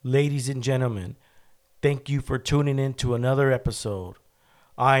Ladies and gentlemen, thank you for tuning in to another episode.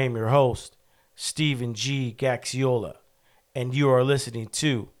 I am your host, Stephen G. Gaxiola, and you are listening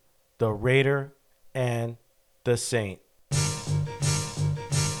to The Raider and the Saint.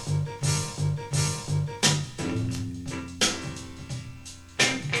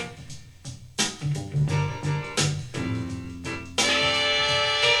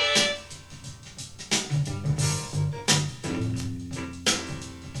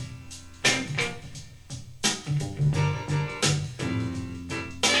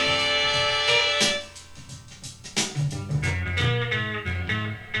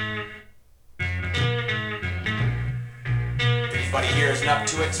 Everybody here isn't up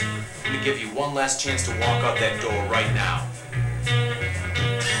to it. I'm gonna give you one last chance to walk out that door right now.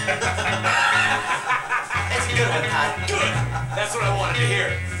 That's a good one, Todd. Good. That's what I wanted to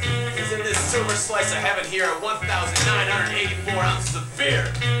hear. Because in this silver slice of heaven here are 1,984 ounces of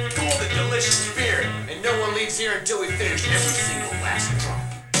beer. Golden, delicious beer. And no one leaves here until we finish every single last drop.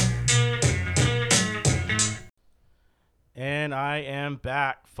 And I am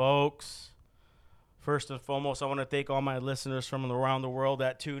back, folks. First and foremost, I want to thank all my listeners from around the world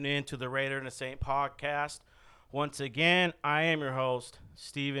that tune in to the Raider and the Saint podcast. Once again, I am your host,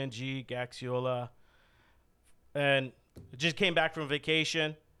 Stephen G. Gaxiola. And just came back from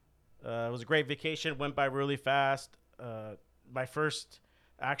vacation. It was a great vacation. Went by really fast. My first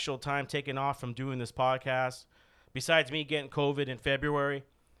actual time taking off from doing this podcast, besides me getting COVID in February.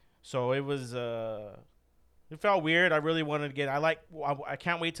 So it was... It felt weird. I really wanted to get. I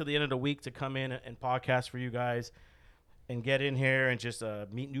can't wait till the end of the week to come in and podcast for you guys, and get in here and just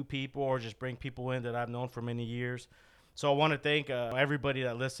meet new people or just bring people in that I've known for many years. So I want to thank everybody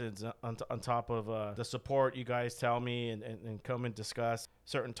that listens on top of the support you guys tell me and come and discuss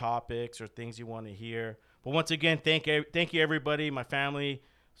certain topics or things you want to hear. But once again, thank you everybody, my family,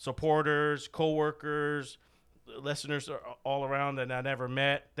 supporters, coworkers, listeners all around that I never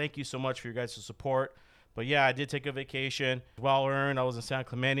met. Thank you so much for your guys' support. But yeah, I did take a vacation. Well earned. I was in San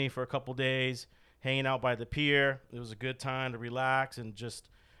Clemente for a couple days, hanging out by the pier. It was a good time to relax and just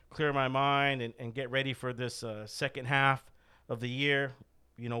clear my mind and get ready for this second half of the year.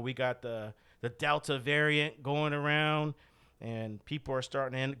 You know, we got the Delta variant going around, and people are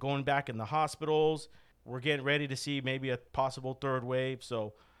going back in the hospitals. We're getting ready to see maybe a possible third wave.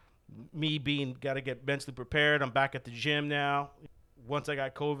 So got to get mentally prepared. I'm back at the gym now. Once I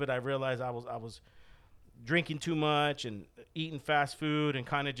got COVID, I realized I was drinking too much and eating fast food and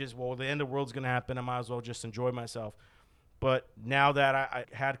kind of just, the end of the world's going to happen. I might as well just enjoy myself. But now that I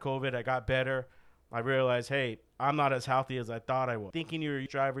had COVID, I got better. I realized, hey, I'm not as healthy as I thought I was. Thinking you're a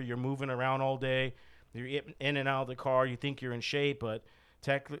driver, you're moving around all day, you're in and out of the car, you think you're in shape, but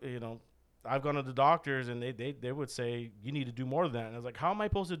technically, I've gone to the doctors and they would say, you need to do more than that. And I was like, how am I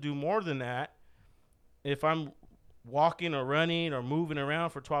supposed to do more than that if I'm walking or running or moving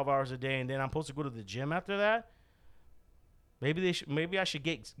around for 12 hours a day, and then I'm supposed to go to the gym after that? Maybe I should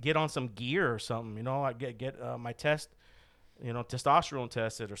get on some gear or something. I get my testosterone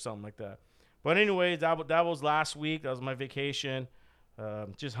tested or something like that. But anyways, that was last week. That was my vacation.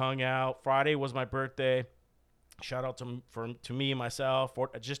 Just hung out. Friday was my birthday. Shout out to me and myself.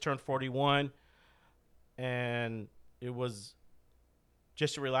 I just turned 41, and it was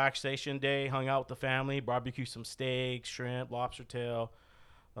just a relaxation day. Hung out with the family, barbecue some steak, shrimp, lobster tail.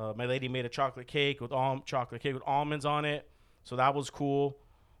 My lady made a chocolate cake with almonds on it, so that was cool.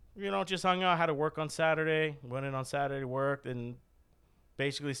 Just hung out. Had to work on Saturday. Went in on Saturday, worked, and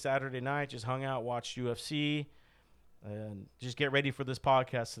basically Saturday night just hung out, watched UFC, and just get ready for this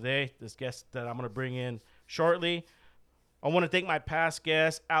podcast today. This guest that I'm going to bring in shortly. I want to thank my past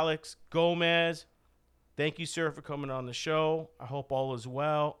guest, Alex Gomez. Thank you, sir, for coming on the show. I hope all is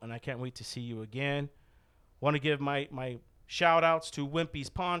well, and I can't wait to see you again. Want to give my shout-outs to Wimpy's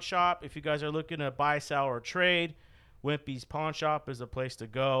Pawn Shop. If you guys are looking to buy, sell, or trade, Wimpy's Pawn Shop is a place to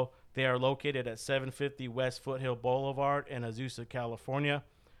go. They are located at 750 West Foothill Boulevard in Azusa, California.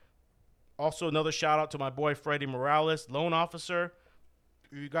 Also, another shout-out to my boy, Freddie Morales, loan officer.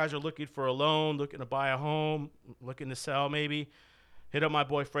 If you guys are looking for a loan, looking to buy a home, looking to sell maybe, hit up my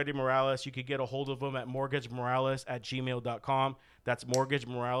boy Freddie Morales. You can get a hold of him at mortgagemorales@gmail.com. That's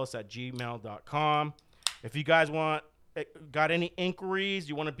mortgagemorales@gmail.com. If you guys got any inquiries,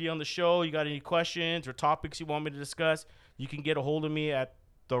 you want to be on the show, you got any questions or topics you want me to discuss, you can get a hold of me at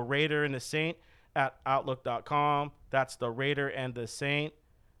the Raider and the Saint at outlook.com. That's the Raider and the Saint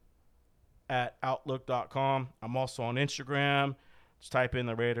at outlook.com. I'm also on Instagram. Just type in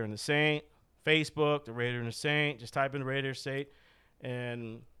the Raider and the Saint. Facebook, the Raider and the Saint. Just type in the Raider and Saint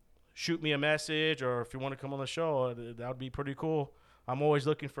and shoot me a message, or if you want to come on the show, that would be pretty cool. I'm always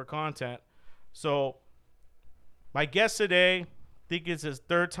looking for content. So my guest today, I think it's his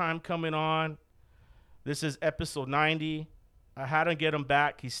third time coming on. This is episode 90. I had to get him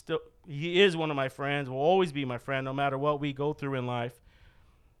back. He is one of my friends, will always be my friend no matter what we go through in life.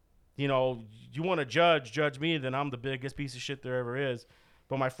 You know, you want to judge me, then I'm the biggest piece of shit there ever is.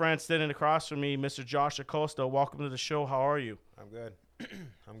 But my friend sitting across from me, Mr. Josh Acosta, welcome to the show. How are you? I'm good.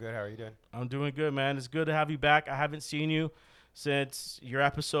 I'm good. How are you doing? I'm doing good, man. It's good to have you back. I haven't seen you since your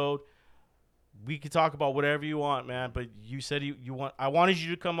episode. We can talk about whatever you want, man. But you said you want. I wanted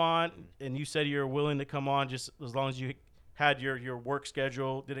you to come on, and you said you're willing to come on, just as long as you had your work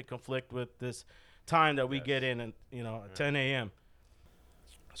schedule didn't conflict with this time that we get in, and at 10 a.m.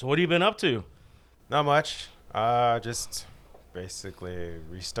 So what have you been up to? Not much. Just basically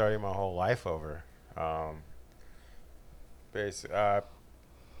restarting my whole life over. As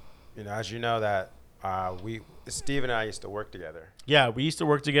you know that Steve and I used to work together. Yeah, we used to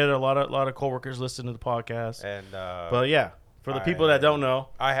work together. A lot of coworkers listen to the podcast. And but yeah, for the people that don't know,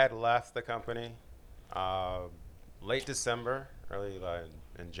 I had left the company late December, early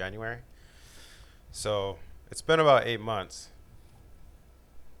in January. So it's been about 8 months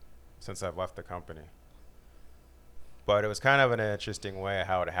since I've left the company. But it was kind of an interesting way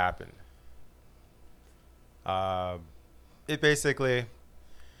how it happened. It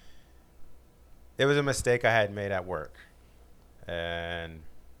was a mistake I had made at work, and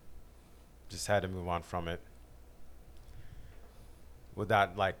just had to move on from it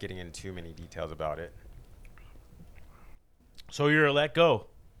without getting into too many details about it. So you're let go.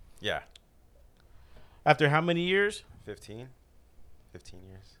 Yeah. After how many years? 15 years.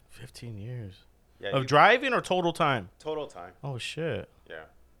 15 years. Yeah. Of driving or total time? Total time. Oh, shit. Yeah.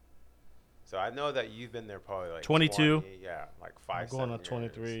 So I know that you've been there probably 22. 20, yeah, 5. I'm going on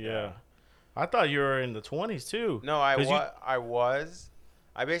 23. Years. Yeah. I thought you were in the 20s too. No, I was.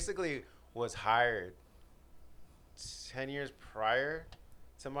 I basically was hired 10 years prior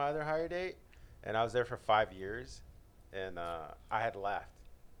to my other hire date, and I was there for 5 years, and I had left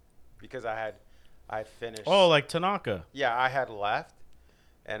because I had finished. Oh, like Tanaka. Yeah, I had left,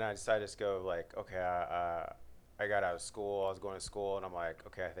 and I decided to go okay. I got out of school. I was going to school, and I'm like,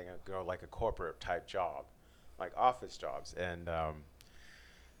 okay, I think I'll go a corporate type job, like office jobs, and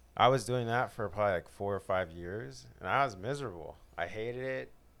I was doing that for probably 4 or 5 years, and I was miserable. I hated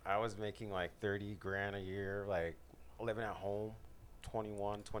it. I was making $30,000 a year, living at home,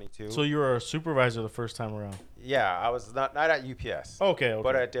 21, 22. So you were a supervisor the first time around? Yeah, I was not at UPS. Okay.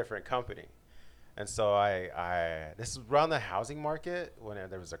 But at a different company. And so this is around the housing market when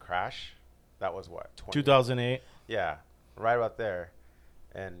there was a crash. That was what? 2008? Yeah, right about there.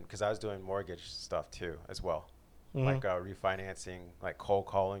 And because I was doing mortgage stuff too as well. Mm-hmm. Refinancing, cold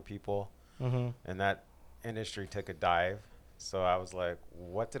calling people. Mm-hmm. And that industry took a dive. So I was like,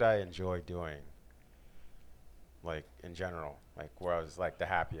 what did I enjoy doing? In general, where I was the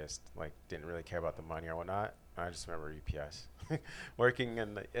happiest, didn't really care about the money or whatnot. I just remember UPS, working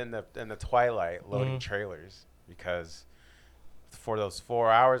in the twilight, loading trailers, because for those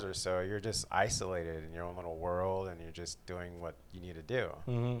 4 hours or so, you're just isolated in your own little world, and you're just doing what you need to do.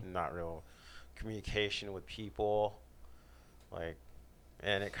 Mm-hmm. Not real communication with people,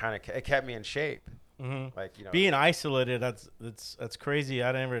 and it kept me in shape. Mm-hmm. Being isolated, that's crazy.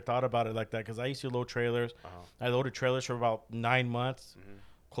 I never thought about it like that, because I used to load trailers. I loaded trailers for about 9 months,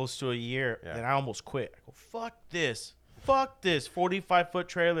 close to a year, and I almost quit. I go, fuck this 45-foot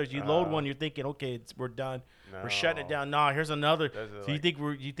trailers. You load one, you're thinking, okay, we're done. No. We're shutting it down. No, here's another. So you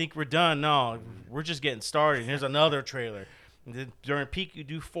think we're done? No, we're just getting started. Here's another trailer. And then during peak, you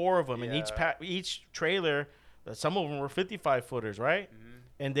do 4 of them, and each trailer, some of them were 55-footers, right?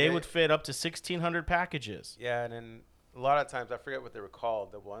 And they would fit up to 1,600 packages. Yeah, and then a lot of times, I forget what they were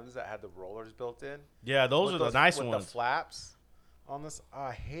called, the ones that had the rollers built in. Yeah, those are the nice ones. With the flaps on this. Oh,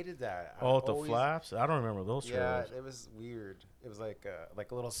 I hated that. The flaps? I don't remember those trailers. Yeah, it was weird. It was like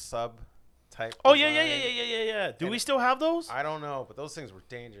a little sub type. Oh, yeah. Do we still have those? I don't know, but those things were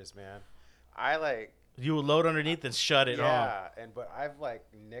dangerous, man. You would load underneath and shut it off. Yeah, but I've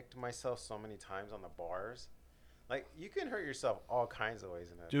nicked myself so many times on the bars. You can hurt yourself all kinds of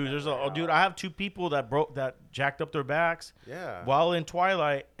ways in that. Dude, I have 2 people that jacked up their backs. Yeah. While in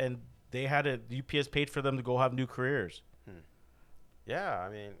Twilight, and they had UPS paid for them to go have new careers. Yeah, I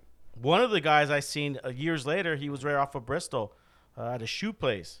mean, one of the guys I seen years later, he was right off of Bristol, at a shoe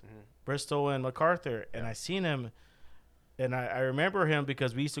place, Bristol and MacArthur, and I seen him, and I remember him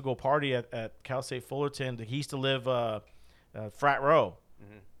because we used to go party at Cal State Fullerton. He used to live Frat Row.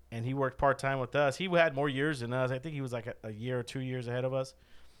 And he worked part-time with us. He had more years than us. I think he was a year or 2 years ahead of us.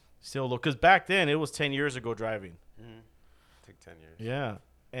 Still, because back then, it was 10 years ago driving. traffic 10 years. Yeah.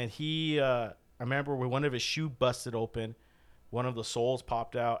 And I remember when one of his shoe busted open, one of the soles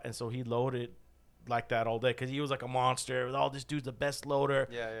popped out. And so he loaded like that all day because he was like a monster. With all this dude's the best loader.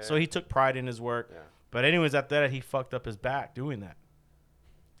 Yeah. So he took pride in his work. Yeah. But anyways, after that, he fucked up his back doing that.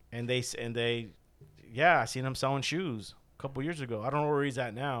 And I seen him selling shoes a couple years ago. I don't know where he's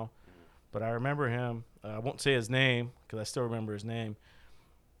at now, but I remember him. I won't say his name because I still remember his name.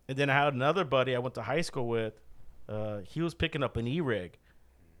 And then I had another buddy I went to high school with. He was picking up an e-rig.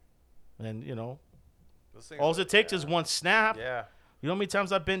 And, all it takes is one snap. Yeah. You know how many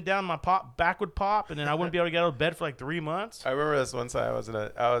times I've been down, my back would pop, and then I wouldn't be able to get out of bed for like 3 months? I remember this one time.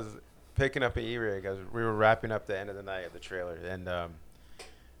 I was picking up an e-rig. We were wrapping up the end of the night at the trailer, and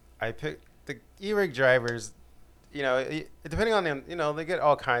I picked the e-rig drivers. Depending on them, they get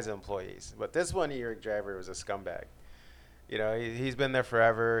all kinds of employees. But this one e-rig driver was a scumbag. He's been there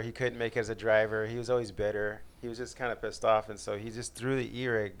forever. He couldn't make it as a driver. He was always bitter. He was just kind of pissed off, and so he just threw the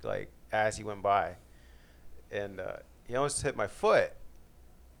e-rig like as he went by, and he almost hit my foot,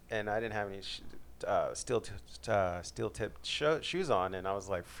 and I didn't have any steel-tipped shoes on, and I was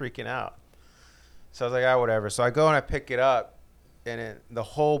like freaking out. So I was like, whatever. So I go and I pick it up, and the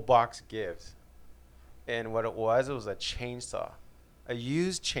whole box gives. And what it was a chainsaw, a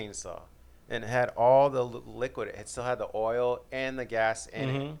used chainsaw, and it had all the liquid. It still had the oil and the gas in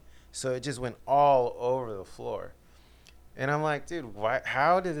it. So it just went all over the floor. And I'm like, dude,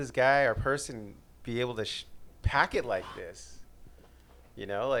 how did this guy or person be able to pack it like this?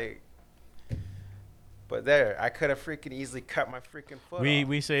 But there, I could have freaking easily cut my freaking foot off.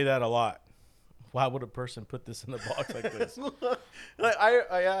 We say that a lot. Why would a person put this in a box like this?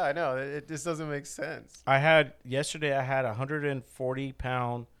 I know. It just doesn't make sense. Yesterday I had a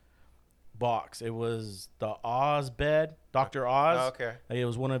 140-pound box. It was the Oz bed, Dr. Oz. Oh, okay. It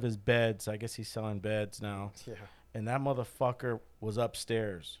was one of his beds. I guess he's selling beds now. Yeah. And that motherfucker was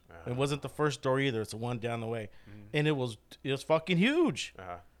upstairs. It wasn't the first door either. It's the one down the way. And it was fucking huge. It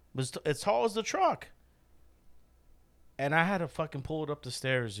was as tall as the truck. And I had to fucking pull it up the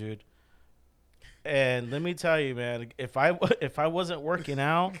stairs, dude. And let me tell you, man, if I wasn't working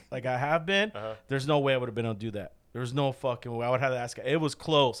out like I have been, there's no way I would have been able to do that. There's no fucking way. I would have to ask. It was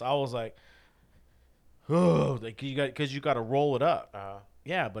close. I was like, oh, because you got to roll it up.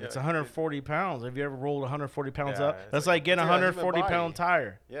 Yeah, but it's 140 pounds. Have you ever rolled 140 pounds up? That's like getting a 140-pound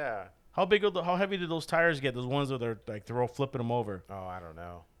tire. Yeah. How heavy did those tires get? Those ones that are like they're all flipping them over. Oh, I don't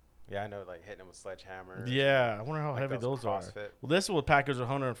know. Yeah, I know, like hitting them with sledgehammer. Yeah, I wonder how heavy those are. Well, this will package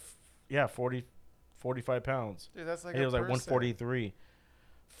 45 pounds. Dude, that's like it was like 143.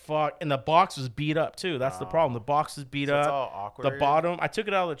 Fuck, and the box was beat up too. That's the problem. The box is beat up. It's all awkward. The bottom, I took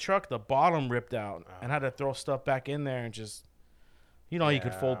it out of the truck. The bottom ripped out, and had to throw stuff back in there and just, you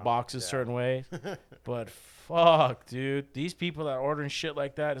could fold boxes certain ways. But fuck, dude, these people that are ordering shit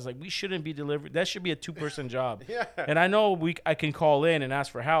like that is like, we shouldn't be delivering. That should be a 2-person job. Yeah. And I know I can call in and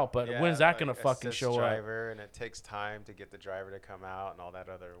ask for help, but when's that gonna fucking show driver, up? And it takes time to get the driver to come out and all that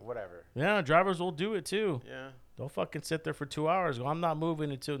other whatever. Yeah, drivers will do it too. Yeah. Don't fucking sit there for 2 hours. Go, I'm not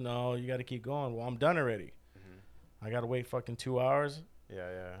moving until. No, you got to keep going. Well, I'm done already. I got to wait fucking 2 hours.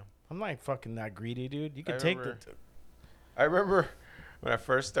 Yeah. I'm not fucking that greedy, dude. You can take I remember when I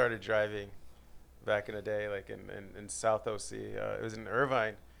first started driving back in the day, like in South OC. It was in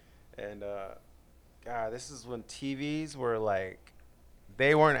Irvine. And, God, this is when TVs were like,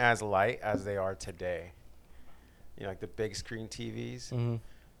 they weren't as light as they are today. Like the big screen TVs.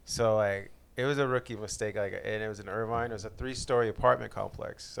 So, like, it was a rookie mistake. And it was in Irvine. It was a 3-story apartment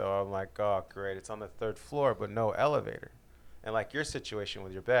complex. So I'm like, oh, great. It's on the 3rd floor, but no elevator. And like your situation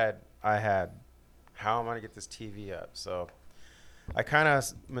with your bed, I had, how am I going to get this TV up? So I kind of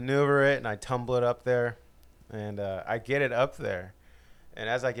maneuver it and I tumble it up there, and I get it up there. And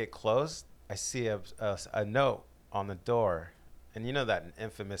as I get close, I see a note on the door. And you know that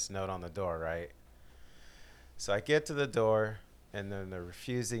infamous note on the door, right? So I get to the door, and then they're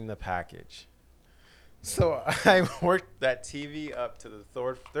refusing the package. So I worked that TV up to the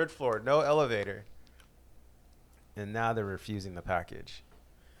 3rd floor, no elevator. And now they're refusing the package.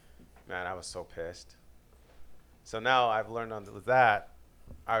 Man, I was so pissed. So now I've learned on that,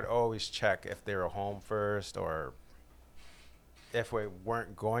 I would always check if they were home first or if we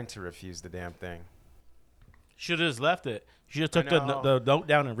weren't going to refuse the damn thing. Should have just left it. You should have took the note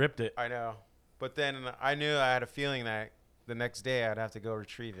down and ripped it. I know. But then I knew I had a feeling that the next day I'd have to go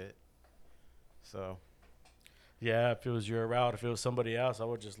retrieve it. So. Yeah, if it was your route, if it was somebody else, I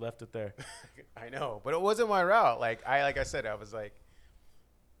would have just left it there. I know. But it wasn't my route. Like I said, I was like,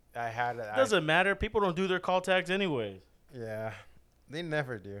 I had it. Doesn't matter. People don't do their call tags anyways. Yeah. They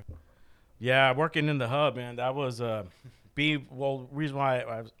never do. Yeah, working in the hub, man, that was Reason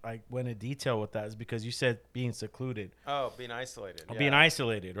why I went in detail with that is because you said being secluded. Oh, being isolated. Or being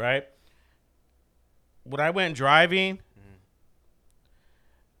isolated, right? When I went driving,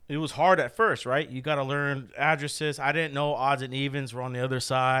 it was hard at first, right? You got to learn addresses. I didn't know odds and evens were on the other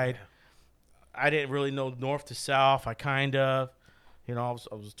side. Yeah. I didn't really know north to south. I kind of, I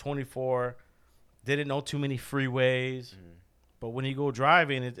was 24, didn't know too many freeways. But when you go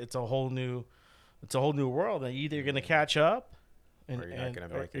driving, it's a whole new world. And you're either going to catch up, or you're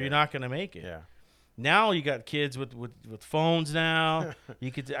not going to make it. Yeah. Now you got kids with phones now.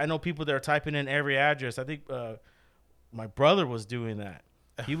 I know people that are typing in every address. I think my brother was doing that.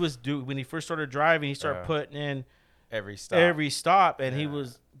 He was when he first started driving, he started putting in every stop, and he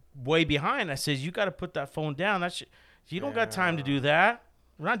was way behind. I says, you got to put that phone down. You don't got time to do that.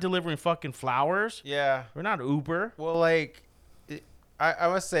 We're not delivering fucking flowers. Yeah. We're not Uber. Well, like, I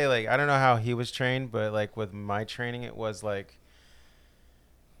must say, like, I don't know how he was trained, but like with my training, it was like,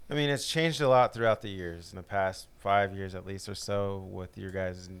 I mean, it's changed a lot throughout the years, in the past 5 years at least or so, with your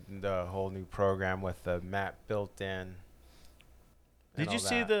guys, the whole new program with the map built in. Did you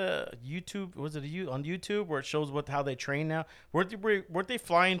see the YouTube? Was it on YouTube where it shows how they train now? Weren't they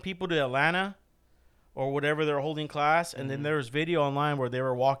flying people to Atlanta or whatever they're holding class, and then there was video online where they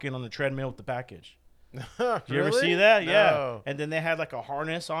were walking on the treadmill with the package. Did you ever see that? No. Yeah. And then they had like a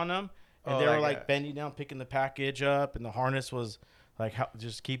harness on them, and they were like bending down, picking the package up, and the harness was like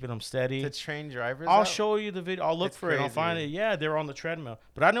just keeping them steady. To train drivers? I'll show you the video. I'll look for it. I'll find it. Yeah, they were on the treadmill.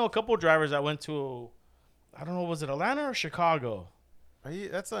 But I know a couple of drivers that went to, I don't know, was it Atlanta or Chicago?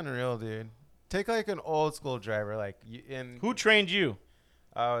 That's unreal, dude. Take like an old school driver, like Who trained you?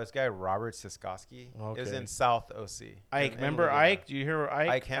 Oh, this guy Robert Siskowski. Okay. It was in South OC. Ike, remember Ike? Do you hear Ike?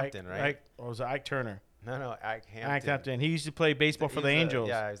 Ike Hampton, right? Or was it Ike Turner? No, Ike Hampton. Ike Hampton. He used to play baseball for the Angels.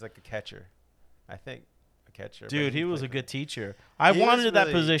 Yeah, he's like a catcher. I think a catcher. Dude, he was a good teacher. I wanted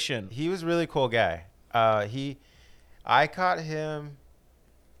that position. He was a really cool guy. I caught him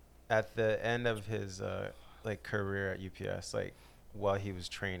at the end of his like career at UPS, like while he was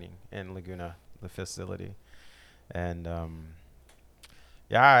training in Laguna, the facility, and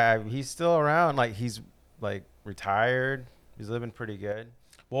he's still around. Like he's like retired. He's living pretty good.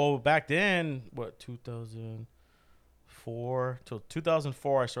 Well, back then, 2004 till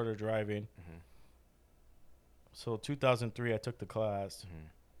 2004, I started driving. So 2003, I took the class.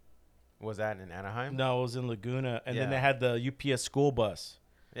 Was that in Anaheim? No, it was in Laguna, and then they had the UPS school bus.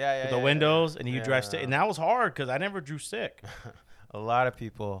 Yeah, with the windows, and you drive stick, and that was hard because I never drew stick. A lot of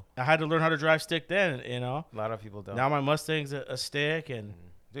people. I had to learn how to drive stick then, A lot of people don't. Now my Mustang's a stick, and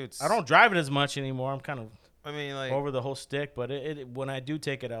dude, I don't drive it as much anymore. I'm kind of, like over the whole stick, but it when I do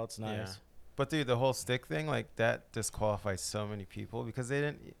take it out, it's nice. Yeah. But dude, the whole stick thing, like that disqualifies so many people because they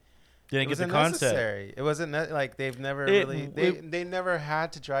didn't get the concept. Necessary. It wasn't like they've never they never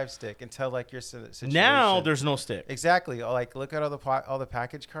had to drive stick until like your situation. Now there's no stick. Exactly. Like look at all the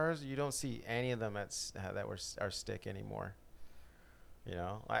package cars. You don't see any of them that are stick anymore.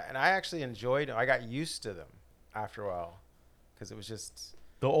 And I actually enjoyed them. I got used to them after a while because it was just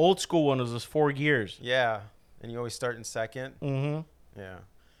the old school one was just 4 gears. Yeah, and you always start in second. Mm-hmm. Yeah,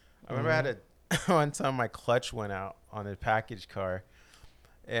 I remember I had one time my clutch went out on a package car.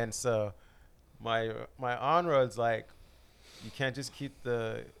 And so my on-road's like, you can't just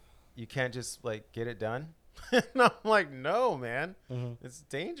like get it done. And I'm like, no, man, it's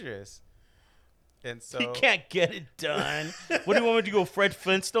dangerous. And so you can't get it done. What do you want me to go, Fred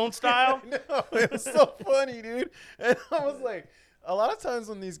Flintstone style? No, it was so funny, dude. And I was like, a lot of times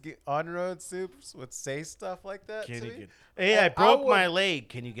when these on-road soups would say stuff like that to me, hey, I broke my leg.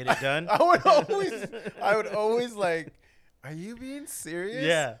 Can you get it done? I would always like, are you being serious?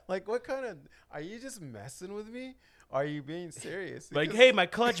 Yeah. Like, what kind of, are you just messing with me? Are you being serious? Like, hey, my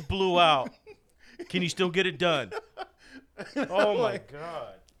clutch blew out. Can you still get it done? Oh, my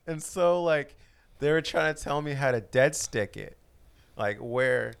God. And so, like, they were trying to tell me how to dead stick it. Like,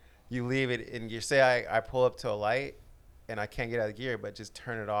 where you leave it, and you say I pull up to a light, and I can't get out of gear, but just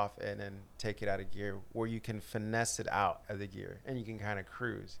turn it off and then take it out of gear, where you can finesse it out of the gear, and you can kind of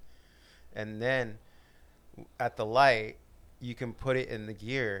cruise. And then at the light, you can put it in the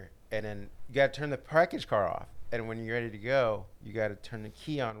gear, and then you got to turn the package car off. And when you're ready to go, you got to turn the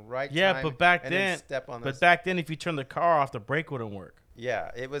key on right time. But back then, if you turn the car off, the brake wouldn't work.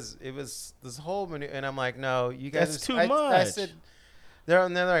 Yeah, it was this whole maneuver, and I'm like, no, you guys. That's too much. I said, they're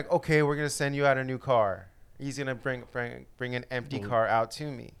like, okay, we're gonna send you out a new car. He's gonna bring an empty car out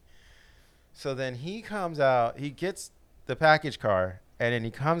to me. So then he comes out, he gets the package car, and then he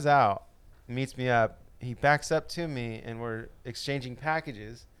comes out, meets me up. He backs up to me, and we're exchanging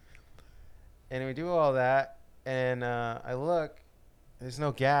packages, and we do all that, And I look, there's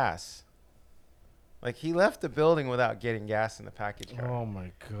no gas. Like, he left the building without getting gas in the package car. Oh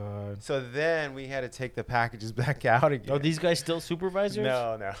my god. So then we had to take the packages back out again. Are these guys still supervisors?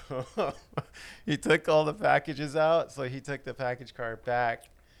 No. He took all the packages out, so he took the package car back,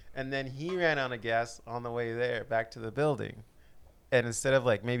 and then he ran out of gas on the way there back to the building. And instead of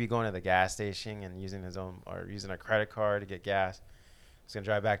like maybe going to the gas station and using his own or using a credit card to get gas, he's gonna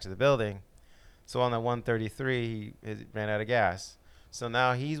drive back to the building. So on the 133, he ran out of gas. So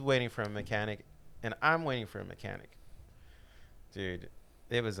now he's waiting for a mechanic, and I'm waiting for a mechanic. Dude,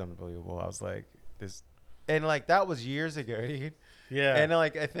 it was unbelievable. I was like, this, and like that was years ago, dude. Yeah. And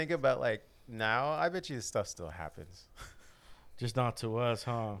like I think about like now, I bet you this stuff still happens. Just not to us,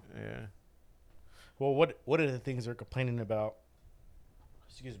 huh? Yeah. Well, what are the things they're complaining about?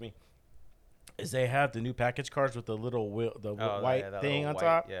 Excuse me. Is they have the new package cars with the little white that thing little on white-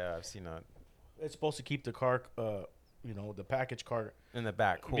 top? Yeah, I've seen that It's supposed to keep the car, the package car in the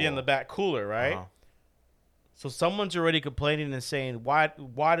back. Cool. be in the back cooler, right? Uh-huh. So someone's already complaining and saying, why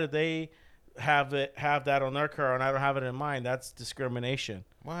do they have that on their car and I don't have it in mine? That's discrimination.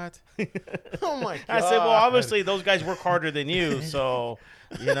 What? Oh my god! I said, well, obviously those guys work harder than you, so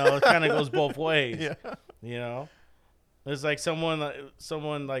it kind of goes both ways. Yeah. You know, it's like someone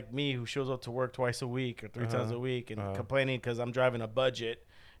like me who shows up to work twice a week or 3 times a week and complaining because I'm driving a budget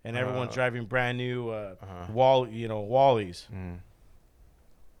and everyone's driving brand new Wallies. Mm.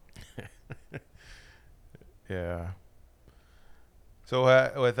 Yeah. So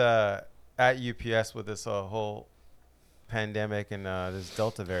with at UPS with this whole pandemic and this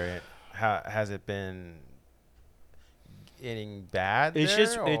Delta variant, has it been getting bad? They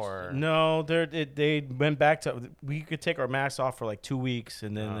went back to, we could take our masks off for like 2 weeks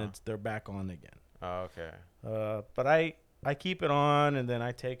and then they're back on again. Oh, okay. But I keep it on and then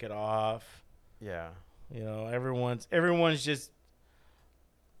I take it off. Yeah. Everyone's just,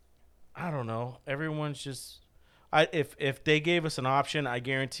 I don't know. Everyone's just, if they gave us an option, I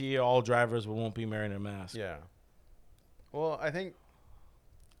guarantee you all drivers won't be wearing a mask. Yeah. Well, I think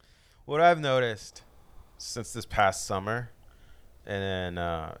what I've noticed since this past summer, and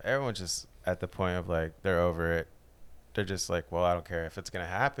then everyone's just at the point of like they're over it. They're just like, well, I don't care if it's gonna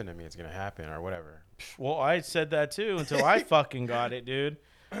happen to me, it's gonna happen or whatever. Well, I said that too until I fucking got it, dude.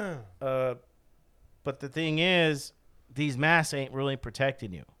 But the thing is, these masks ain't really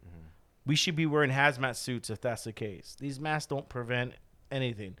protecting you. Mm-hmm. We should be wearing hazmat suits if that's the case. These masks don't prevent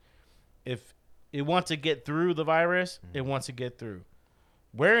anything. If it wants to get through the virus, it wants to get through.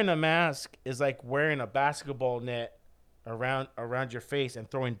 Wearing a mask is like wearing a basketball net around your face and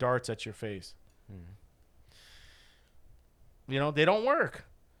throwing darts at your face. They don't work.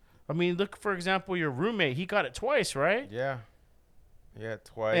 I mean, look, for example, your roommate, he got it twice, right? Yeah. Yeah,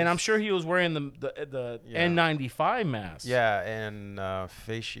 twice. And I'm sure he was wearing the N95 mask. Yeah, and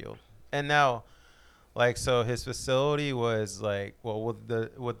face shield. And now, like, so his facility was like, well,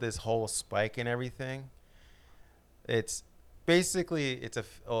 with this whole spike and everything, it's basically it's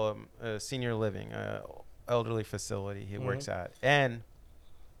a senior living, elderly facility he works at, and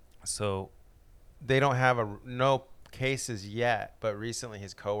so they don't have no cases yet. But recently,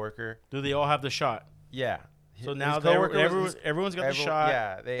 his coworker. Do they all have the shot? Yeah. So now everyone's got the shot.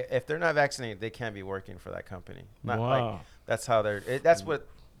 Yeah, if they're not vaccinated, they can't be working for that company. Wow. That's how that's what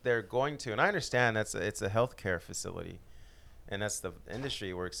they're going to. And I understand it's a healthcare facility, and that's the industry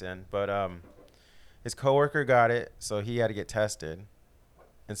he works in. But his coworker got it, so he had to get tested,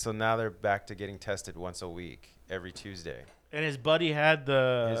 and so now they're back to getting tested once a week, every Tuesday. And his buddy had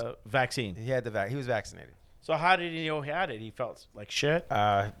the vaccine. He had he was vaccinated. So how did he know he had it? He felt like shit?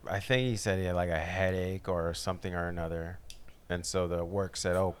 I think he said he had like a headache or something or another. And so the work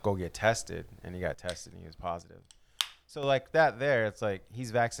said, oh, go get tested. And he got tested and he was positive. So like that there, it's like he's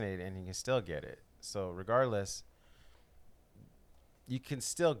vaccinated and he can still get it. So regardless, you can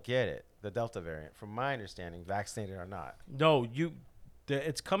still get it, the Delta variant, from my understanding, vaccinated or not. No,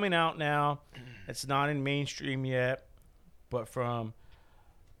 it's coming out now. It's not in mainstream yet. But from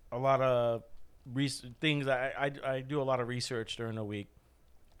a lot of things, I do a lot of research during the week.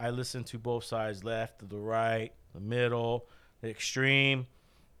 I listen to both sides, left, the right, the middle, the extreme,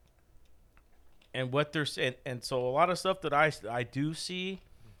 and what they're saying. And so a lot of stuff that I do see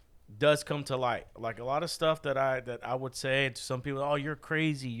does come to light. Like a lot of stuff that I would say to some people, oh, you're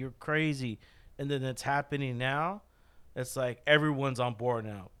crazy, and then it's happening now. It's like everyone's on board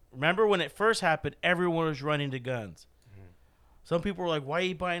now. Remember when it first happened, everyone was running to guns. Some people were like, why are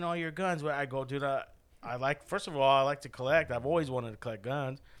you buying all your guns? Well, I go, dude, first of all, I like to collect. I've always wanted to collect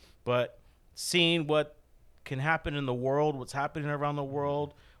guns. But seeing what can happen in the world, what's happening around the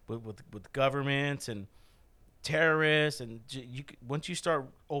world with governments and terrorists, and once you start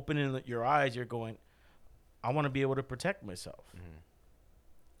opening your eyes, you're going, I want to be able to protect myself.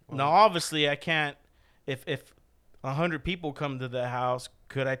 Mm-hmm. Now, obviously, I can't. If 100 people come to the house,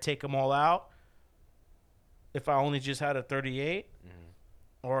 could I take them all out? If I only just had a 38,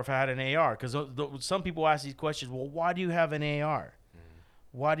 or if I had an AR? Because some people ask these questions. Well, why do you have an AR?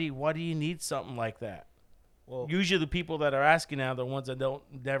 Why do you need something like that? Well, usually the people that are asking now are the ones that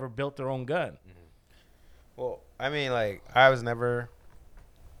never built their own gun. well, I mean, like, I was never,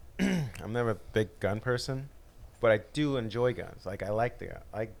 I'm never a big gun person, but I do enjoy guns. Like, I like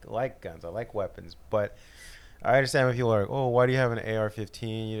guns. I like weapons, but I understand when people are like, oh, why do you have an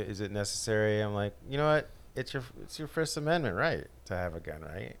AR-15? Is it necessary? I'm like, you know what? It's your First Amendment right to have a gun,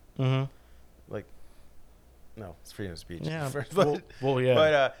 right? Mm-hmm. Like, no, it's freedom of speech. Yeah. but, yeah.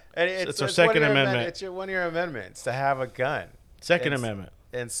 But it's our Second Amendment. It's your one-year amendment. It's to have a gun. Second Amendment.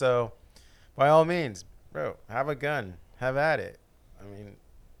 And so, by all means, bro, have a gun. Have at it. I mean,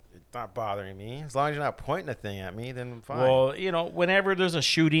 it's not bothering me. As long as you're not pointing a thing at me, then fine. Well, whenever there's a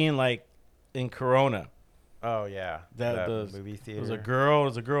shooting like in Corona. Oh, yeah. That the movie theater. There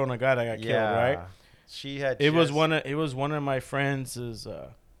was a girl and a guy that got killed, right? She had It was one of my friends'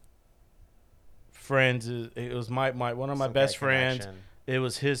 friends. It was my one of my best friends. It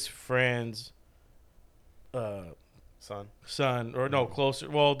was his friend's son, or no, closer.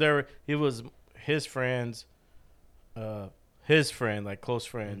 Well, it was his friend's his friend, like close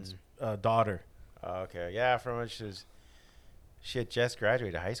friend's daughter. Oh, okay. Yeah, from which she had just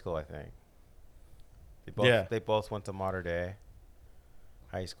graduated high school, I think. They both went to Mater Dei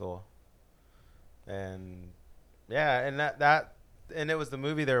High School. And yeah, and it was the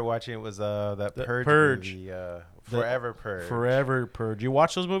movie they were watching. It was that Purge movie, Forever Purge. Forever Purge. You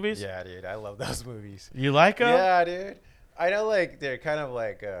watch those movies? Yeah, dude, I love those movies. You like them? Yeah, dude. I know, like, they're kind of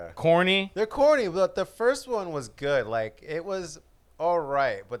like corny. They're corny, but the first one was good. Like, it was all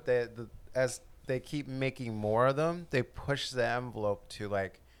right, but as they keep making more of them, they push the envelope to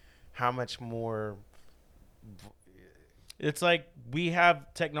like how much more. It's like we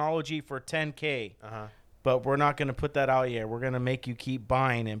have technology for 10K, but we're not going to put that out yet. We're going to make you keep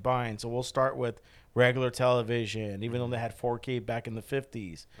buying and buying. So we'll start with regular television, even though they had 4K back in the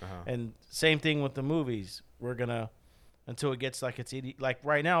 50s. And same thing with the movies. We're going to, until it gets like it's like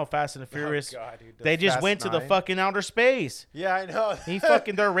right now, Fast and the Furious, dude, they just Fast went 9. to the fucking outer space. Yeah, I know.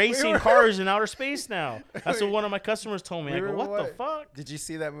 They're racing cars in outer space now. That's what one of my customers told me. I go, what the fuck? Did you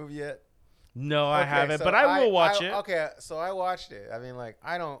see that movie yet? No, I haven't, but I will watch it. Okay, so I watched it. I mean, like,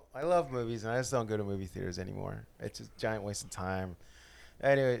 I love movies, and I just don't go to movie theaters anymore. It's a giant waste of time.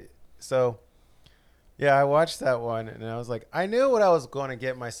 Anyway, so, yeah, I watched that one, and I was like, I knew what I was going to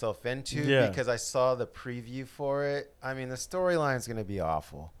get myself into because I saw the preview for it. I mean, the storyline's going to be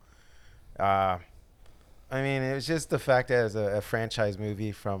awful. I mean, it was just the fact that it's a franchise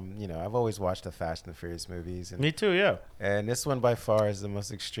movie from, I've always watched the Fast and the Furious movies. And, me too, yeah. And this one by far is the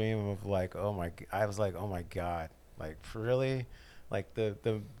most extreme of like, I was like, oh my God. Like, really? Like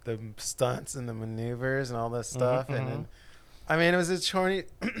the stunts and the maneuvers and all this stuff. And then, I mean, it was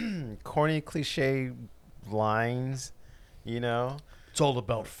a corny cliche lines, It's all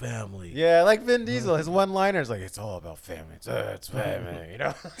about family. Yeah, like Vin Diesel, his one-liner is like, "It's all about family. It's family."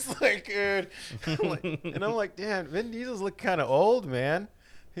 It's like, dude. I'm like, damn, Vin Diesel's look kind of old, man.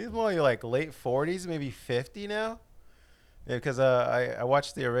 He's more like late 40s, maybe 50 now. Yeah, because I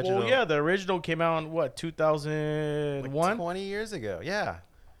watched the original. Well, yeah, the original came out in what 2001, like 20 years ago. Yeah,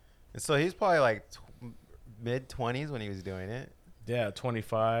 and so he's probably like mid-20s when he was doing it. Yeah,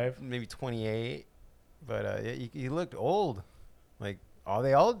 25, maybe 28, but he looked old. Like,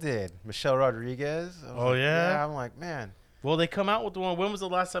 they all did. Michelle Rodriguez. Oh, yeah? Yeah, I'm like, man. Well, they come out with the one. When was the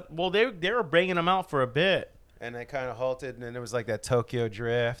last time? Well, they were bringing them out for a bit. And they kind of halted, and then there was like that Tokyo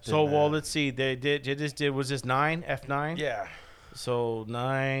Drift. So, let's see. They was this 9, F9? Yeah. So,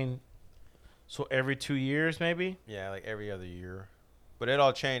 9. So, every 2 years, maybe? Yeah, like every other year. But it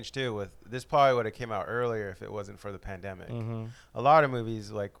all changed, too. This probably would have came out earlier if it wasn't for the pandemic. A lot of movies,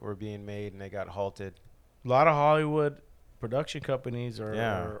 like, were being made, and they got halted. A lot of Hollywood production companies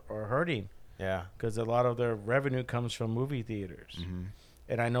are hurting. Yeah. Because a lot of their revenue comes from movie theaters.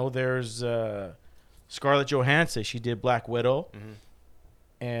 And I know there's Scarlett Johansson. She did Black Widow.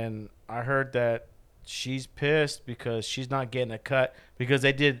 And I heard that she's pissed because she's not getting a cut because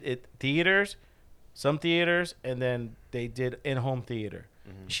they did it some theaters, and then they did in-home theater.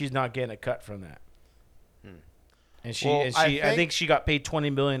 She's not getting a cut from that. And I think she got paid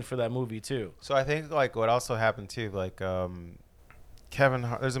 $20 million for that movie too. So I think like what also happened too, like Kevin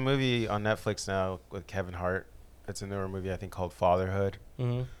Hart, there's a movie on Netflix now with Kevin Hart. It's a newer movie I think called Fatherhood.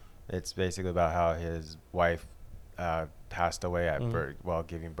 And It's basically about how his wife passed away at birth while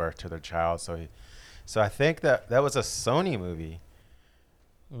giving birth to their child. So I think that was a Sony movie.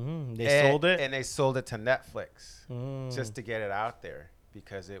 They sold it, and they sold it to Netflix just to get it out there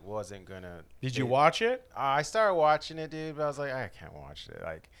because it wasn't gonna. Did you watch it? I started watching it, dude, but I was like, I can't watch it.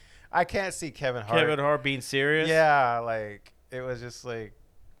 Like, I can't see Kevin Hart being serious. Yeah, like it was just like,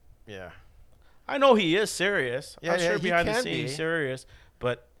 yeah. I know he is serious. Yeah, I'm sure he behind the can scenes be. he's serious,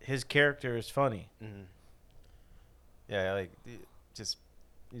 but his character is funny. Yeah, like just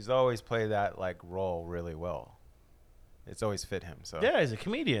he's always played that like role really well. It's always fit him. So Yeah, he's a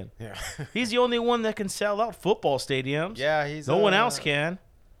comedian. yeah, He's the only one that can sell out football stadiums. yeah. He's No one else can.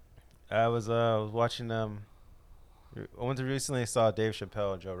 I was watching I went to recently saw Dave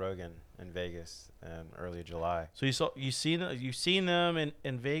Chappelle and Joe Rogan in Vegas early July. So you seen them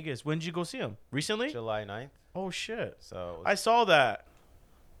in Vegas. When did you go see them? Recently? July 9th. Oh shit! So I saw that.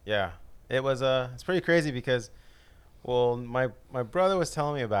 yeah, it was it's pretty crazy because, well, my brother was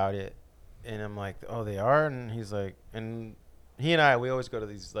telling me about it, and I'm like, oh, they are, and he's like, and he and we always go to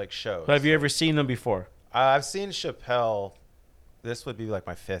these like shows. Have you ever seen them before? I've seen Chappelle. This would be like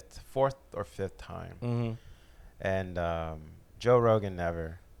my fourth or fifth time, and Joe Rogan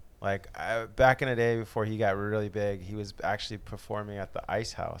never. Like back in the day before he got really big, he was actually performing at the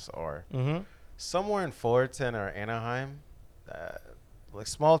Ice House or somewhere in Fullerton or Anaheim, like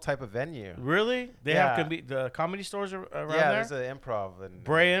small type of venue. Really? They have the comedy stores around there? Yeah, there's an improv. And,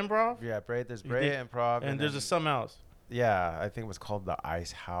 Bray Improv? Yeah, there's Bray Improv. And there's some else. Yeah, I think it was called the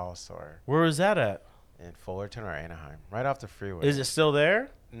Ice House or. Where is that at? In Fullerton or Anaheim, right off the freeway. Is it still there?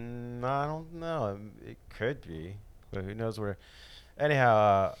 No, I don't know. It could be, but who knows where.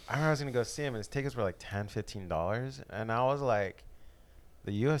 Anyhow, I remember I was going to go see him, and his tickets were like $10, $15. And I was like,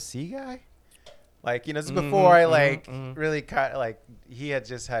 the UFC guy? Like, this is before I, really cut. Like, he had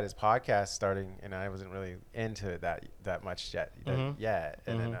just had his podcast starting, and I wasn't really into it that much yet. And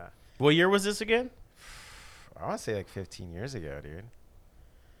then, what year was this again? I want to say like 15 years ago, dude.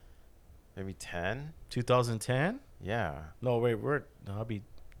 Maybe 10. 2010? Yeah. No, wait, I'll be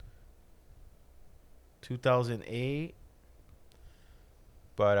 2008.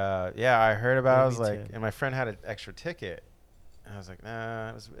 But yeah, I heard about it. I was like, 10. and my friend had an extra ticket. And I was like, nah.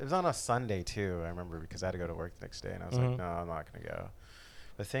 It was on a Sunday too. I remember because I had to go to work the next day, and I was like, no, I'm not gonna go.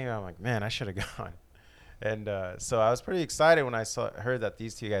 The thing, I'm like, man, I should have gone. And so I was pretty excited when I heard that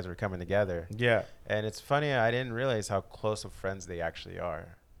these two guys were coming together. Yeah. And it's funny, I didn't realize how close of friends they actually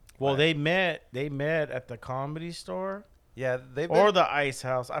are. Well, they met at the Comedy Store. Yeah, or the Ice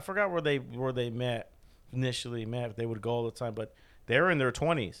House. I forgot where they met initially. They would go all the time, but they were in their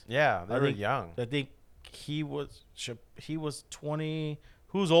 20s. Yeah, they were young. I think he was 20.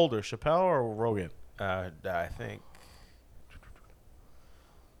 Who's older, Chappelle or Rogan? I think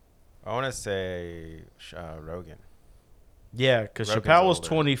I want to say Rogan. Yeah, because Chappelle was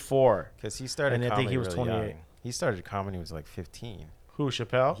 24. Because he started and comedy I think he was really 28. young. He started comedy when he was like 15. Who,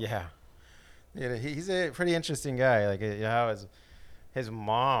 Chappelle? Yeah. He's a pretty interesting guy. Like, how his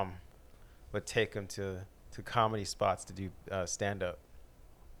mom would take him to comedy spots to do stand-up.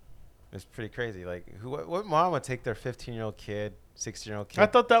 It's pretty crazy. Like, what mom would take their 15-year-old kid, 16-year-old kid? I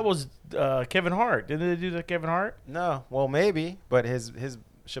thought that was Kevin Hart. Didn't they do the Kevin Hart? No. Well, maybe. But his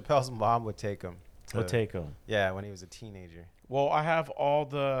Chappelle's mom would take him. Would take him. Yeah, when he was a teenager. Well, I have all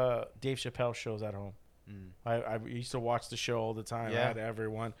the Dave Chappelle shows at home. I used to watch the show all the time. Yeah. I had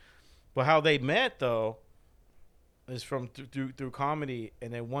everyone. But how they met, though, is from through comedy.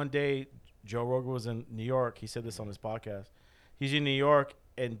 And then one day, Joe Rogan was in New York. He said this on his podcast. He's in New York,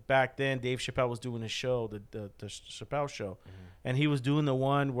 and back then, Dave Chappelle was doing his show, the Chappelle Show. And he was doing the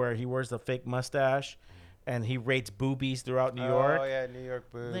one where he wears the fake mustache, and he rates boobies throughout New York. Oh, yeah, New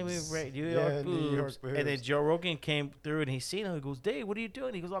York boobs. Let me rate New York boobs. And then Joe Rogan came through, and he seen him. He goes, Dave, what are you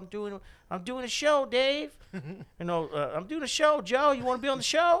doing? He goes, I'm doing a show, Dave. I'm doing a show, Joe. You want to be on the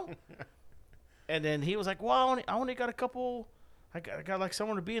show? And then he was like, well, I only got a couple. I got like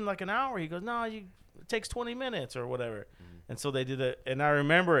somewhere to be in like an hour. He goes, no, it takes 20 minutes or whatever. And so they did it. And I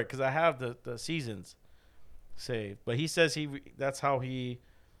remember it because I have the seasons saved. But he says that's how he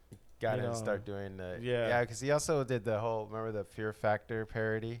got to start doing the yeah, because he also did the whole, remember the Fear Factor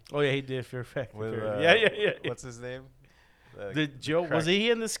parody? Oh yeah, he did Fear Factor with, yeah. What's his name? Was he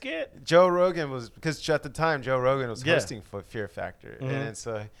in the skit? Joe Rogan was, because at the time Joe Rogan was hosting for Fear Factor, and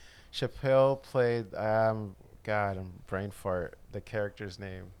so Chappelle played I'm brain fart, the character's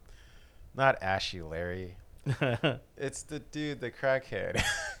name, not Ashy Larry. It's the dude, the crackhead.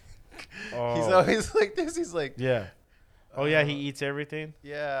 He's always like this. He's like, yeah. Oh yeah, he eats everything.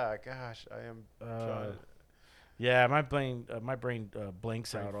 Yeah, gosh, I am. Yeah, my brain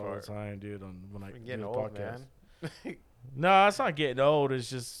blinks Brain out all the fart. time, dude. When I You're do getting the old, podcast. man. No, it's not getting old. It's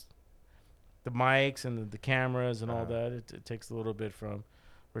just the mics and the cameras and all Uh-huh. that. It takes a little bit from.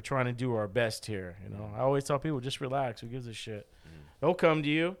 We're trying to do our best here. You know, I always tell people just relax. Who gives a shit? It'll come to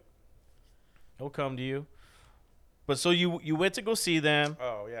you. It'll come to you. But so you went to go see them.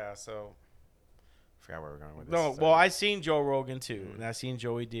 Oh yeah, so I forgot where we're going with this. No, well, I seen Joe Rogan too, Mhm. and I seen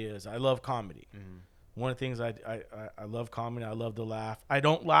Joey Diaz. I love comedy. Mm-hmm. One of the things I love comedy. I love to laugh. I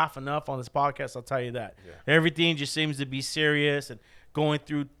don't laugh enough on this podcast. I'll tell you that. Yeah. Everything just seems to be serious and going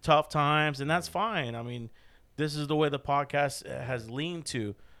through tough times, and that's fine. I mean, this is the way the podcast has leaned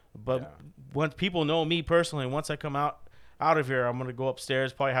to. But Yeah. once people know me personally, once I come out of here, I'm gonna go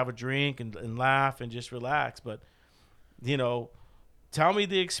upstairs, probably have a drink and laugh and just relax. But you know, tell me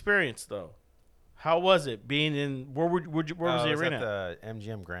the experience though. How was it being in? Where was the arena? At the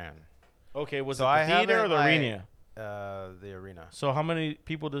MGM Grand. Okay, was So it I the theater or haven't, the like- arena? The arena. So how many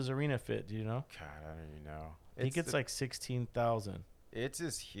people does the arena fit? Do you know? God, I don't even know. I think it's like 16,000. It's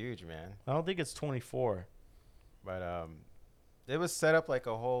just huge, man. I don't think it's 24. But it was set up like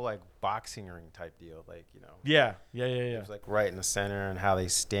a whole like boxing ring type deal, like Yeah. It was like right in the center and how they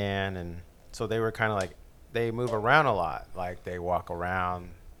stand, and so they were kind of like they move around a lot, like they walk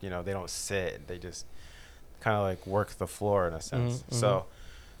around. They don't sit. They just kind of like work the floor in a sense. Mhm, So,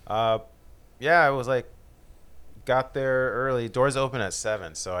 yeah, it was like got there early. Doors open at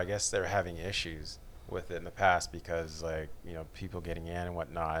 7, so I guess they're having issues with it in the past because like people getting in and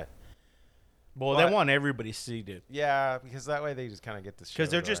whatnot. Well, But- they want everybody seated Yeah, because that way they just kind of get the show because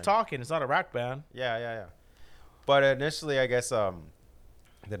they're just going. talking. It's not a rock band. Yeah. But initially, I guess the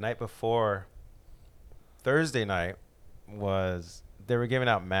night before, Thursday night, they were giving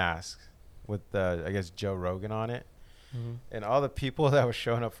out masks with I guess Joe Rogan on it, and all the people that were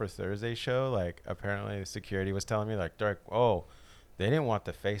showing up for Thursday's show, like apparently the security was telling me like, they didn't want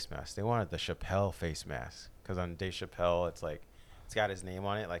the face mask, they wanted the Chappelle face mask because on Dave Chappelle it's got his name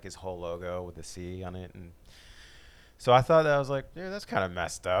on it, like his whole logo with the C on it, and so I thought that was like, yeah, that's kind of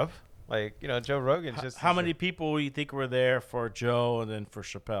messed up. Like, Joe Rogan's just... How many people you think were there for Joe and then for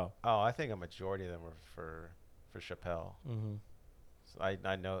Chappelle? Oh, I think a majority of them were for Chappelle. Mm-hmm. So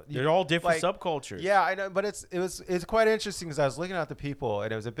I know. They're all different like, subcultures. Yeah, I know, but it's quite interesting because I was looking at the people,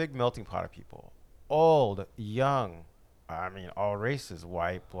 and it was a big melting pot of people. Old, young, I mean, all races,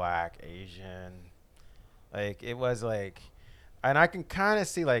 white, black, Asian. Like, it was like... And I can kind of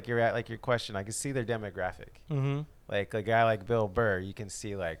see, like, your question, I can see their demographic. Mm-hmm. Like a guy like Bill Burr, you can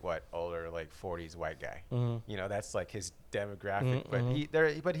see like older, like 40s white guy. Mm-hmm. That's like his demographic.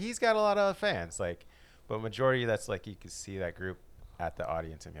 Mm-hmm. But he's got a lot of fans. Like, but majority that's like you could see that group at the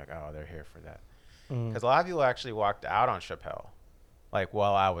audience and be like, oh, they're here for that. Because a lot of people actually walked out on Chappelle, like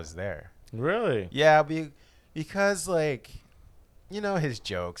while I was there. Really? Yeah, because like, his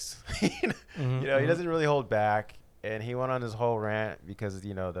jokes. He doesn't really hold back. And he went on his whole rant because,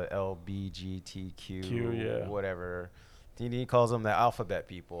 the LBGTQ, whatever. He calls them the alphabet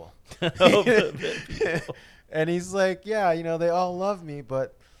people. And he's like, yeah, they all love me,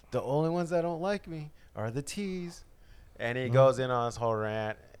 but the only ones that don't like me are the T's. And he goes in on his whole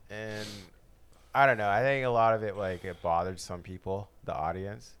rant. And I don't know. I think a lot of it, like, it bothered some people, the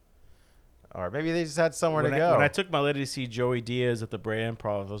audience. Or maybe they just had somewhere to go. When I took my lady to see Joey Diaz at the Brea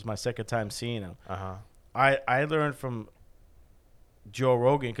Improv, it was my second time seeing him. Uh-huh. I learned from Joe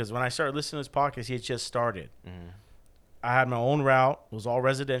Rogan because when I started listening to his podcast, he had just started. Mm-hmm. I had my own route. It was all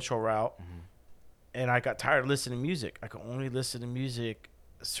residential route. Mm-hmm. And I got tired of listening to music. I could only listen to music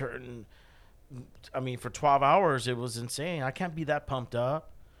for 12 hours, it was insane. I can't be that pumped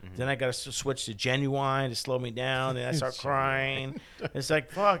up. Mm-hmm. Then I got to switch to Genuine to slow me down. Then I start crying. It's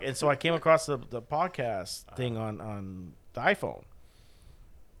like, fuck. And so I came across the podcast thing on the iPhone.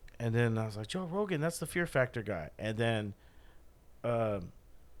 And then I was like, Joe Rogan, that's the Fear Factor guy. And then,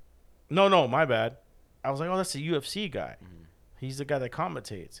 no, my bad. I was like, oh, that's the UFC guy. Mm-hmm. He's the guy that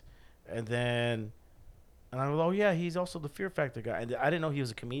commentates. And I was, oh, yeah, he's also the Fear Factor guy. And I didn't know he was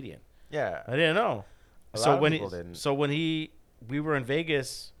a comedian. Yeah. I didn't know. A lot of people didn't. So when we were in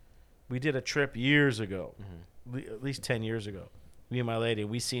Vegas, we did a trip years ago, at least 10 years ago. Me and my lady,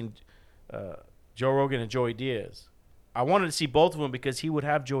 we seen Joe Rogan and Joey Diaz. I wanted to see both of them because he would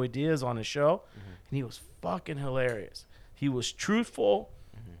have Joey Diaz on his show, and he was fucking hilarious. He was truthful.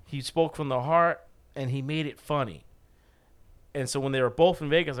 He spoke from the heart, and he made it funny. And so when they were both in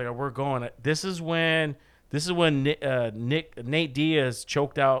Vegas, like, we're going. This is when Nate Diaz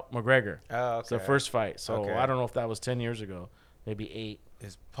choked out McGregor. Oh, okay. It's the first fight. So Okay. I don't know if that was 10 years ago, maybe 8.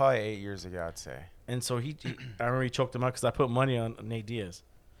 It's probably 8 years ago, I'd say. And so I remember he choked him out because I put money on Nate Diaz.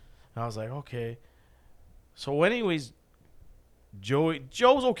 And I was like, okay. So, anyways, Joe's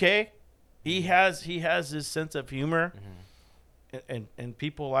okay. He has his sense of humor, and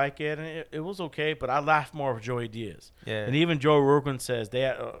people like it, and it was okay. But I laughed more with Joey Diaz. Yeah. And even Joe Rogan says they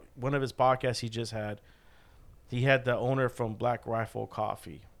had, one of his podcasts he just had. He had the owner from Black Rifle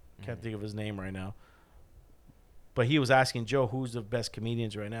Coffee. Can't think of his name right now. But he was asking Joe who's the best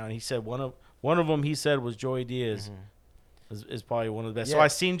comedians right now, and he said one of them he said was Joey Diaz. Is probably one of the best. Yeah. So I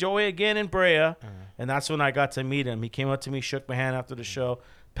seen Joey again in Brea, and that's when I got to meet him. He came up to me, shook my hand after the show,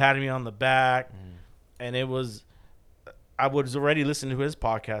 patted me on the back, and it was I was already listening to his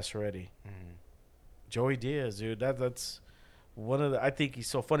podcast already. Joey Diaz, dude, that's one of the. I think he's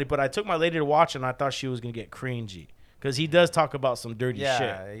so funny. But I took my lady to watch, and I thought she was gonna get cringy because he does talk about some dirty shit.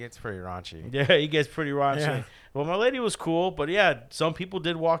 Yeah, it gets pretty raunchy. Yeah, he gets pretty raunchy. Yeah. Well, my lady was cool, but yeah, some people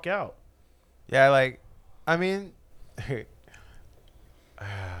did walk out. Yeah, like, I mean, oh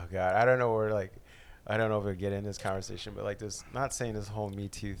God, I don't know I don't know if we'll get in this conversation, but like this, not saying this whole Me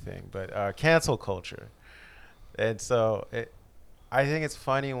Too thing, but cancel culture. And so I think it's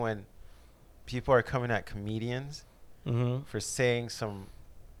funny when people are coming at comedians for saying some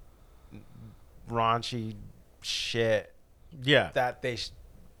raunchy shit Yeah. that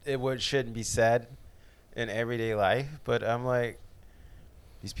shouldn't be said in everyday life. But I'm like,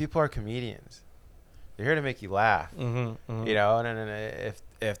 these people are comedians. They're here to make you laugh, you know. And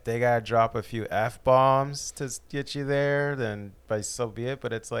if they gotta drop a few F-bombs to get you there, then by so be it.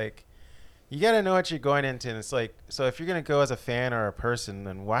 But it's like, you gotta know what you're going into. And it's like, so if you're gonna go as a fan or a person,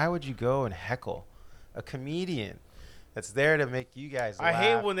 then why would you go and heckle a comedian that's there to make you guys laugh? I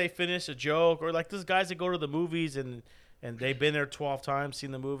hate when they finish a joke, or like those guys that go to the movies and they've been there 12 times,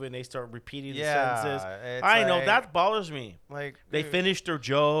 seen the movie, and they start repeating the sentences. I know that bothers me. Like, they finish their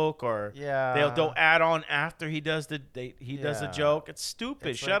joke, or they'll add on after he does the joke. It's stupid.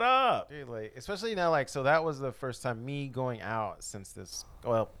 It's Shut like, up. dude, like, especially now, like, so that was the first time me going out since this,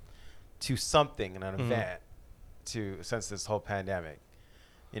 to something, an event, since this whole pandemic.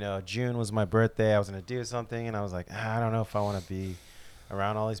 You know, June was my birthday. I was gonna do something, and I was like, I don't know if I want to be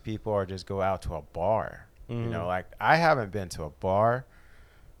around all these people or just go out to a bar. You know, like, I haven't been to a bar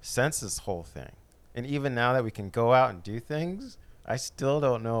since this whole thing. And even now that we can go out and do things, I still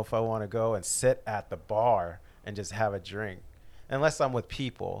don't know if I want to go and sit at the bar and just have a drink. Unless I'm with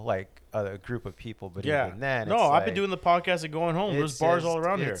people, like a group of people. But even then, no, I've been doing the podcast and going home. There's bars all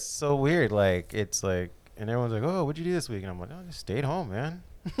around here. It's so weird. Like, it's like, and everyone's like, oh, what'd you do this week? And I'm like, I just stayed home, man.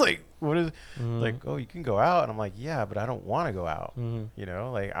 Like, what is like, oh, you can go out. And I'm like, yeah, but I don't want to go out. You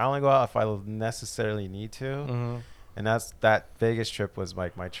know, like, I only go out if I necessarily need to. And that Vegas trip was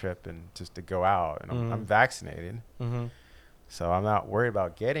like my trip, and just to go out. And I'm vaccinated. So I'm not worried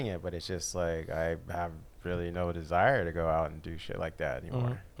about getting it, but it's just like, I have really no desire to go out and do shit like that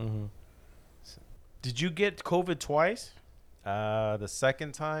anymore. So. Did you get COVID twice? The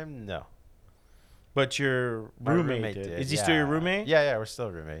second time, no. But your My roommate did. Is he still your roommate? Yeah, we're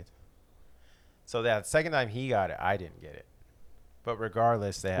still roommates. So that second time he got it, I didn't get it. But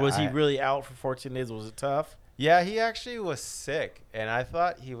regardless, was he really out for 14 days? Was it tough? Yeah, he actually was sick, and I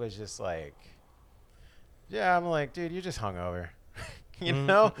thought he was just like, yeah, I'm like, dude, you're just hungover. You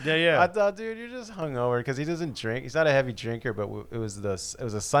know? Yeah. I thought, dude, you're just hungover, because he doesn't drink. He's not a heavy drinker, but it was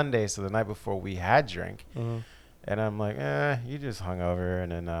a Sunday, so the night before we had drink. And I'm like, you just hungover.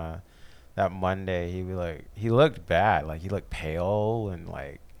 And then that Monday, he looked bad. Like, he looked pale,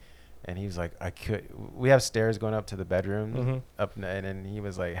 and he was like, we have stairs going up to the bedroom and he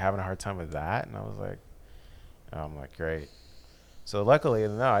was like having a hard time with that. And I was like, I'm like, great. So luckily,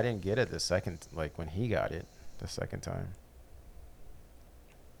 no, I didn't get it the second, like when he got it the second time.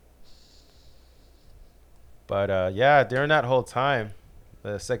 But yeah, during that whole time,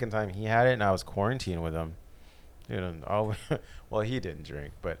 the second time he had it, and I was quarantined with him, dude. And well, he didn't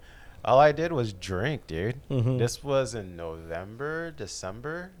drink, but all I did was drink, dude. This was in November,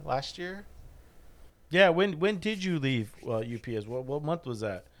 December last year. Yeah. When did you leave UPS? What month was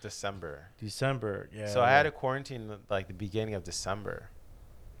that? December. Yeah. So I had a quarantine like the beginning of December.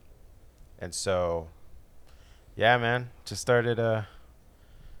 And so, yeah, man, just started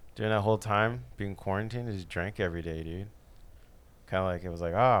during that whole time being quarantined, just drank every day, dude. Kind of like, it was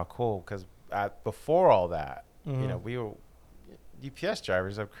like, oh, cool, because before all that, you know, we were UPS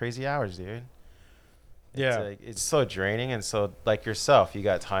drivers have crazy hours, dude. Yeah. It's so draining, and so like yourself, you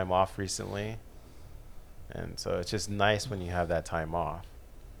got time off recently, and so it's just nice when you have that time off.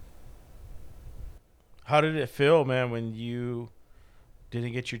 How did it feel, man, when you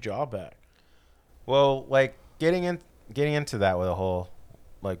didn't get your job back? Well, like getting into that with a whole,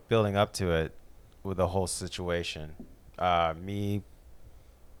 like building up to it with the whole situation, me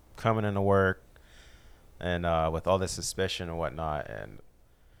coming into work, and with all this suspicion and whatnot, and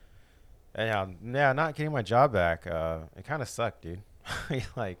yeah, not getting my job back, it kind of sucked, dude.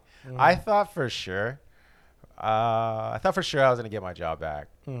 Like, I thought for sure, I was gonna get my job back,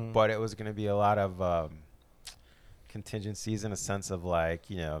 but it was gonna be a lot of contingencies in a sense of like,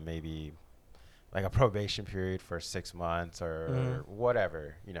 maybe like a probation period for 6 months or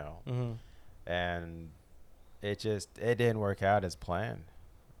whatever, and it didn't work out as planned.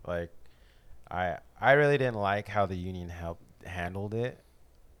 Like, I really didn't like how the union handled it.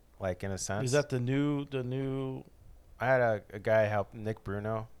 Like, in a sense, Is that the new? I had a guy help, Nick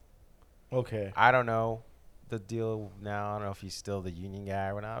Bruno. Okay. I don't know the deal now. I don't know if he's still the union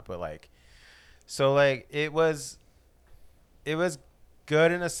guy or not, but like, so like it was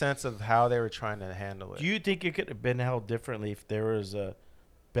good in a sense of how they were trying to handle it. Do you think it could have been held differently if there was a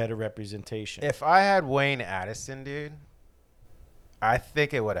better representation? If I had Wayne Addison, dude, I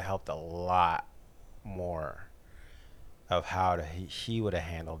think it would have helped a lot more of how he would have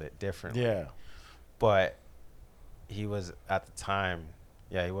handled it differently. Yeah. But he was at the time,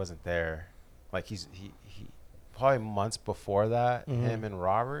 yeah, he wasn't there. Like he probably months before that, him and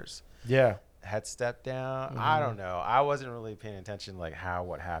Roberts had stepped down. I don't know. I wasn't really paying attention like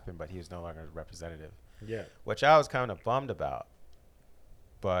what happened, but he was no longer a representative. Yeah. Which I was kind of bummed about.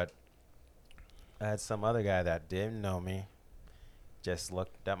 But I had some other guy that didn't know me, just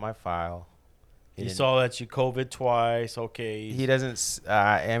looked at my file. He saw that you COVID twice. Okay. He doesn't.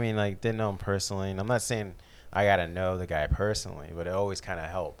 I mean, like, didn't know him personally, and I'm not saying I gotta know the guy personally, but it always kind of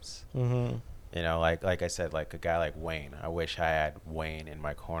helps. Like I said, like a guy like Wayne. I wish I had Wayne in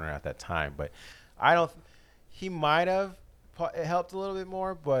my corner at that time, but I don't. He might have. It helped a little bit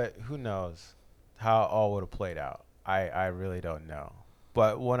more, but who knows how it all would have played out. I really don't know.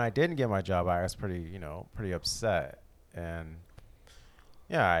 But when I didn't get my job, I was pretty upset, and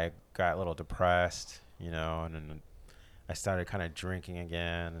yeah, I got a little depressed, and then I started kind of drinking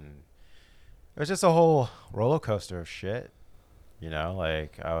again, and it was just a whole roller coaster of shit,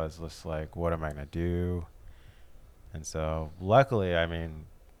 like I was just like, what am I going to do? And so luckily, I mean,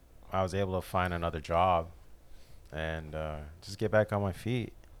 I was able to find another job and just get back on my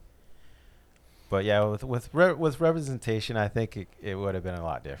feet. But yeah, with representation, I think it would have been a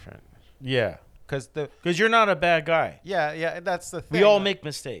lot different. Yeah. Because you're not a bad guy. Yeah, that's the thing. We all make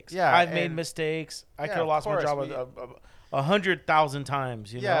mistakes. Yeah, I've made mistakes. I could have lost my job 100,000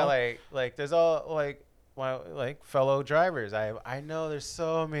 times. Yeah, like there's all like fellow drivers. I know there's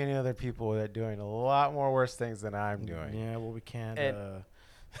so many other people that are doing a lot more worse things than I'm doing. Yeah, well, we can't.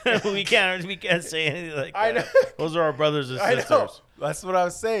 we can't say anything like that. I know. Those are our brothers and sisters. I know. That's what I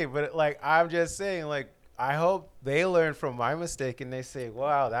was saying. But like, I'm just saying, like, I hope they learn from my mistake and they say,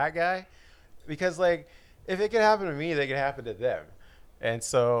 wow, that guy. Because, like, if it could happen to me, they could happen to them. And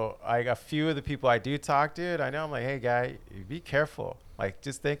so, like, a few of the people I do talk to, I know I'm like, hey, guy, be careful. Like,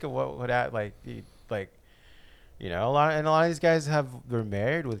 just think of what would that, be, like, a lot of these guys they're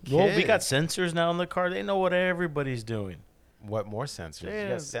married with kids. Well, we got sensors now in the car. They know what everybody's doing. What more sensors? Yeah, you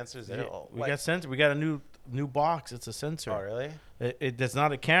got sensors. We got sensors. We got a new box. It's a sensor. Oh, really? It's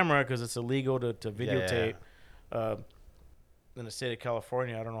not a camera because it's illegal to videotape. Yeah. In the state of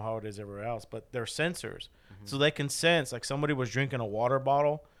California, I don't know how it is everywhere else, but they're sensors. So they can sense, like somebody was drinking a water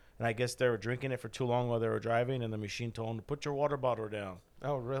bottle, and I guess they were drinking it for too long while they were driving, and the machine told them to put your water bottle down.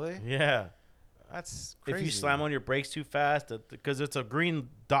 Oh, really? Yeah. That's crazy. If you slam on your brakes too fast, because it's a green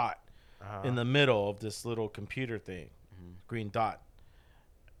dot in the middle of this little computer thing, green dot.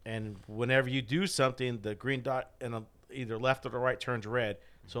 And whenever you do something, the green dot in either left or the right turns red.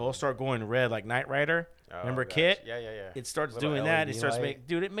 So it'll start going red like Knight Rider. Remember Kit? Yeah. It starts Little doing LED that. It starts light.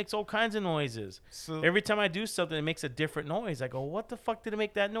 it makes all kinds of noises. So Every time I do something, it makes a different noise. I go, what the fuck did it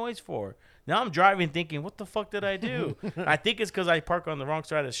make that noise for? Now I'm driving thinking, what the fuck did I do? I think it's because I park on the wrong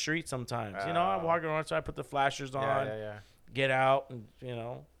side of the street sometimes. I walk on the wrong side, I put the flashers on, get out, and,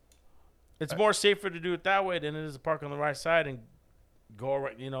 It's more safer to do it that way than it is to park on the right side and go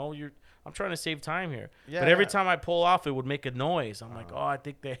right. I'm trying to save time here. But every time I pull off, it would make a noise. I'm like, oh, I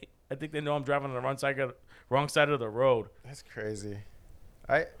think they know I'm driving on the wrong side of the road. That's crazy.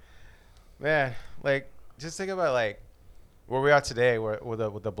 Just think about like where we are today,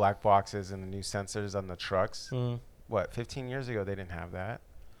 with the black boxes and the new sensors on the trucks. What, 15 years ago they didn't have that,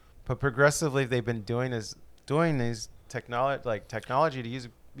 but progressively they've been doing these technology to use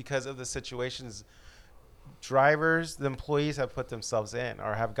because of the situations drivers, the employees have put themselves in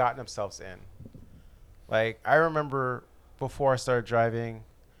or have gotten themselves in. Like, I remember before I started driving,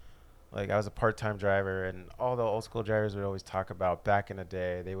 like, I was a part-time driver, and all the old school drivers would always talk about back in the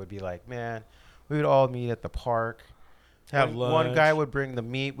day. They would be like, man, we would all meet at the park Have One guy lunch. would bring the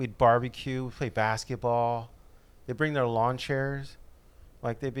meat. We'd barbecue, play basketball. They bring their lawn chairs,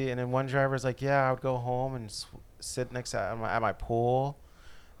 like they'd be. And then one driver's like, "Yeah, I would go home and sit next to at my pool,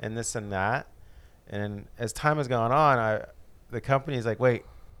 and this and that." And as time has gone on, the company's like, "Wait,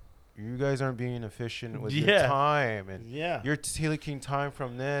 you guys aren't being efficient with your Yeah. time, and Yeah. you're taking time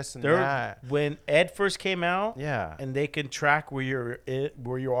from this and There, that." when Ed first came out, Yeah, and they can track where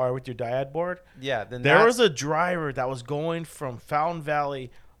you are with your diad board. yeah. Then There was a driver that was going from Fountain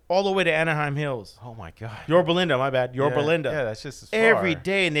Valley all the way to Anaheim Hills. Oh my god. Yorba Linda, my bad. Yorba Yeah, Linda. Yeah, that's just as far. Every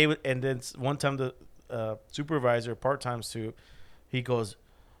day, and and then one time the supervisor, part-time suit, he goes,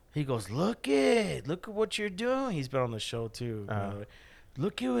 look at what you're doing. He's been on the show too. By the way.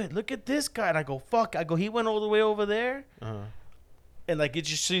 Look at this guy. And I go, fuck. I go, he went all the way over there. And like it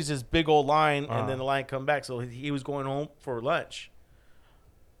just sees this big old line, and then the line come back. So he was going home for lunch.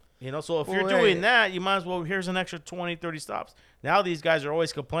 You know, so if you're doing that, you might as well, here's an extra 20, 30 stops. Now these guys are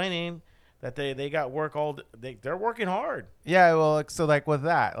always complaining that they got work they're working hard. Yeah, well, so like with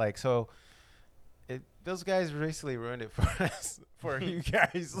that, like those guys basically ruined it for us, for you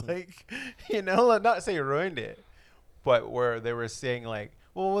guys. Like, you know, not say ruined it, but where they were saying like,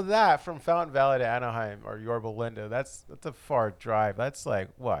 well, with that from Fountain Valley to Anaheim or Yorba Linda, that's a far drive. That's like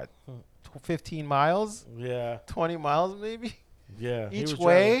what, 15 miles, Yeah. 20 miles maybe. Yeah. He Each was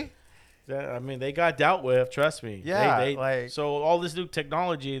way. I mean, they got dealt with. Trust me. Yeah, so all this new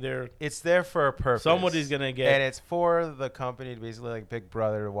technology, it's there for a purpose. somebody's gonna get, and it's for the company to basically like Big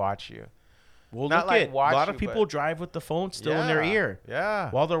Brother to watch you. well, not look like at a watch lot of you, people but- drive with the phone still in their ear Yeah.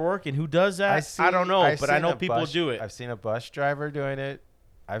 while they're working. Who does that? I don't know, but I know people do it. I've seen a bus driver doing it.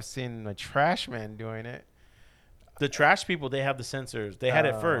 I've seen a trash man doing it. The trash people, they have the sensors. They had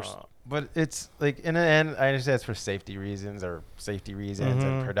it first. But it's like in the end, I understand it's for safety reasons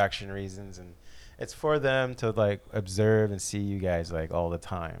and production reasons, and it's for them to like observe and see you guys like all the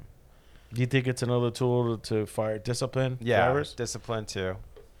time. Do you think it's another tool to fire discipline drivers? Discipline too,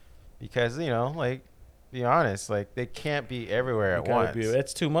 because you know, like, be honest, like they can't be everywhere at once.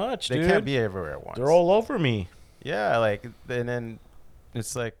 It's too much, They dude. can't be everywhere at once. They're all over me. Yeah, like and then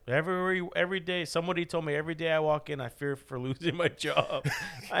it's like Every day, somebody told me every day I walk in, I fear for losing my job.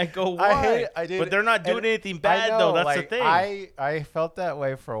 I go, why? But they're not doing anything bad, though. That's the thing. I felt that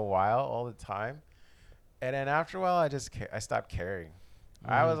way for a while, all the time, and then after a while, I stopped caring.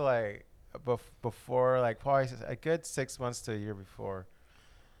 I was like, before, like probably a good 6 months to a year before,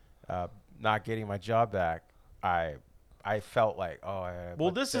 not getting my job back, I felt like,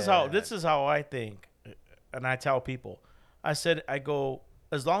 well, this is how I think, and I tell people. I go,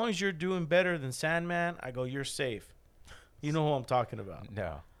 as long as you're doing better than Sandman, I go, you're safe. You know who I'm talking about.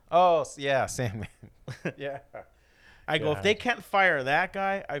 No. Oh, yeah, Sandman. Yeah. I go, if they can't fire that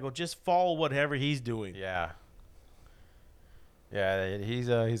guy, I go, just follow whatever he's doing. Yeah. Yeah, he's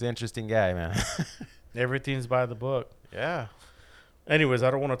an interesting guy, man. Everything's by the book. Yeah. Anyways, I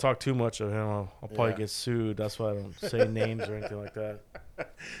don't want to talk too much of him. I'll probably get sued. That's why I don't say names or anything like that.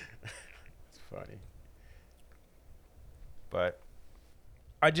 It's funny. But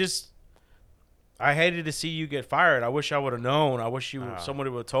I hated to see you get fired. I wish I would have known. I wish somebody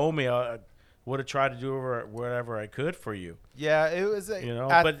would have told me. I would have tried to do whatever I could for you. yeah, it was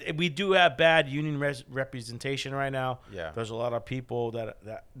But we do have bad union representation right now. Yeah. There's a lot of people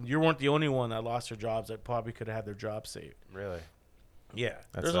that you weren't the only one that lost their jobs that probably could have had their jobs saved. really. Yeah.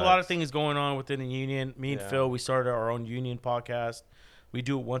 That There's a lot of sucks. things going on within the union. Me and Phil, we started our own union podcast. We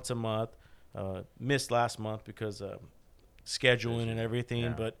do it once a month. Missed last month because scheduling and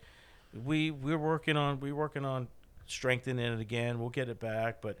everything, but we're working on strengthening it again. We'll get it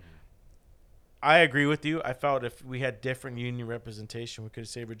back, but I agree with you. I felt if we had different union representation, we could have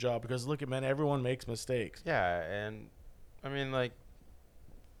saved a job, because look at, man, everyone makes mistakes. Yeah, and I mean, like,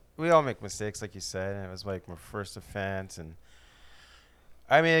 we all make mistakes, like you said, and it was like my first offense, and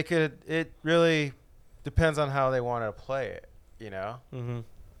I mean, it really depends on how they want to play it, you know? Mm-hmm.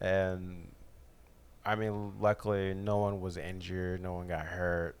 And I mean, luckily, no one was injured, no one got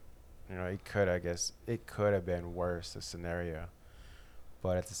hurt. You know, it could have been worse, the scenario.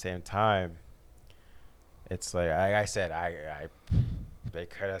 But at the same time, it's like I said, they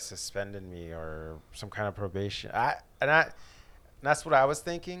could have suspended me or some kind of probation. And that's what I was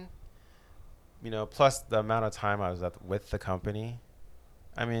thinking. You know, plus the amount of time I was with the company.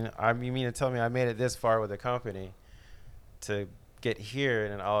 I mean, you mean to tell me I made it this far with the company to get here,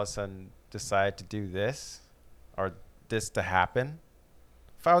 and then all of a sudden decide to do this or this to happen?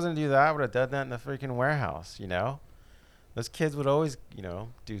 If I was going to do that, I would have done that in the freaking warehouse, you know? Those kids would always, you know,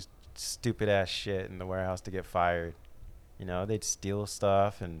 do stupid ass shit in the warehouse to get fired. You know, they'd steal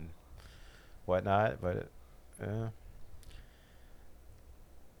stuff and whatnot, but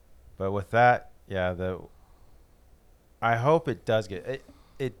But with that, yeah, I hope it does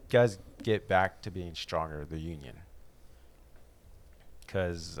get back to being stronger, the union.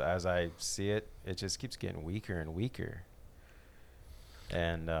 Because as I see it, it just keeps getting weaker and weaker.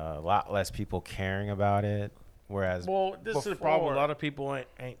 And a lot less people caring about it. Whereas this is the problem. A lot of people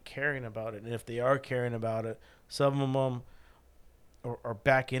ain't caring about it. And if they are caring about it, some of them are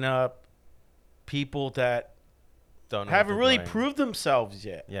backing up people that haven't really proved themselves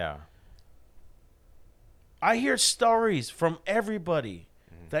yet. Yeah. I hear stories from everybody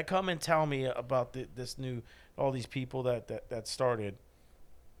that come and tell me about all these people that started,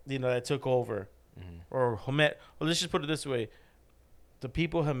 that took over. Or let's just put it this way. The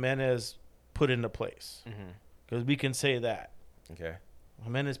people Jimenez put into place. Because we can say that. Okay.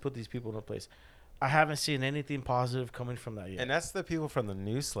 Jimenez put these people into place. I haven't seen anything positive coming from that yet. And that's the people from the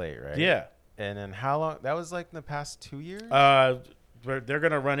new slate, right? Yeah. And then how long? That was like in the past 2 years? They're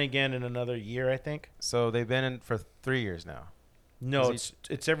going to run again in another year, I think. So they've been in for 3 years now. No,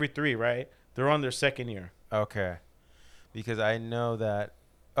 it's every 3, right? They're on their second year. Okay. Because I know that.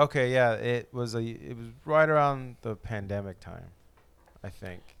 Okay, yeah, it was right around the pandemic time. I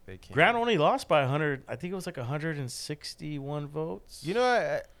think they came. Grant only lost by 100. I think it was like 161 votes. You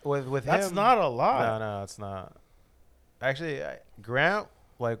know, with that's him, not a lot. No, it's not. Actually, Grant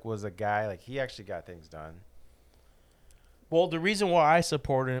was a guy he actually got things done. Well, the reason why I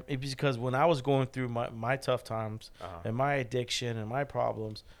supported him is because when I was going through my tough times and my addiction and my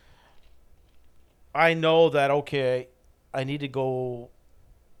problems, I know that I need to go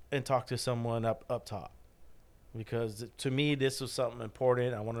and talk to someone up top. Because to me, this was something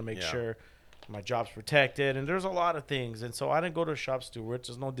important. I want to make sure my job's protected. And there's a lot of things. And so I didn't go to shop stewards.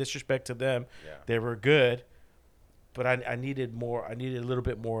 There's no disrespect to them. Yeah. They were good. But I needed more. I needed a little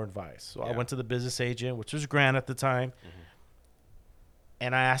bit more advice. So I went to the business agent, which was Grant at the time.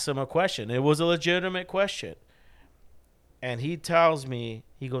 And I asked him a question. It was a legitimate question. And he tells me,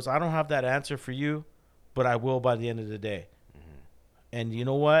 he goes, I don't have that answer for you, but I will by the end of the day. And you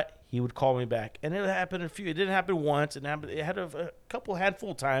know what? He would call me back. And it happened it didn't happen once. It had a couple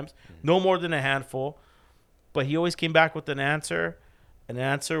handful of times. No more than a handful. But he always came back with an answer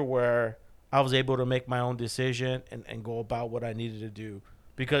where I was able to make my own decision and go about what I needed to do.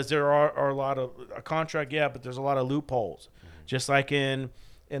 Because there are a lot of a contract, but there's a lot of loopholes. Just like in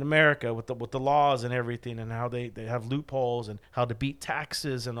America with the laws and everything and how they have loopholes and how to beat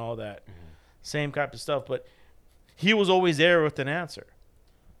taxes and all that. Same type of stuff. But he was always there with an answer.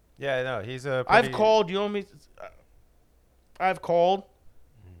 Yeah, no, he's a. I've called, I've called,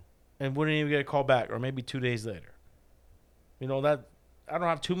 and wouldn't even get a call back, or maybe 2 days later. That I don't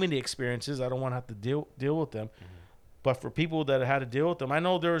have too many experiences. I don't want to have to deal with them. But for people that had to deal with them, I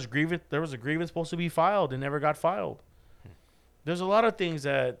know there was a grievance supposed to be filed and never got filed. There's a lot of things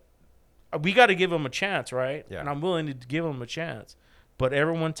that we got to give them a chance, right? Yeah. And I'm willing to give them a chance. But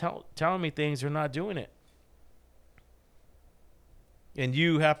everyone telling me things, they're not doing it. And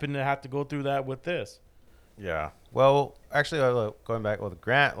you happen to have to go through that with this. Yeah. Well, actually, going back with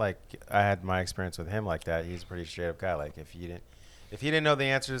Grant, I had my experience with him like that. He's a pretty straight up guy. If he didn't know the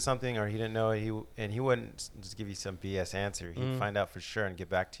answer to something, or he didn't know it, he wouldn't just give you some BS answer. He'd find out for sure and get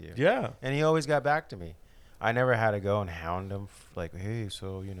back to you. Yeah. And he always got back to me. I never had to go and hound him hey,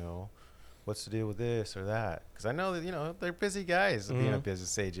 so what's the deal with this or that? Because I know that they're busy guys being a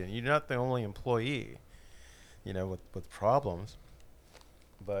business agent. You're not the only employee, with problems.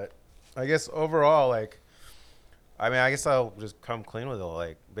 But I guess overall, I guess I'll just come clean with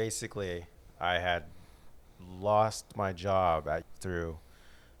it. Basically, I had lost my job through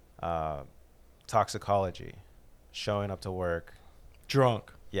toxicology, showing up to work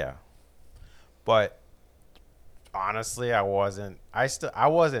drunk. Yeah, but honestly, I wasn't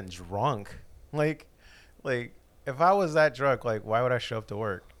drunk. If I was that drunk, why would I show up to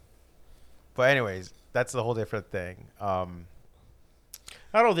work? But anyways, that's a whole different thing.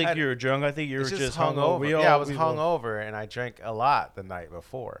 I don't think you were drunk. I think you were just hungover. I was hungover, and I drank a lot the night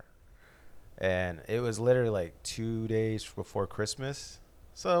before. And it was literally 2 days before Christmas.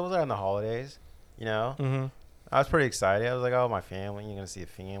 So it was around the holidays, I was pretty excited. I was like, oh, my family, you're going to see a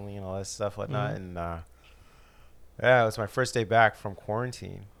family and all that stuff, whatnot. And it was my first day back from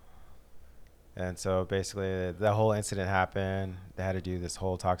quarantine. And so basically the whole incident happened. They had to do this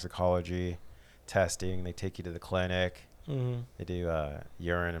whole toxicology testing. They take you to the clinic. They do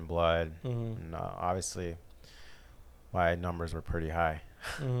urine and blood. And obviously my numbers were pretty high.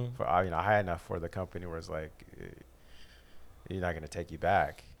 For high enough for the company where it's you're not going to take you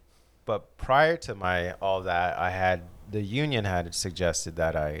back. But prior to all that, the union had suggested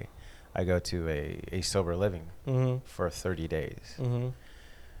that I go to a sober living for 30 days.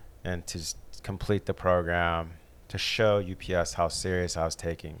 and to complete the program, to show UPS how serious I was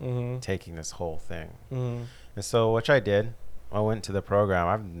taking this whole thing. And so, which I did. I went to the program.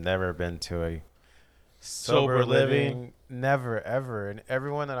 I've never been to a sober living, never ever. And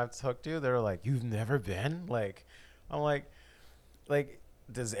everyone that I've talked to, they're like, "You've never been?" Like, I'm like,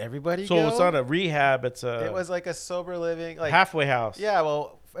 does everybody So go? it's not a rehab. It was like a sober living, like halfway house. Yeah.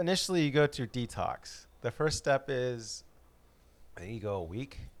 Well, initially you go to detox. The first step is, I think you go a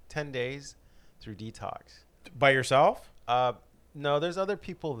week, 10 days through detox. By yourself? No, there's other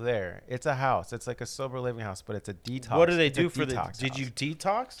people there. It's a house. It's like a sober living house, but it's a detox. What do they It's do a for the? detox Did house. you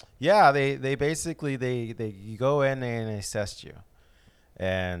detox? Yeah, they basically you go in and they assess you,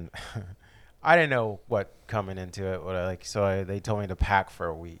 and I didn't know what coming into it. They told me to pack for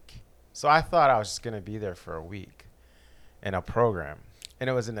a week. So I thought I was just gonna be there for a week, in a program, and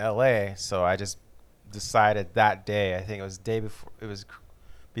it was in LA. So I just decided that day. I think it was day before. It was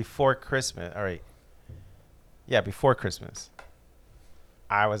before Christmas. All right. Yeah, before Christmas.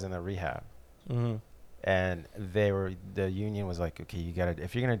 I was in a rehab, and the union was like, okay,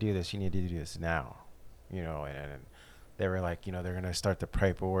 if you're gonna do this, you need to do this now, and they were like, they're gonna start the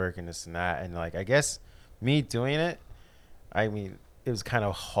paperwork and this and that, and like, I guess me doing it, I mean, it was kind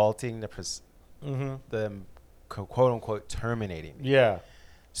of halting the quote unquote terminating me. Yeah.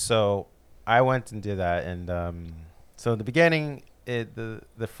 So I went and did that, and so in the beginning,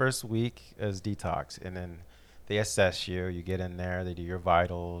 the first week is detox, and then they assess you. You get in there. They do your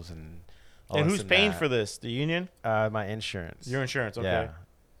vitals and all And this who's paying for this? The union? My insurance. Your insurance, okay.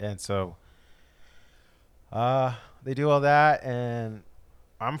 Yeah. And so they do all that, and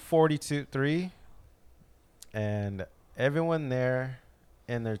I'm 42, and everyone there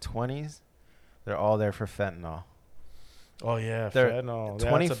in their 20s, they're all there for fentanyl. Oh, yeah, They're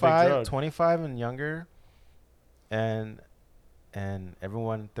fentanyl. 25 and younger, and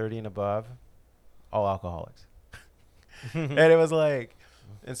everyone 30 and above, all alcoholics. And it was like,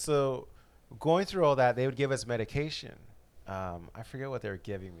 and so going through all that, they would give us medication. I forget what they were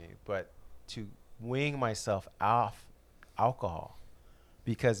giving me, but to wean myself off alcohol,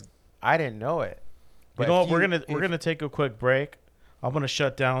 because I didn't know it. But you know what? We're gonna take a quick break. I'm gonna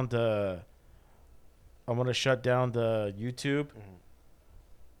shut down the YouTube.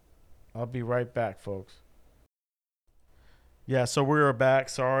 I'll be right back, folks. Yeah, so we're back.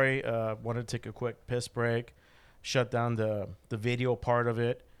 Sorry, wanted to take a quick piss break. Shut down the video part of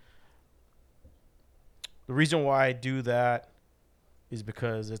it. The reason why I do that is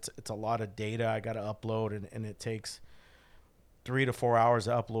because it's a lot of data I got to upload, and it takes 3 to 4 hours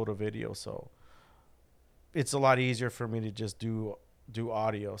to upload a video. So it's a lot easier for me to just do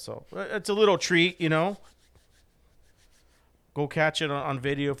audio. So it's a little treat, Go catch it on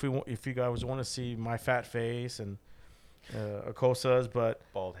video if you guys want to see my fat face and Acosta's, but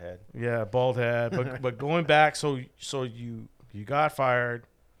bald head. Yeah, bald head. But going back, so you got fired,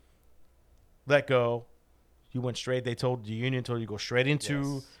 let go, you went straight. The union told you to go straight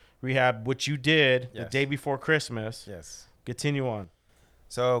into rehab, which you did the day before Christmas. Yes. Continue on.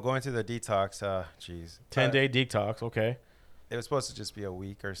 So going through the detox, 10-day detox. Okay. It was supposed to just be a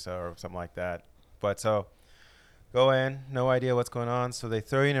week or so or something like that, but so. Go in, no idea what's going on. So they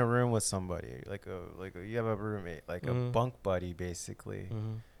throw you in a room with somebody, you have a roommate, like a bunk buddy, basically.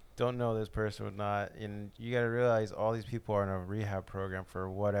 Don't know this person or not, and you got to realize all these people are in a rehab program for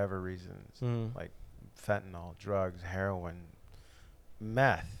whatever reasons, like fentanyl, drugs, heroin,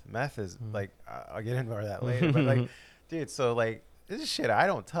 meth. Meth is like I'll get into that later, but like, dude, so like this is shit I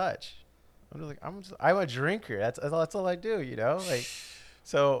don't touch. I'm a drinker. That's all I do, like.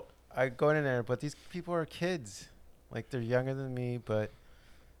 So I go in there, but these people are kids. Like, they're younger than me, but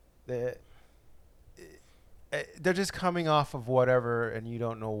they're just coming off of whatever, and you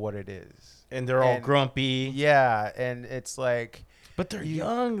don't know what it is. And they're all grumpy. Yeah, and it's like... But they're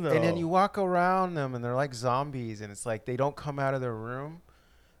young, though. And then you walk around them, and they're like zombies, and it's like they don't come out of their room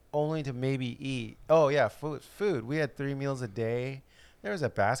only to maybe eat. Oh, yeah, food. We had 3 meals a day. There was a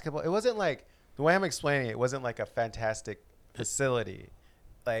basketball. It wasn't like... The way I'm explaining it wasn't like a fantastic facility.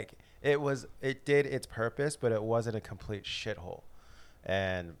 Like... It did its purpose, but it wasn't a complete shithole.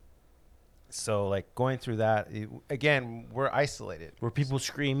 And so, like, going through that, again, we're isolated. Were people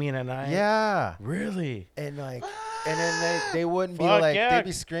screaming at night? Yeah. Really? And, like, and then they wouldn't be like, they'd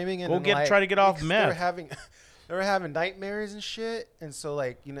be screaming. And try to get off meth. They were having nightmares and shit. And so,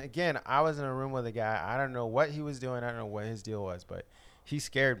 like, again, I was in a room with a guy. I don't know what he was doing. I don't know what his deal was, but he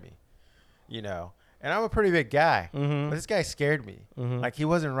scared me, And I'm a pretty big guy, but this guy scared me. Like, he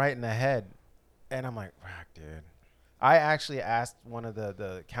wasn't right in the head. And I'm like, fuck, dude. I actually asked one of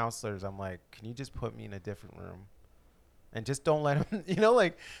the counselors, I'm like, can you just put me in a different room? and just don't let them,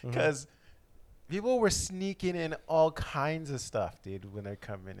 because people were sneaking in all kinds of stuff, dude, when they're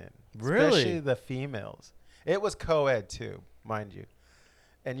coming in. Really? Especially the females. It was co-ed too, mind you.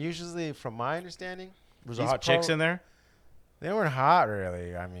 And usually, from my understanding, Was there hot chicks in there? they weren't hot,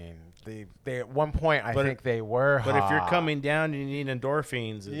 really. I mean, they at one point, I think they were hot. But if you're coming down, you need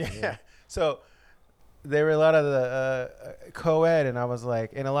endorphins. Yeah. So there were a lot of the co-ed, and I was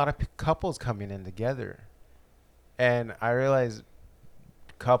like, and a lot of couples coming in together. And I realized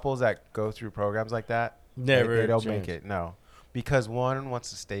couples that go through programs like that, they don't make it. No. Because one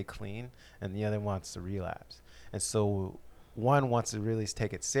wants to stay clean, and the other wants to relapse. And so one wants to really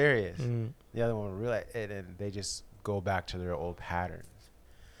take it serious. The other one will realize it, and they just go back to their old patterns.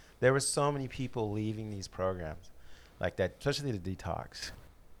 There were so many people leaving these programs like that, especially the detox.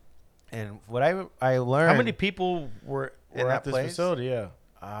 And what I learned. How many people were at this facility? Yeah.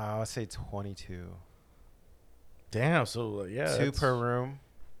 I would say 22. Damn. So, yeah. 2 per room.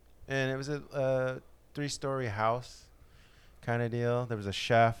 And it was a 3-story house kind of deal. There was a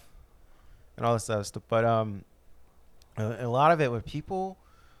chef and all this stuff. But a lot of it with people,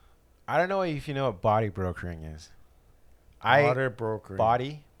 I don't know if you know what body brokering is. Body brokering.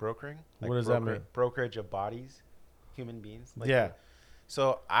 Body brokering? Like what does that mean? Brokerage of bodies, human beings. Like yeah.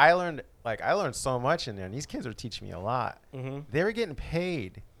 So I learned so much in there, and these kids were teaching me a lot. They were getting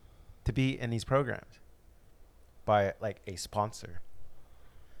paid to be in these programs by like a sponsor.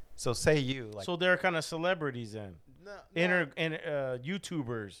 So say you like. So they're kind of celebrities then. No.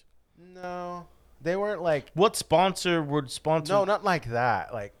 YouTubers. No, they weren't like. What sponsor would sponsor? No, not like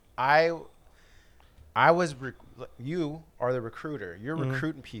that. Like I was. You are the recruiter. You're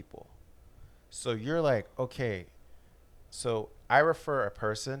recruiting people. So you're like, okay. So I refer a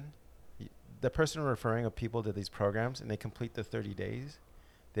person. The person referring of people to these programs, and they complete the 30 days,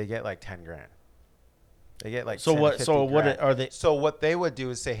 they get like 10 grand. They get like so 10, what? 50 So grand. what are they? So what they would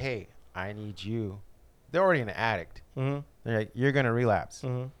do is say, hey, I need you. They're already an addict. They're like, you're gonna relapse.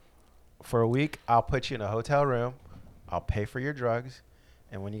 For a week, I'll put you in a hotel room. I'll pay for your drugs,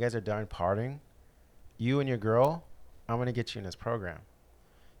 and when you guys are done partying, you and your girl, I'm gonna get you in this program.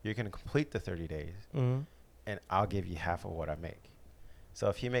 You're gonna complete the 30 days, and I'll give you half of what I make. So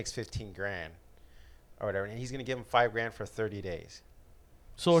if he makes 15 grand or whatever, and he's gonna give him 5 grand for 30 days.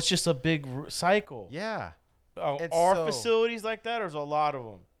 So it's just a big cycle. Yeah. Are facilities like that, or is a lot of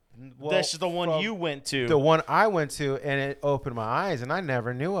them? Well, that's just the one you went to. The one I went to, and it opened my eyes, and I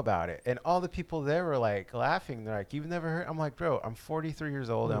never knew about it. And all the people there were like laughing. They're like, "You've never heard?" I'm like, "Bro, I'm 43 years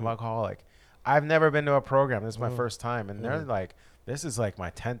old. And I'm alcoholic. I've never been to a program. This is my first time." And they're like, "This is like my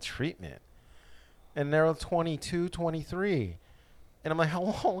 10th treatment." And they're 22, 23. And I'm like, "How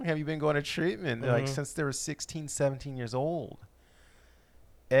long have you been going to treatment?" They're like, "Since they were 16, 17 years old."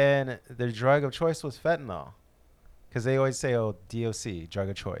 And their drug of choice was fentanyl. Because they always say, oh, DOC, drug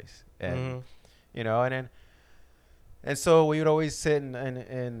of choice. And, you know, and so we would always sit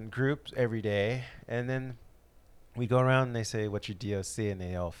in groups every day. And then we go around and they say, what's your DOC? And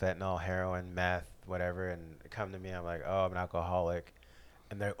they all fentanyl, heroin, meth, whatever. And they come to me. I'm like, oh, I'm an alcoholic.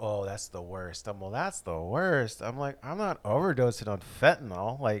 And they're, oh, that's the worst. I'm, well, that's the worst. I'm like, I'm not overdosing on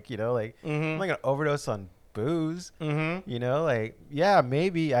fentanyl. Like, you know, like, I'm not going to overdose on booze. You know, like, yeah,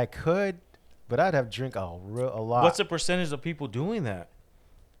 maybe I could. But I'd have drink a lot. What's the percentage of people doing that?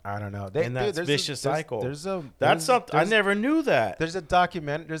 I don't know. And that's vicious cycle. That's something I never knew that. There's a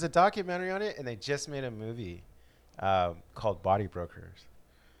documentary on it, and they just made a movie called Body Brokers.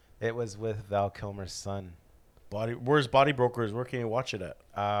 It was with Val Kilmer's son. Where's Body Brokers? Where can you watch it at?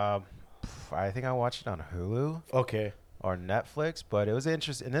 I think I watched it on Hulu. Okay. Or Netflix, but it was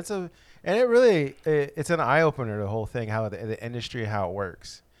interesting, and it's an eye opener. The whole thing, how the industry, how it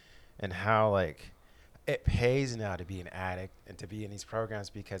works. And how like it pays now to be an addict and to be in these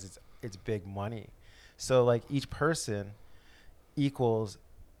programs because it's big money. So like each person equals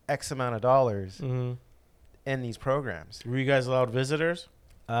X amount of dollars in these programs. Were you guys allowed visitors?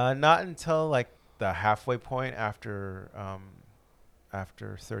 Not until like the halfway point after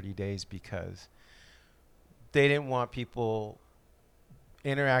 30 days because they didn't want people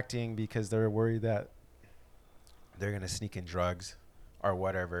interacting because they were worried that they're gonna sneak in drugs. Or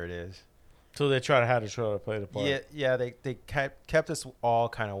whatever it is. So they try to play the part. Yeah. They kept us all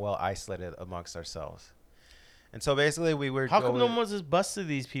kind of well isolated amongst ourselves, and so basically we were. How come no one's busted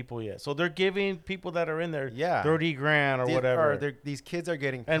these people yet? So they're giving people that are in there 30 grand or whatever. These kids are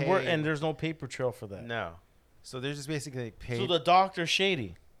getting paid. And there's no paper trail for that. No, so they're just basically paid. So the doctor's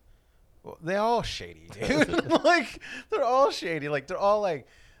shady. Well, they're all shady, dude. Like they're all shady. Like they're all like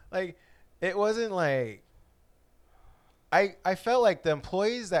it wasn't like. I felt like the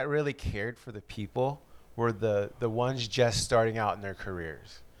employees that really cared for the people were the ones just starting out in their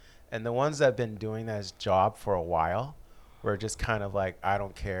careers. And the ones that have been doing that as job for a while were just kind of like, I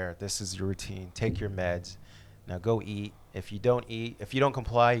don't care. This is your routine. Take your meds. Now go eat. If you don't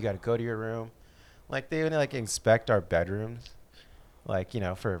comply, you got to go to your room. Like they would like inspect our bedrooms, like,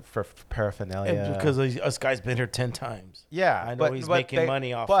 for paraphernalia. And because us guys been here 10 times. Yeah, I know he's making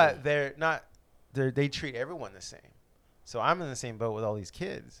money off But it. they're not. They treat everyone the same. So I'm in the same boat with all these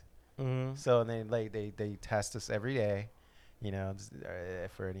kids. Mm-hmm. So they test us every day,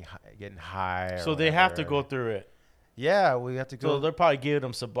 if we're getting high. So they have to go through it. Yeah, we have to go. So they're probably giving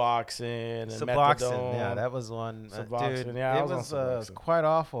them Suboxone and methadone. Yeah, that was one. Suboxone, Dude, yeah, it was quite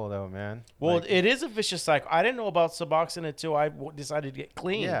awful though, man. Well, Like, it is a vicious cycle. I didn't know about Suboxone until I decided to get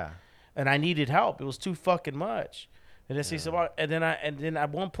clean. Yeah. And I needed help. It was too fucking much. And then Suboxone, and then at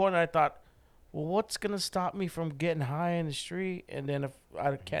one point I thought, well, what's gonna stop me from getting high in the street? And then if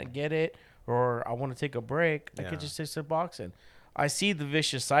I can't get it or I want to take a break, I could just take Suboxone. I see the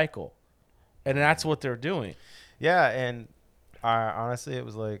vicious cycle, and that's what they're doing. Yeah, and honestly, it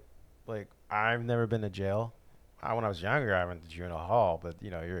was like I've never been to jail. When I was younger, I went to juvenile hall, but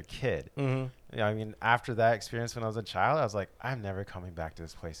you're a kid. Mm-hmm. I mean, after that experience when I was a child, I was like, I'm never coming back to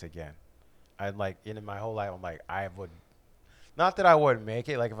this place again. In my whole life, I'm like, I would, not that I wouldn't make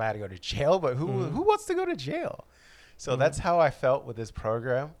it, like if I had to go to jail, but who wants to go to jail? So that's how I felt with this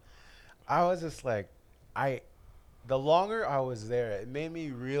program. I was just like, the longer I was there, it made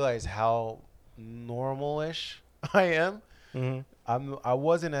me realize how normal-ish I am. Mm-hmm. I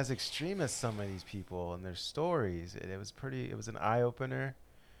wasn't as extreme as some of these people and their stories. It was an eye opener,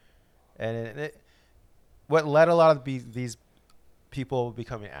 and what led a lot of these people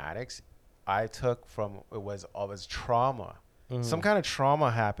becoming addicts, I took from it was trauma. Mm-hmm. Some kind of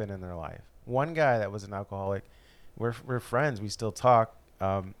trauma happened in their life. One guy that was an alcoholic, we're friends. We still talk.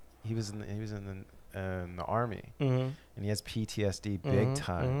 He was in the army, Mm-hmm. and he has PTSD big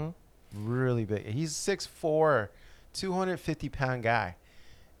time, really big. He's 6'4", 250-pound guy.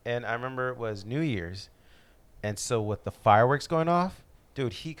 And I remember it was New Year's. And so with the fireworks going off,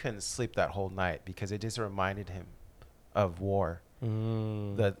 dude, he couldn't sleep that whole night because it just reminded him of war.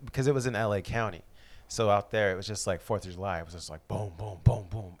 Because it was in LA County. So out there, it was just like 4th of July. It was just like boom, boom, boom,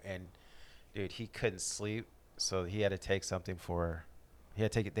 boom. And dude, he couldn't sleep. So he had to take something they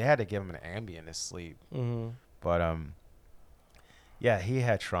had to give him an Ambien to sleep. Mm-hmm. But, yeah, he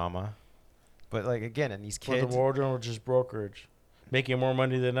had trauma. But like again, and these kids, the wardrobe were just brokerage, making more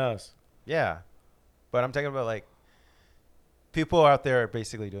money than us. Yeah, but I'm talking about like people out there are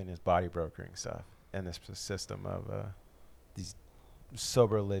basically doing this body brokering stuff and this system of these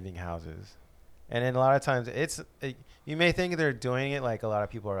sober living houses, and then a lot of times you may think they're doing it like a lot of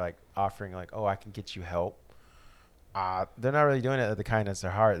people are like offering like, oh, I can get you help. They're not really doing it out of the kindness of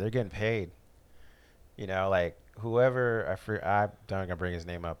their heart. They're getting paid. Like whoever I'm not gonna bring his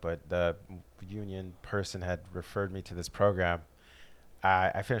name up, but the union person had referred me to this program.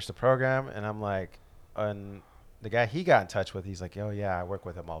 I finished the program, and I'm like, and the guy he got in touch with, he's like, oh yeah, I work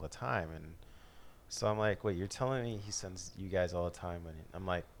with him all the time, and so I'm like, wait, you're telling me he sends you guys all the time? And I'm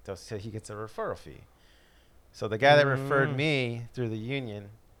like, so he gets a referral fee. So the guy that referred me through the union,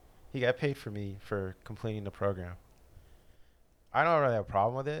 he got paid for me for completing the program. I don't really have a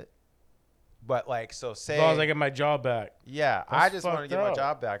problem with it. But like, so say, As long as I get my job back. Yeah, That's I just want to get my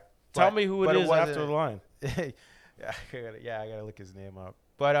job back. Tell me who it is after the line. I gotta look his name up.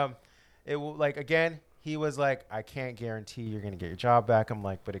 But like again, he was like, I can't guarantee you're gonna get your job back. I'm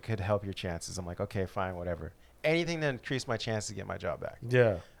like, but it could help your chances. I'm like, okay, fine, whatever. Anything to increase my chances to get my job back.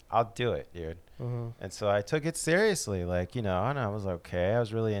 Yeah, I'll do it, dude. Mm-hmm. And so I took it seriously, like, and I was okay. I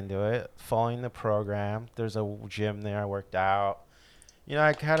was really into it, following the program. There's a gym there. I worked out.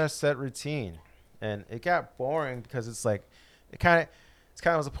 I had a set routine, and it got boring because it's like, it kind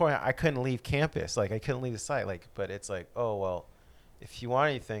of was a point I couldn't leave campus. Like I couldn't leave the site. Like, but it's like, oh, well, if you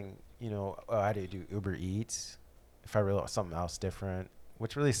want anything, I had to do Uber Eats if I really want something else different,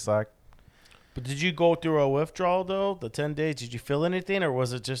 which really sucked. But did you go through a withdrawal though? The 10 days, did you feel anything, or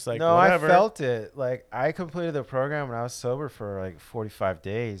was it just like no? Whatever? I felt it. Like I completed the program and I was sober for like 45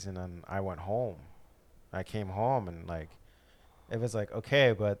 days, and then I went home. I came home and like, it was like,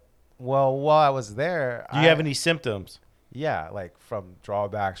 okay, but while I was there, Do you have any symptoms? Yeah, like from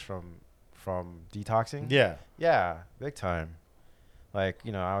drawbacks from detoxing. Yeah, big time. Like,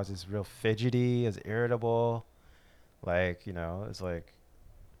 I was just real fidgety, as irritable. Like, it's like,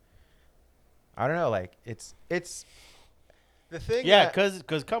 I don't know, like it's the thing. Yeah,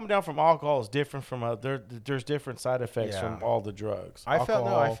 because coming down from alcohol is different from there's different side effects from all the drugs. I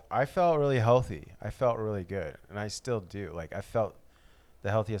felt really healthy. I felt really good, and I still do. Like I felt the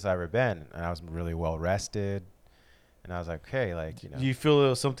healthiest I've ever been, and I was really well rested. And I was like, okay, like, you know. Do you feel it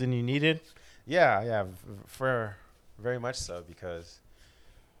was something you needed? Yeah, for very much so, because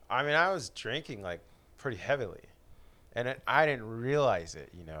I mean, I was drinking like pretty heavily, and I didn't realize it,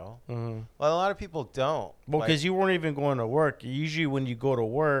 you know. Mm-hmm. Well, a lot of people don't. Well, because you weren't even going to work. Usually, when you go to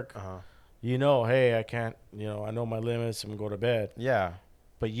work, you know, hey, I can't. You know, I know my limits. I'm gonna go to bed. Yeah.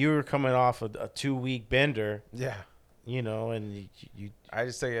 But you were coming off a 2-week bender. Yeah. You know, and you I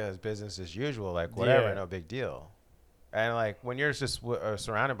just take it as business as usual, like whatever, Yeah. no big deal. And like when you're just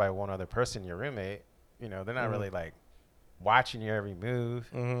surrounded by one other person, your roommate, you know, they're not really like watching your every move.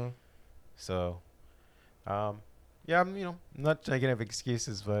 Mm-hmm. So, yeah, I'm, you know, not making up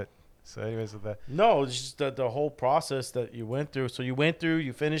excuses, but so anyways with that. No, it's just the whole process that you went through. So you went through,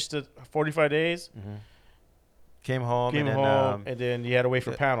 you finished the 45 days, Came home, came and home, then, and then you had to wait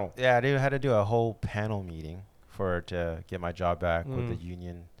for panel. yeah, I had to do a whole panel meeting to get my job back with the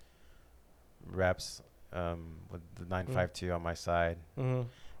union reps, with the 952 on my side. Mm-hmm.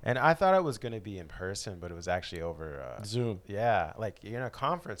 And I thought it was going to be in person, but it was actually over Zoom. Yeah, like you're in a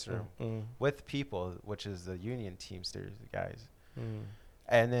conference room with people, which is the union Teamsters guys.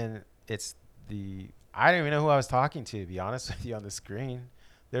 And then I didn't even know who I was talking to be honest with you, on the screen.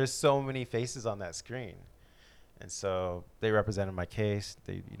 There's so many faces on that screen. And so they represented my case.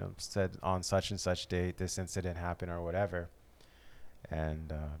 They, you know, said on such and such date this incident happened or whatever.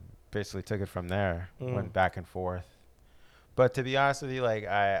 And basically took it from there, went back and forth. But to be honest with you, like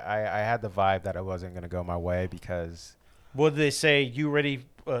I had the vibe that it wasn't going to go my way, because What did they say? You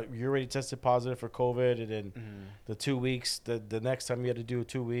already tested positive for COVID, and then the 2 weeks. The next time you had to do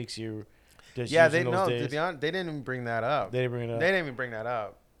 2 weeks, you just they no. To be honest, they didn't even bring that up. They didn't bring it up. They didn't even bring that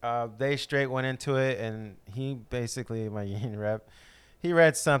up. They straight went into it, and he basically, my union rep, he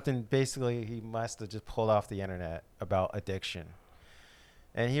read something. Basically, he must have just pulled off the internet about addiction,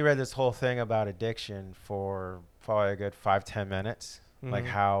 and he read this whole thing about addiction for probably a good 5-10 minutes. Like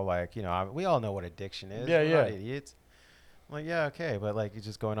how, like, you know, we all know what addiction is. Yeah, We're yeah. not idiots. I'm like, yeah, okay, but like it's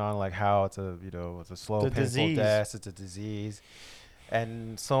just going on like how it's a, you know, it's a slow, painful disease. death. It's a disease,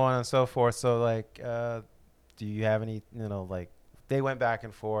 and so on and so forth. So like, do you have any, you know, like they went back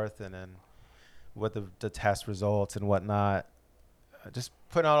and forth, and then with the test results and whatnot, just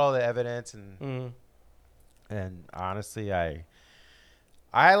putting out all the evidence, and honestly, I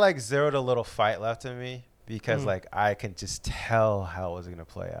like zeroed a little fight left in me, because like I can just tell how it was gonna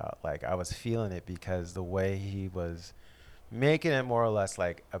play out. Like I was feeling it, because the way he was making it more or less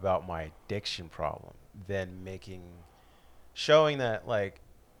like about my addiction problem than showing that like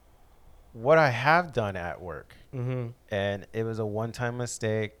what I have done at work. And it was a one-time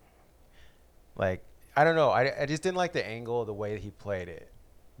mistake. Like, I don't know. I just didn't like the angle, the way that he played it,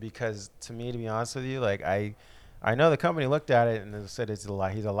 because to me, to be honest with you, like I know the company looked at it and they said he's a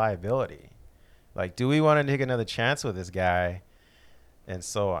liability. Like, do we want to take another chance with this guy? And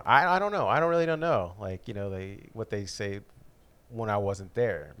so I don't know. I don't know. Like, you know, what they say when I wasn't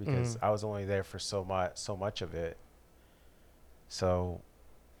there, because I was only there for so much of it. So,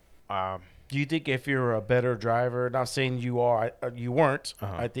 do you think if you're a better driver, not saying you are, you weren't,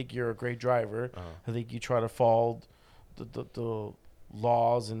 Uh-huh. I think you're a great driver. Uh-huh. I think you try to follow the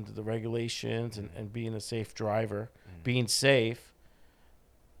laws and the regulations, and being a safe driver, being safe.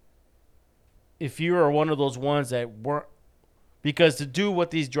 If you are one of those ones that weren't, because to do what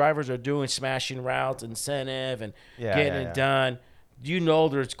these drivers are doing, smashing routes, incentive, and getting it done, you know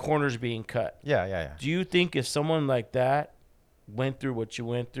there's corners being cut. Yeah. Do you think if someone like that went through what you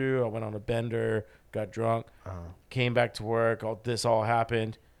went through, I went on a bender, got drunk, came back to work, this all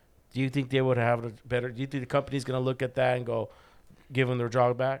happened, do you think they would have a better, do you think the company's going to look at that and go, give them their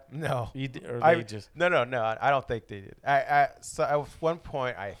job back? No. No, I don't think they did. So at one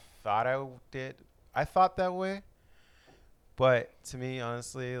point I thought I did. I thought that way. But to me,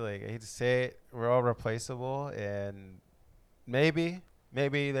 honestly, like, I hate to say it, we're all replaceable, and maybe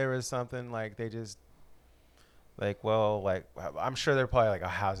there was something like they just like, well, like I'm sure they're probably like,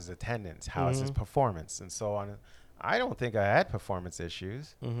 how's his attendance, how's his performance, and so on. I don't think I had performance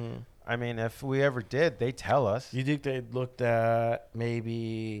issues. I mean, if we ever did, they tell us. Do you think they looked at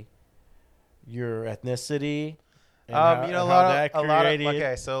maybe your ethnicity? And you know,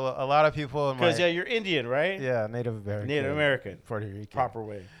 okay, so a lot of people, because you're Indian, right? Yeah, Native American, Puerto Rican, proper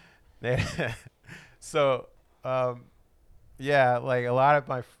way. So, yeah, like a lot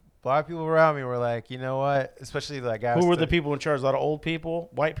of people around me were like, you know what? Especially like guys. Who were the people in charge? A lot of old people,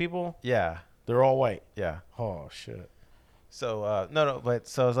 white people. Yeah, they're all white. Yeah. Oh shit. So no, but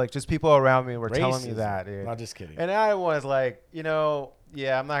so it's like just people around me were telling me that, dude. Not just kidding. And I was like, you know,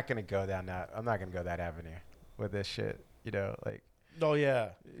 yeah, I'm not gonna go down that. I'm not gonna go that avenue with this shit. You know, like. Oh yeah.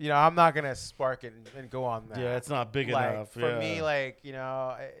 I'm not gonna spark it and go on that. Yeah, it's not big like, enough. for me. Like,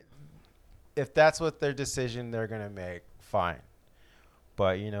 if that's what their decision they're gonna make, fine.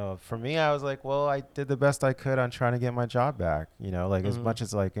 But for me, I was like, well, I did the best I could on trying to get my job back. Like as much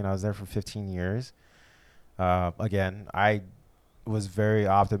as like I was there for 15 years. Again, I was very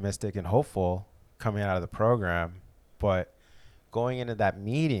optimistic and hopeful coming out of the program, but going into that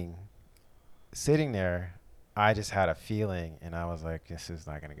meeting, sitting there, I just had a feeling, and I was like, this is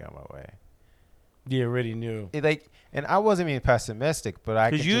not gonna go my way. You already knew. And I wasn't being pessimistic,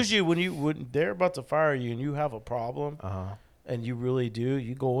 but because usually when they're about to fire you and you have a problem, and you really do,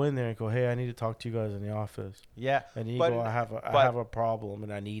 you go in there and go, hey, I need to talk to you guys in the office. Yeah. And you go, I have a problem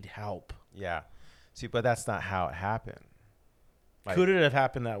and I need help. Yeah. See, but that's not how it happened. Like, could it have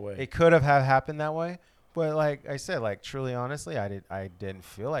happened that way? It could have happened that way, but like I said, like truly, honestly, I didn't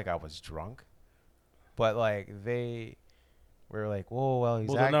feel like I was drunk, but like they were like, whoa, well,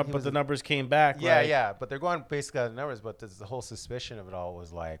 but the numbers came back. Yeah, like, yeah, but they're going basically on the numbers. But the whole suspicion of it all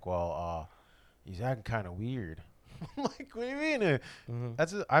was like, well, he's acting kind of weird. I'm like, what do you mean?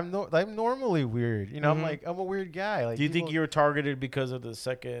 I'm normally weird. I'm like, I'm a weird guy. Like, do you think you were targeted because of the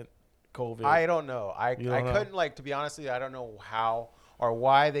second COVID? I don't know. I couldn't, like, to be honest with you, I don't know how or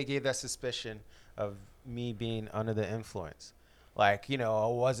why they gave that suspicion of me being under the influence. Like, I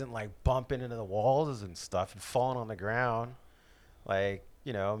wasn't like bumping into the walls and stuff and falling on the ground. Like,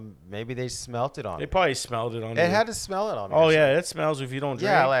 maybe they smelt it on me. They probably smelled it on you. It had to smell it on me. Oh, yeah. It smells if you don't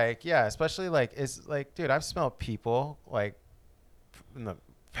drink. Yeah, especially like, it's like, dude, I've smelled people like in the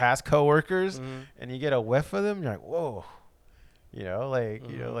past coworkers and you get a whiff of them. You're like, whoa,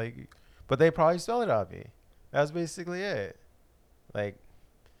 but they probably smelled it on me. That was basically it. Like,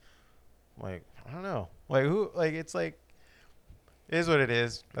 I don't know. Like, who, like, it's like, it is what it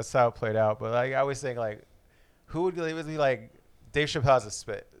is. That's how it played out. But like, I always think, like, who would be like, Dave Chappelle has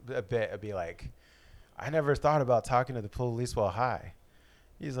a bit of be like, I never thought about talking to the police while high.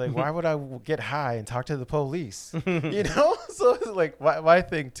 He's like, why would I get high and talk to the police? So it's like, my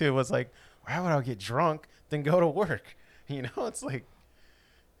thing too was like, why would I get drunk then go to work? It's like,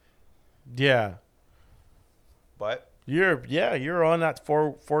 yeah. But you're on that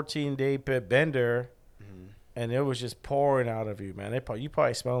 14-day bender, and it was just pouring out of you, man. You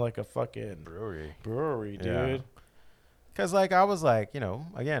probably smell like a fucking brewery, dude. Yeah. Because, like, I was like,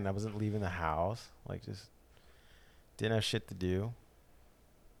 again, I wasn't leaving the house. Like, just didn't have shit to do.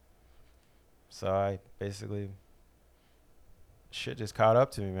 So I basically, shit just caught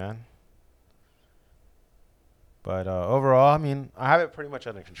up to me, man. But overall, I mean, I have it pretty much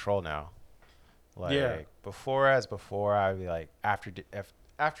under control now. Like, before, I would be like,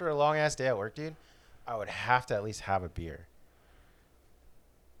 after a long-ass day at work, dude, I would have to at least have a beer.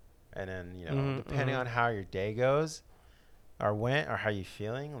 And then, depending on how your day goes, or went, or how you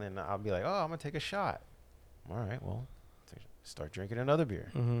feeling, then I'll be like, oh, I'm gonna take a shot. All right, well, start drinking another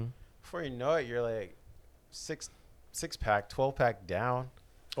beer. Before you know it, you're like 6-pack, 12-pack down.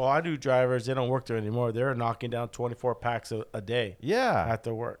 Oh, I do drivers. They don't work there anymore. They're knocking down 24 packs a day. Yeah,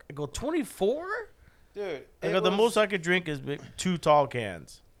 after work. I go 24, dude. The most I could drink is 2 tall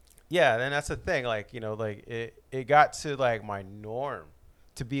cans. Yeah, then that's the thing. Like, like it got to like my norm.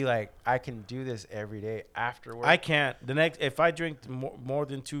 To be like, I can do this every day after work. I can't. If I drink more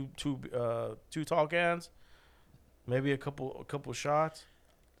than two tall cans, maybe a couple shots.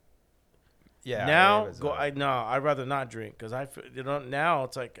 Yeah. Now I'd rather not drink because now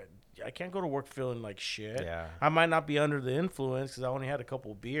it's like I can't go to work feeling like shit. Yeah. I might not be under the influence because I only had a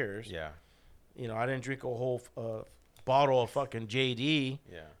couple beers. Yeah. I didn't drink a whole bottle of fucking JD.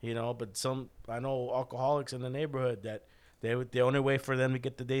 Yeah. But I know alcoholics in the neighborhood that. The only way for them to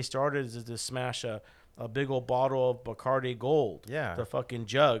get the day started is to smash a big old bottle of Bacardi Gold. Yeah. The fucking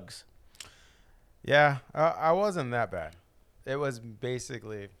jugs. Yeah. I wasn't that bad. It was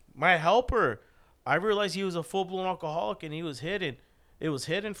basically. My helper, I realized he was a full-blown alcoholic and he was hidden. It was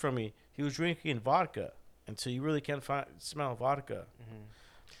hidden from me. He was drinking vodka. And so you really can't smell vodka.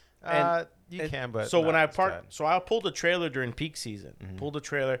 You can, but. So when I pulled the trailer during peak season. Pulled the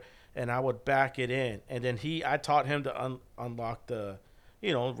trailer. And I would back it in, and then I taught him to unlock the,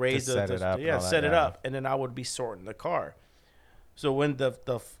 raise set it up, and then I would be sorting the car. So when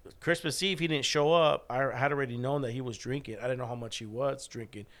the Christmas Eve he didn't show up, I had already known that he was drinking. I didn't know how much he was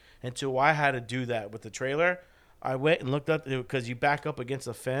drinking until I had to do that with the trailer. I went and looked up because you back up against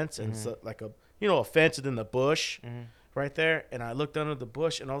a fence and it's like a fence and then the bush right there, and I looked under the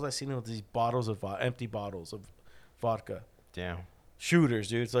bush and all I seen was these empty bottles of vodka. Damn. Shooters,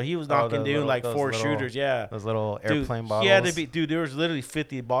 dude. So he was knocking down like 4 shooters. Yeah. Those little airplane bottles. He had to be, dude, there was literally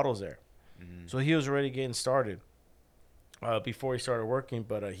 50 bottles there. So he was already getting started. before he started working.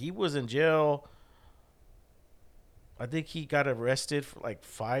 But he was in jail. I think he got arrested for like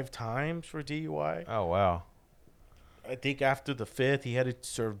 5 times for DUI. Oh wow. I think after the 5th, he had to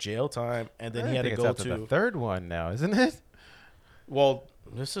serve jail time, and then he had to it's go after to the third one now, isn't it? Well,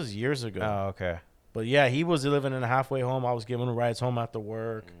 this is years ago. Oh, okay. But yeah, he was living in a halfway home. I was giving him rides home after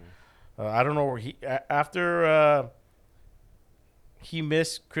work. I don't know where after he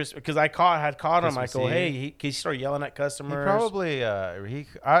missed Chris, because I had caught him. I Christmas go, Eve. hey, he started yelling at He customers. probably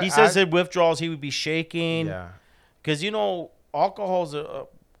He says in withdrawals he would be shaking. yeah. Because alcohol is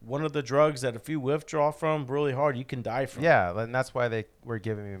one of the drugs that if you withdraw from really hard, you can die from. Yeah, and that's why they were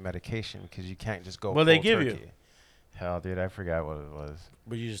giving me medication, because you can't just go. What they cold give turkey. you? Hell, dude, I forgot what it was.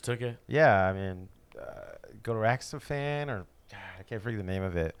 But you just took it. Yeah, I mean, Goraxafan or I can't forget the name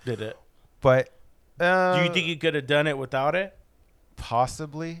of it. Did it? But Do you think you could have done it without it?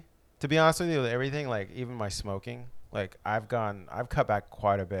 possibly? To be honest with you, with everything, like even my smoking, like I've cut back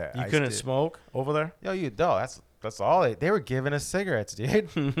quite a bit. You couldn't smoke over there? Yo, you no, that's all they were giving us cigarettes, dude.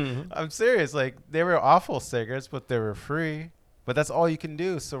 I'm serious. Like they were awful cigarettes, but they were free. But that's all you can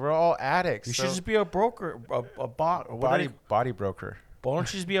do. So we're all addicts. You so should just be a broker, a body broker. Why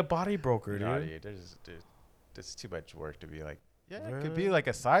don't you just be a body broker, dude? No, dude, there's too much work to be like. Yeah, it could be like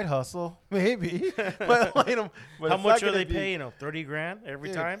a side hustle, maybe. but like, How much are they paying them? 30 grand every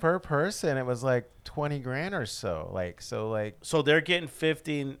time per person? It was like 20 grand or so. So they're getting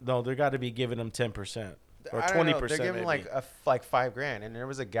 15. No, they got to be giving them 10% or 20%. They're giving like $5 grand, and there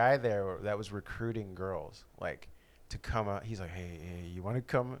was a guy there that was recruiting girls like to come out. He's like, hey, you want to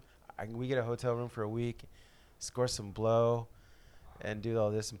come? We get a hotel room for a week, score some blow, and do all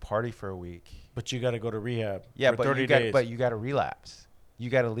this and party for a week. But you got to go to rehab. Yeah, for but 30 you days. got you got to relapse. You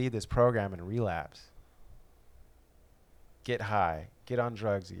got to leave this program and relapse. Get high, get on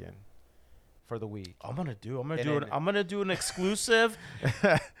drugs again, for the week. I'm gonna do an exclusive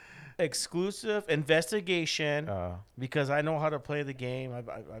investigation because I know how to play the game. I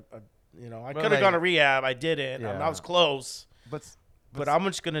could have gone to rehab. I didn't. Yeah. I was close. But I'm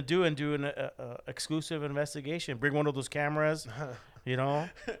just gonna do an exclusive investigation. Bring one of those cameras, deep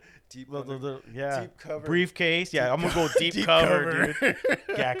deep cover briefcase. Yeah, I'm gonna go deep cover, dude.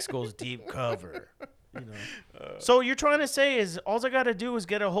 Gax goes deep cover. So you're trying to say is all I gotta do is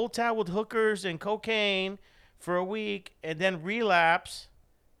get a hotel with hookers and cocaine for a week and then relapse,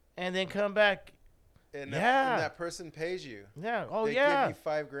 and then come back. And that person pays you. Yeah. Oh they yeah. give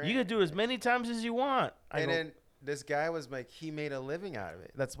you $5 grand. You can do as many times as you want. Then this guy was like, he made a living out of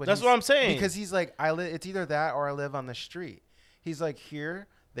it. That's what I'm saying. Because he's like, it's either that or I live on the street. He's like, here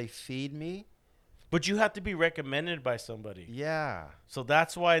they feed me. But you have to be recommended by somebody. Yeah. So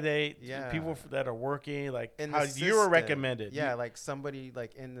that's why people that are working, like how you were recommended. Yeah, like somebody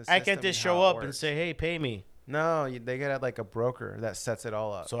like in the system. I can't just show up and say, hey, pay me. No, they got like a broker that sets it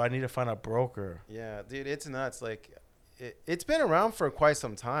all up. So I need to find a broker. Yeah, dude, it's nuts. Like, it's been around for quite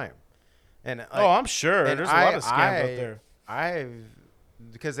some time. And I'm sure there's a lot of scams out there.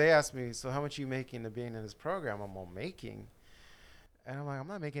 Because they asked me, so how much are you making to being in this program? I'm all making. And I'm like, I'm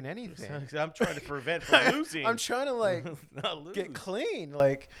not making anything. I'm trying to prevent from losing. I'm trying to like get clean.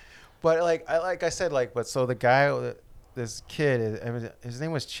 But I said, so the guy, this kid, his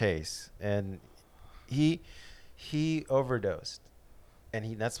name was Chase, and he overdosed,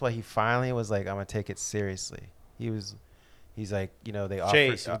 and that's why he finally was like, I'm gonna take it seriously. He's like, they offered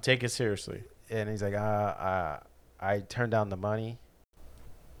Chase, you take it seriously, and he's like, I turned down the money,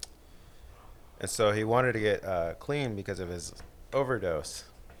 and so he wanted to get clean because of his overdose.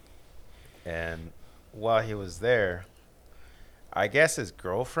 And while he was there, I guess his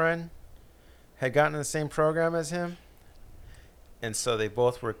girlfriend had gotten in the same program as him, and so they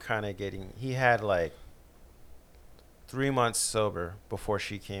both were kind of getting. He had like 3 months sober before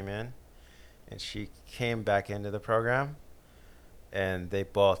she came in, and she came back into the program, and they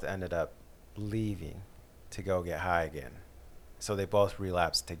both ended up leaving to go get high again. So they both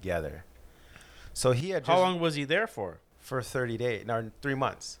relapsed together. So he had just, how long was he there for? For 30 days. No, 3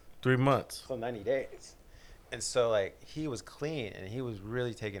 months. 3 months. So 90 days. And so like he was clean and he was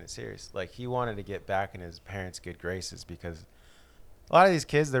really taking it serious. Like he wanted to get back in his parents' good graces, because a lot of these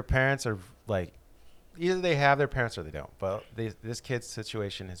kids, their parents are like, either they have their parents or they don't. But this kid's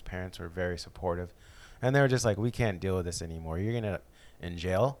situation, his parents were very supportive. And they were just like, we can't deal with this anymore. You're going to end up in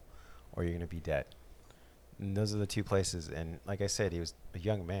jail or you're going to be dead. And those are the two places. And like I said, he was a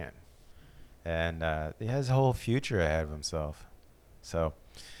young man. And he has a whole future ahead of himself. So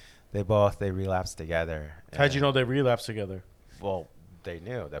they relapsed together. How'd you know they relapsed together? Well, they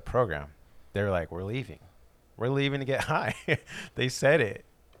knew that program. They were like, we're leaving. We're leaving to get high. They said it,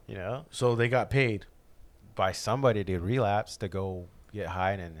 So they got paid. by somebody to relapse, to go get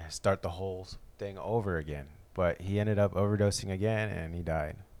high and start the whole thing over again. But he ended up overdosing again, and he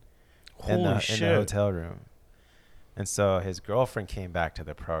died Holy in shit. the hotel room. And so his girlfriend came back to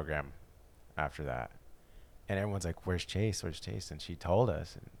the program after that. And everyone's like, where's Chase? Where's Chase? And she told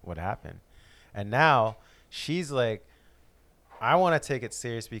us what happened. And now she's like, I want to take it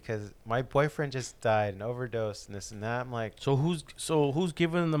serious because my boyfriend just died and overdosed and this and that. I'm like, So who's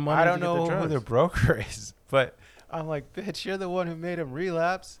giving them the money? I don't to get know the drugs? who their broker is, but I'm like, bitch, you're the one who made him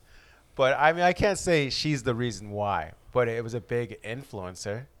relapse. But I mean, I can't say she's the reason why, but it was a big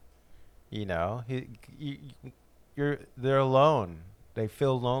influencer. You know, they're alone. They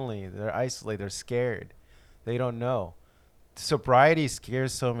feel lonely. They're isolated. They're scared. They don't know. Sobriety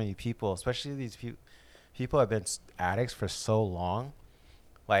scares so many people, especially these people have been addicts for so long.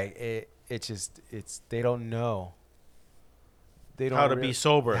 Like they don't know. They don't How to be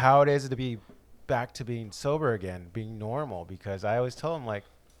sober. How it is to be back to being sober again, being normal. Because I always tell them, like,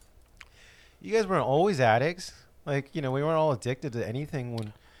 you guys weren't always addicts. Like, you know, we weren't all addicted to anything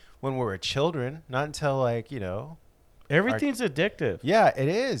when we were children. Not until, like, you know. Everything's addictive. Yeah, it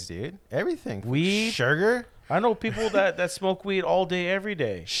is, dude. Everything. Weed. Sugar. I know people that smoke weed all day, every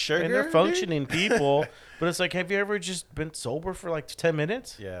day. Sugar, and they're functioning dude? people. But it's like, have you ever just been sober for like 10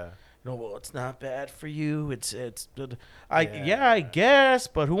 minutes? Yeah. No, well, it's not bad for you. Yeah. I guess,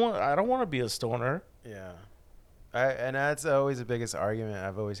 but I don't want to be a stoner. Yeah. And that's always the biggest argument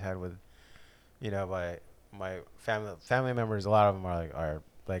I've always had with, you know, my family members. A lot of them are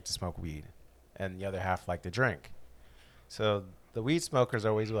like to smoke weed, and the other half like to drink. So the weed smokers are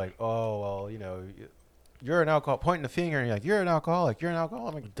always like, oh, well, you know, you're an alcoholic, pointing the finger, and you're like, you're an alcoholic. You're an alcoholic.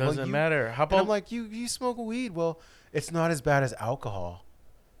 I'm like, It doesn't matter. How and about I'm like, you smoke weed. Well, it's not as bad as alcohol.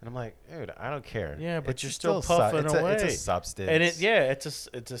 And I'm like, dude, I don't care. Yeah, but It's you're still puffing away. It's a substance. And it's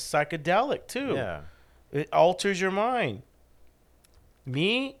a psychedelic too. Yeah. It alters your mind.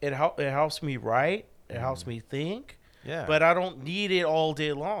 Me, it helps me write. It helps me think. Yeah. But I don't need it all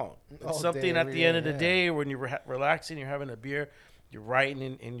day long. It's All something day, at every the end day, of the yeah. day when you're relaxing, you're having a beer, you're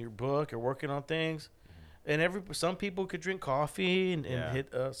writing in your book, you're working on things. And some people could drink coffee and Yeah.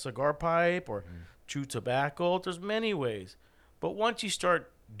 hit a cigar pipe or chew tobacco. There's many ways. But once you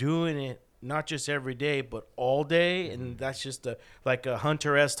start doing it, not just every day, but all day, and that's just like a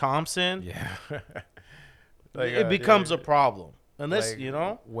Hunter S. Thompson, Yeah. it becomes a dude, problem. Unless, like, you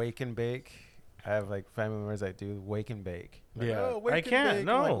know. wake and bake. I have like family members that do wake and bake. Like, Yeah. oh, wake I and can't. bake.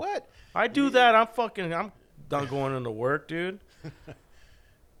 No. I'm like, what? I do that. I'm done going into work, dude.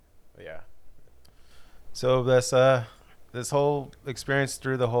 Yeah. So this whole experience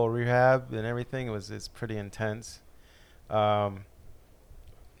through the whole rehab and everything it's pretty intense.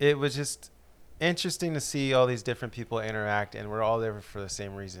 It was just interesting to see all these different people interact, and we're all there for the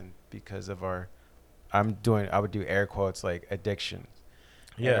same reason because of I would do air quotes, like addictions.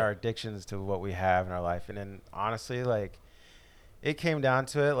 Yeah. And our addictions to what we have in our life. And then honestly, like, it came down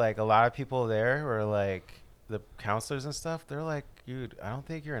to it, like, a lot of people there were like, the counselors and stuff, they're like, dude, I don't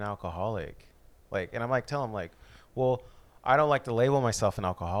think you're an alcoholic. Like, and I'm like, tell them, like, well, I don't like to label myself an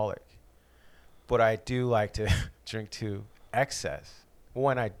alcoholic, but I do like to drink to excess.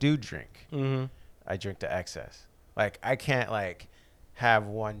 When I do drink, I drink to excess. Like, I can't, like, have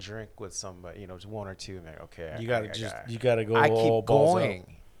one drink with somebody, you know, just one or two, and like, okay, You gotta go I all keep balls out.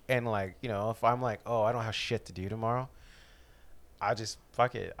 going. And, like, you know, if I'm like, oh, I don't have shit to do tomorrow, I just,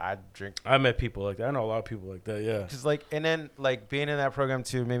 fuck it, I drink. I met people like that. I know a lot of people like that, yeah. Just like, and then, like, being in that program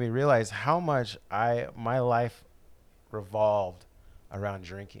too made me realize how much my life revolved around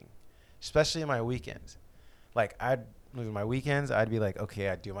drinking, especially in my weekends. Like, my weekends, I'd be like, okay,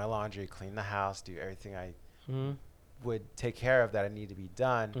 I'd do my laundry, clean the house, do everything I would take care of that I need to be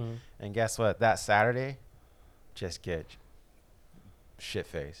done. And guess what? That Saturday, just get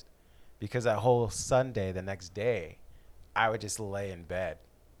shit-faced. Because that whole Sunday, the next day, I would just lay in bed,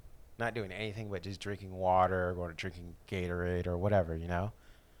 not doing anything but just drinking water or going to drinking Gatorade or whatever, you know?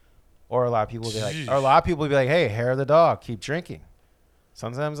 Or a lot of people would be like, hey, hair of the dog, keep drinking.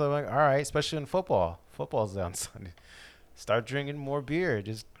 Sometimes I'm like, all right, especially in football. Football's on Sunday. Start drinking more beer.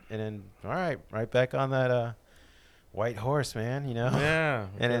 And then, all right back on that white horse, man, you know? Yeah.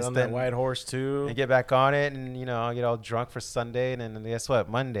 And it's on then that white horse, too. and get back on it, and, you know, I get all drunk for Sunday, and then guess what?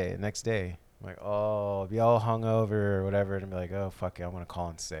 Monday, next day, I'm like, oh, be all hungover or whatever, and be like, oh, fuck it, I'm going to call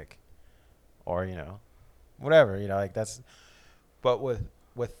in sick. Or, you know, whatever, you know, like that's, but with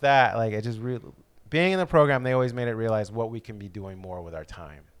that, like, it just really, being in the program, they always made it realize what we can be doing more with our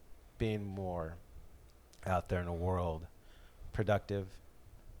time, being more out there in the world, productive,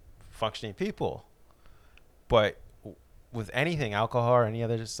 functioning people. But with anything, alcohol or any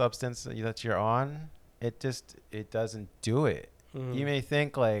other substance that you're on, it doesn't do it. Mhm. You may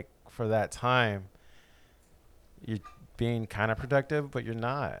think like for that time you're being kind of productive, but you're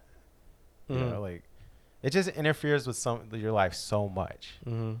not. You Mhm. know, like it just interferes with your life so much,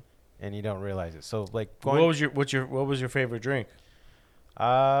 Mhm. and you don't realize it. So like What going, was your favorite drink?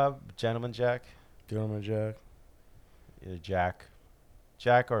 Gentleman Jack, Gentleman Jack. either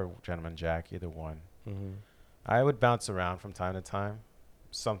Jack or Gentleman Jack, either one. Mhm. I would bounce around from time to time.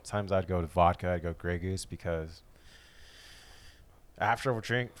 Sometimes I'd go to vodka, I'd go Grey Goose because after a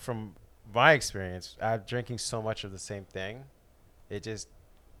drink, from my experience, drinking so much of the same thing, it just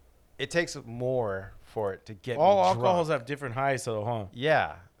it takes more for it to get All me alcohols drunk. have different highs, though, huh?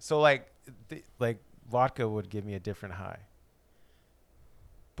 Yeah. So like vodka would give me a different high.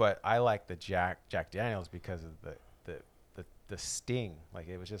 But I like the Jack Daniels because of the sting. Like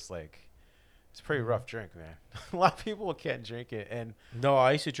it was just like it's a pretty rough drink, man. A lot of people can't drink it, and No,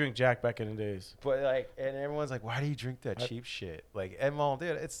 I used to drink Jack back in the days. but like and everyone's like, why do you drink that cheap shit? Like Edmond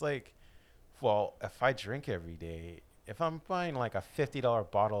did. It's like, well, if I drink every day, if I'm buying like a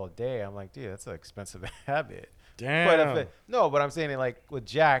 $50 bottle a day, I'm like, dude, that's an expensive habit. But Damn. but I'm saying it like with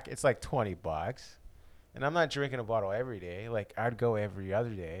Jack, it's like $20, and I'm not drinking a bottle every day. Like I'd go every other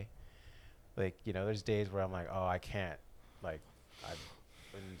day. Like there's days where I'm like, oh, I can't, like, I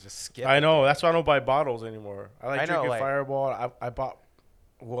and just skip. I a know. day. That's why I don't buy bottles anymore. I like I know, drinking like- Fireball. I bought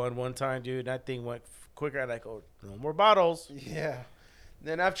one time, dude. That thing went quicker. And I go, no more bottles. Yeah.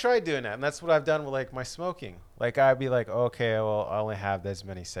 And I've tried doing that, and that's what I've done with like my smoking. Like I'd be like, okay, well, I only have this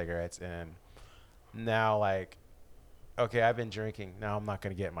many cigarettes, and now like, okay, I've been drinking. Now I'm not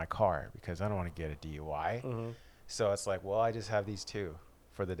gonna get in my car because I don't want to get a DUI. Mm-hmm. So it's like, well, I just have these two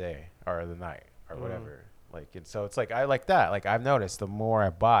for the day or the night or whatever. Like, and so it's like I like that. Like I've noticed the more I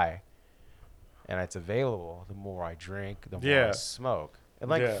buy, and it's available, the more I drink, the more I smoke,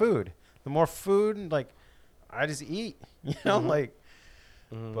 and like food, the more food, and like I just eat, like.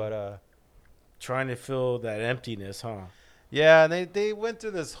 But Trying to fill that emptiness, huh? yeah, and they went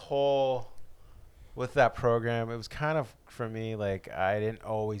through this whole with that program. It was kind of for me like I didn't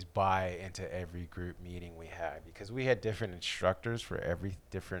always buy into every group meeting we had because we had different instructors for every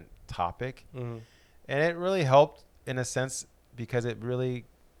different topic, and it really helped in a sense because it really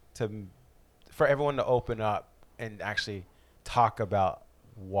for everyone to open up and actually talk about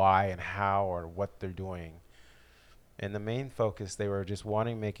why and how or what they're doing. And the main focus, they were just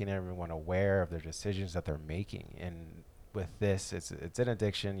making everyone aware of their decisions that they're making. And with this, it's an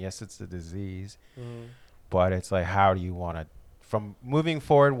addiction. Yes, it's a disease, but it's like, how do you want to, from moving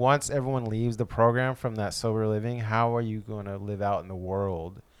forward, once everyone leaves the program from that sober living, how are you going to live out in the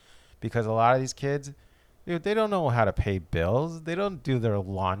world? Because a lot of these kids, dude, they don't know how to pay bills. They don't do their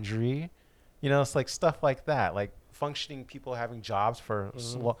laundry. It's like stuff like that, like functioning people having jobs for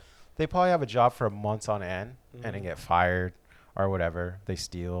they probably have a job for months on end and then get fired or whatever. They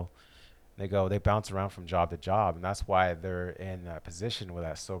steal. They bounce around from job to job. And that's why they're in that position with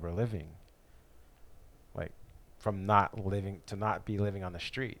that sober living. Like from not be living on the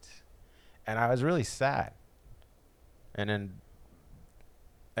streets. And I was really sad. And then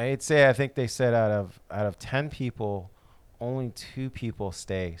I think they said out of 10 people, only 2 people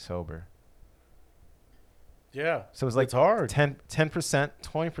stay sober. Yeah. So it was like it's hard. 10%,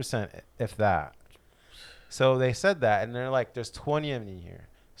 20%, if that. So they said that, and they're like, there's 20 of you here.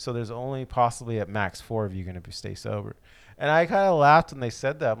 So there's only possibly at max 4 of you going to stay sober. And I kind of laughed when they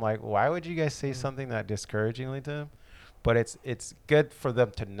said that. I'm like, why would you guys say something that discouragingly to them? But it's good for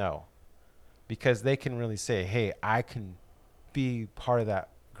them to know because they can really say, hey, I can be part of that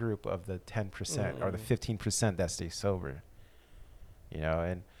group of the 10% or the 15% that stay sober.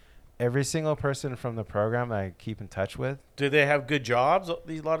 And every single person from the program that I keep in touch with. Do they have good jobs? A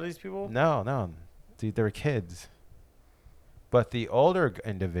lot of these people? No. Dude, they were kids. But the older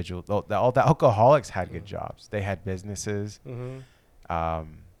individuals, the alcoholics had good jobs. They had businesses.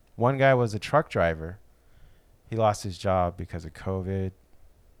 One guy was a truck driver. He lost his job because of COVID.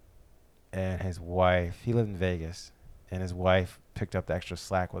 And his wife, he lived in Vegas, and his wife picked up the extra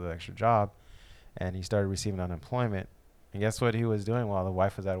slack with an extra job, and he started receiving unemployment. And guess what he was doing while the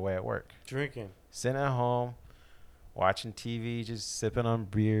wife was away at work? Drinking. Sitting at home, watching TV, just sipping on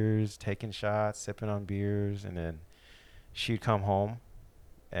beers, taking shots, sipping on beers. And then she'd come home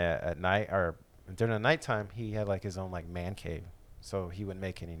at night or during the nighttime. He had like his own like man cave. So he wouldn't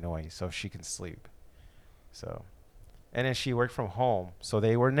make any noise so she can sleep. So, and then she worked from home. So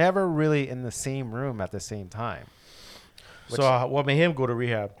they were never really in the same room at the same time. So what made him go to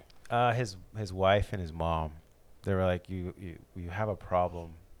rehab? His wife and his mom. They were like, you have a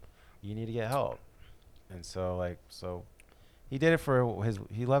problem. You need to get help. And so he did it for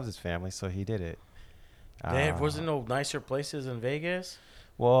he loves his family, so he did it. There wasn't no nicer places in Vegas.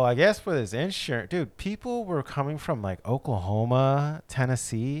 Well, I guess for this insurance, dude, people were coming from like Oklahoma,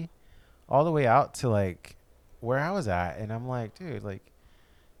 Tennessee, all the way out to like where I was at, and I'm like, dude, like,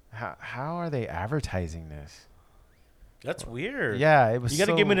 how are they advertising this? That's weird. Yeah, it was. You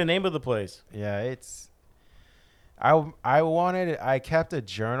got to give me the name of the place. Yeah, it's. I kept a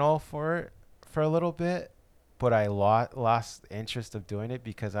journal for it for a little bit, but I lost interest of doing it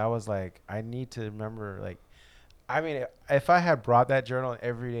because I was like, I need to remember, like, I mean, if I had brought that journal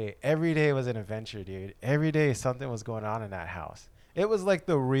every day was an adventure, dude. Every day something was going on in that house. It was like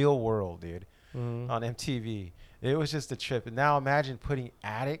the real world, dude, on MTV. It was just a trip. And now imagine putting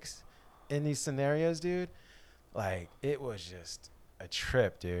addicts in these scenarios, dude. Like, it was just a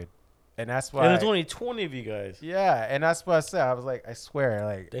trip, dude. And that's why. And there's only 20 of you guys. Yeah, and that's what I said. I was like, I swear,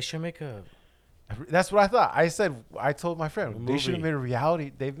 like. They should make a. That's what I thought. I told my friend they should have made a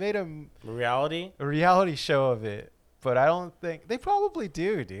reality. They've made a reality show of it, but I don't think they probably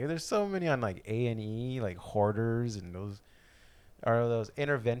do, dude. There's so many on like A&E, like Hoarders, and those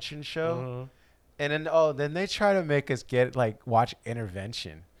intervention show. And then they try to make us watch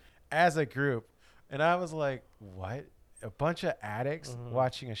Intervention as a group, and I was like, what? A bunch of addicts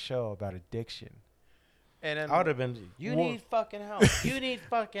watching a show about addiction. And then I would have been, you need fucking help. You need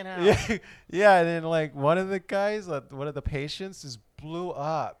fucking help. Yeah, and then like one of the guys, one of the patients, just blew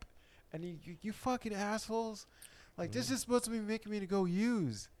up, and you fucking assholes, like this is supposed to be making me to go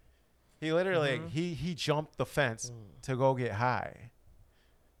use. He literally he jumped the fence to go get high.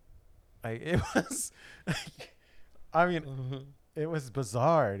 Like it was, I mean, it was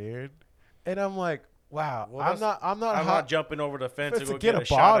bizarre, dude. And I'm like, wow, Well, I'm not jumping over the fence to go get get a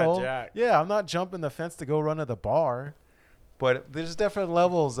shot bottle. at Jack. Yeah, I'm not jumping the fence to go run to the bar. But there's different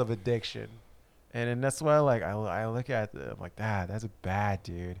levels of addiction. And that's why I look at it, I'm like, that's bad,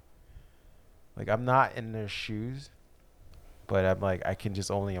 dude. Like, I'm not in their shoes, but I'm like, I can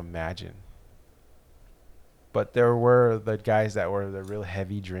just only imagine. But there were the guys that were the real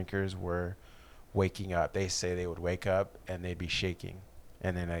heavy drinkers were waking up. They say they would wake up and they'd be shaking.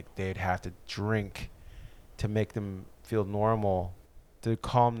 And then like they'd have to drink to make them feel normal, to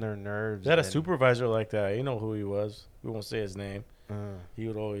calm their nerves. They had a supervisor like that. You know who he was. We won't say his name. He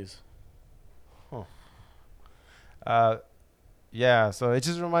would always. Yeah, so it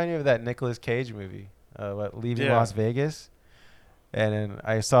just reminded me of that Nicolas Cage movie, Leaving Las Vegas. And then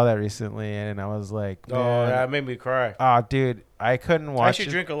I saw that recently, and I was like, man. Oh, that made me cry. Oh, dude, I couldn't watch I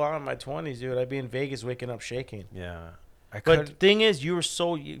should drink a lot in my 20s, dude. I'd be in Vegas waking up shaking. Yeah. But the thing is,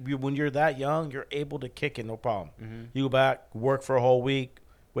 when you're that young, you're able to kick it, no problem. You go back, work for a whole week,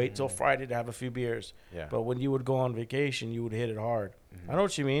 wait till Friday to have a few beers. Yeah. But when you would go on vacation, you would hit it hard. I know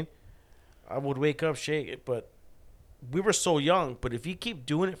what you mean. I would wake up, shake it, but we were so young. But if you keep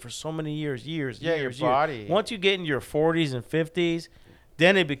doing it for so many years, your body. Once you get in your 40s and 50s,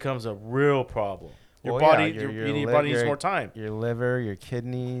 then it becomes a real problem. Your body needs more time. Your liver, your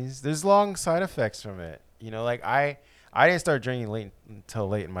kidneys. There's long side effects from it. You know, like I didn't start drinking until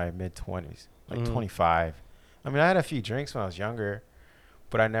late in my mid-20s, like 25. I mean, I had a few drinks when I was younger,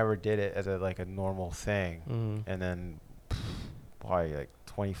 but I never did it as a normal thing. And then probably like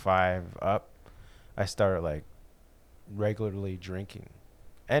 25 up, I started like regularly drinking.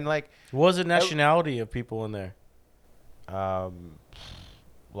 And like, what was the nationality of people in there? A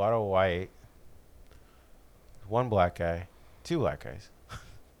lot of white, one black guy, two black guys.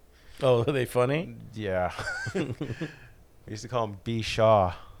 Oh, are they funny? Yeah. We used to call him B.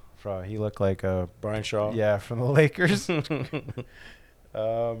 Shaw. He looked like a Brian Shaw. Yeah, from the Lakers.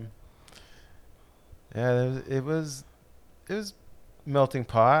 Yeah, it was melting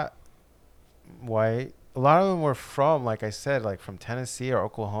pot, white. A lot of them were from, like I said, like from Tennessee or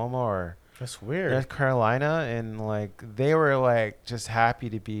Oklahoma or that's weird. North Carolina, and like they were like just happy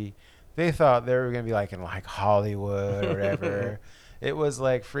to be. They thought they were gonna be like in like Hollywood or whatever. It was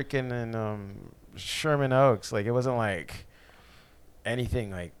like freaking in Sherman Oaks. Like it wasn't like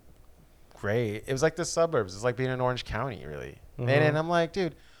anything like great. It was like the suburbs. It's like being in Orange County, really. And I'm like,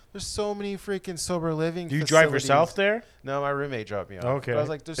 dude, there's so many freaking sober living. Do you drive yourself there? No, my roommate dropped me off. Okay. But I was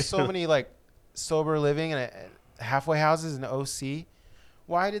like, there's so many like sober living and halfway houses in OC.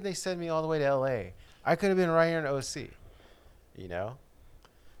 Why did they send me all the way to LA? I could have been right here in OC. You know?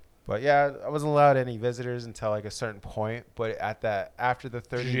 But yeah, I wasn't allowed any visitors until like a certain point. But after the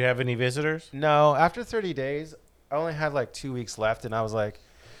 30, did you have any visitors? No, after 30 days, I only had like 2 weeks left, and I was like,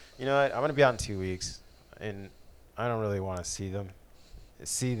 you know what? I'm gonna be out in 2 weeks, and I don't really want to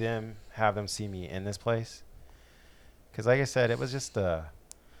see them, have them see me in this place, because like I said, it was just a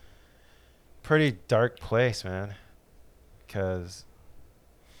pretty dark place, man. Because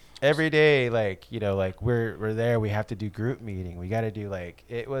every day, like, you know, like we're there. We have to do group meeting. We got to do like,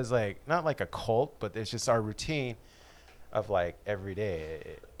 it was like not like a cult, but it's just our routine of like every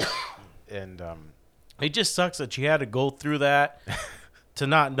day. And It just sucks that you had to go through that to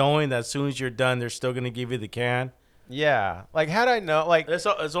not knowing that as soon as you're done, they're still going to give you the can. yeah, like had I know, like It's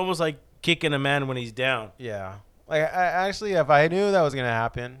almost like kicking a man when he's down. yeah, like I actually, if I knew that was gonna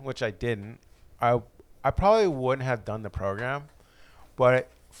happen, which I didn't, I probably wouldn't have done the program, but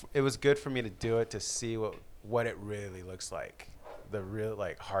it was good for me to do it to see what it really looks like, the real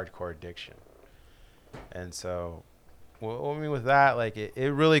like hardcore addiction. And so, well, I mean, with that, like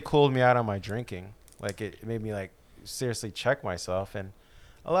it really cooled me out on my drinking. Like it made me like seriously check myself. And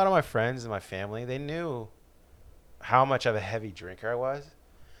a lot of my friends and my family, they knew how much of a heavy drinker I was.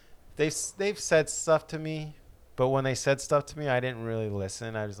 They've said stuff to me, but when they said stuff to me, I didn't really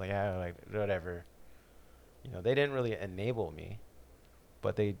listen. I was like, yeah, like whatever. You know, they didn't really enable me,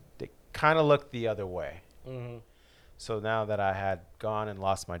 but they kind of looked the other way. Mm-hmm. So now that I had gone and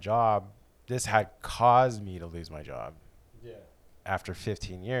lost my job, this had caused me to lose my job. Yeah. After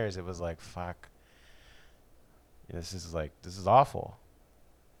 15 years, it was like, fuck. This is awful.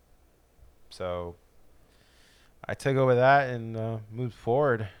 So I took over that and moved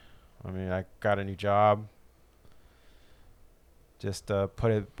forward. I mean, I got a new job. Just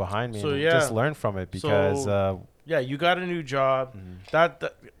put it behind me So, and yeah. just learn from it because Yeah, you got a new job. Mhm.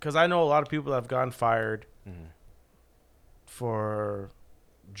 Because I know a lot of people that have gotten fired for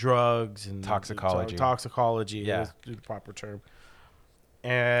drugs and Toxicology. Toxicology, Yeah. is the proper term.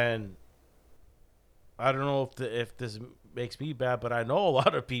 And I don't know if this makes me bad, but I know a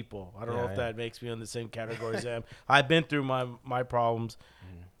lot of people. I don't know if that makes me in the same category as them. I've been through my problems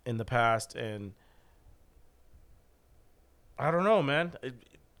in the past, and I don't know, man.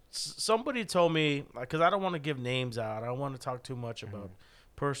 Somebody told me, because I don't want to give names out. I don't want to talk too much about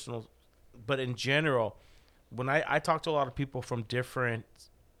personal, but in general, when I talk to a lot of people from different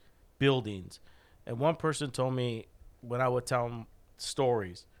buildings, and one person told me when I would tell him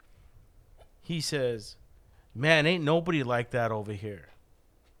stories, he says, man, ain't nobody like that over here.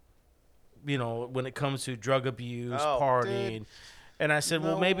 You know, when it comes to drug abuse, partying. Dude. And I said, No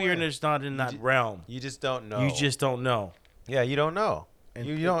well, maybe way. you're just not in that realm. You just don't know. You just don't know. Yeah, you don't know. And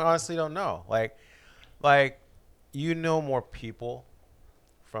You don't honestly don't know. Like you know more people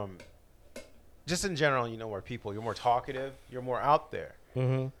from just in general. You know more people. You're more talkative. You're more out there.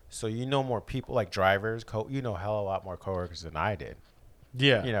 Mm-hmm. So you know more people, like drivers. You know hell a lot more coworkers than I did.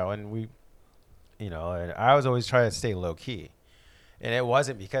 Yeah. You know, and and I was always trying to stay low key, and it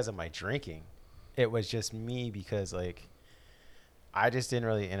wasn't because of my drinking. It was just me because like I just didn't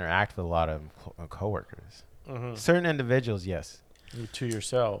really interact with a lot of coworkers. Mm-hmm. Certain individuals, yes. To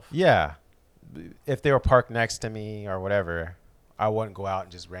yourself. Yeah. If they were parked next to me or whatever, I wouldn't go out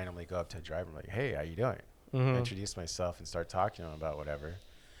and just randomly go up to a driver and like, hey, how you doing? Mm-hmm. Introduce myself and start talking to them about whatever.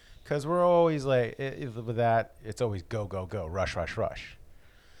 Because we're always like, with that, it's always go, go, go, rush, rush, rush.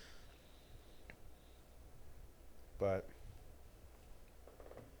 But.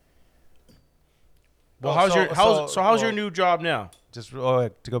 Well, how's your new job now? Just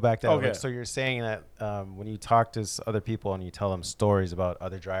to go back to that. Okay. Like, so you're saying that when you talk to other people and you tell them stories about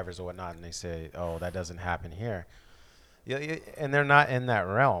other drivers or whatnot, and they say, "Oh, that doesn't happen here," and they're not in that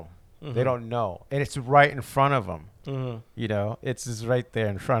realm. Mm-hmm. They don't know, and it's right in front of them. Mm-hmm. You know, it's just right there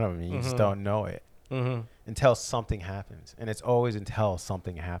in front of them. You just don't know it until something happens, and it's always until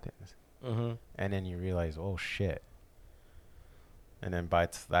something happens, and then you realize, "Oh shit." And then by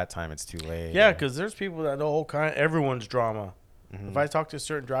that time, it's too late. Yeah, because there's people that know everyone's drama. If I talk to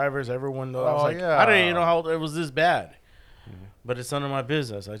certain drivers, everyone knows. I was like, I didn't even know how it was this bad. But it's none of my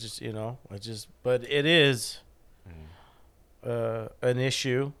business. But it is an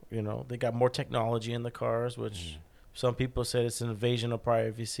issue. You know, they got more technology in the cars, which some people said it's an invasion of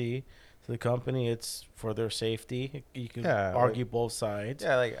privacy to the company. It's for their safety. You can argue both sides.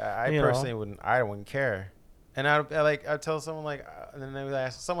 Yeah, like I personally wouldn't care. And I'd tell someone like, and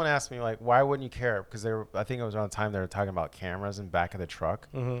then someone asked me like, why wouldn't you care? Because I think it was around the time they were talking about cameras in back of the truck,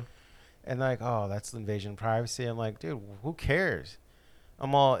 and like, oh, that's the invasion of privacy. I'm like, dude, who cares?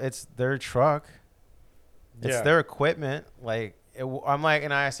 It's their truck, it's their equipment. Like, I'm like,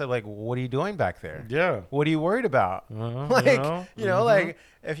 and I said like, what are you doing back there? Yeah, what are you worried about? Like,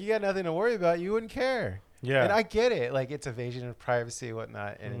 if you got nothing to worry about, you wouldn't care. Yeah, and I get it. Like, it's invasion of privacy and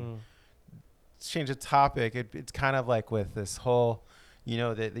whatnot, and. Change the topic. It's kind of like with this whole,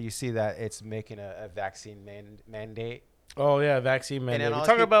 that you see that it's making a vaccine mandate. Oh yeah, vaccine mandate.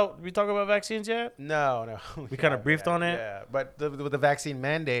 We talk about vaccines yet? No. We kind of briefed on it. Yeah, but with the vaccine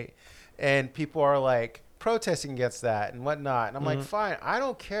mandate, and people are like protesting against that and whatnot. And I'm like, fine, I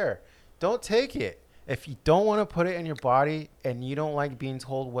don't care. Don't take it. If you don't want to put it in your body and you don't like being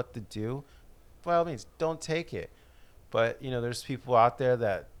told what to do, by all means, don't take it. But, there's people out there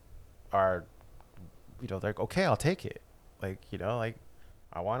that are, they're like, okay, I'll take it. Like,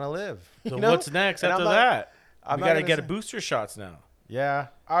 I want to live. So what's next after that? We got to get booster shots now. Yeah.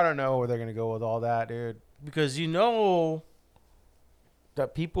 I don't know where they're going to go with all that, dude. Because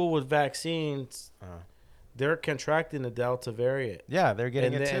that people with vaccines, they're contracting the Delta variant. Yeah, they're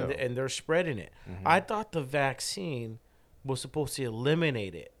getting it too. And they're spreading it. I thought the vaccine was supposed to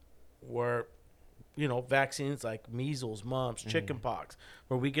eliminate it. Where, vaccines like measles, mumps, chickenpox,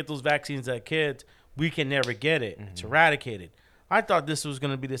 where we get those vaccines as kids, we can never get it. It's eradicated. I thought this was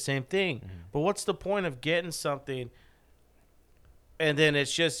going to be the same thing. But what's the point of getting something and then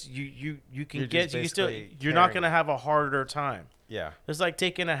it's just you're not going to have a harder time. Yeah. It's like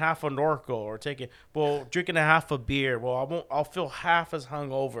taking a half a Norco or drinking a half a beer. Well, I'll feel half as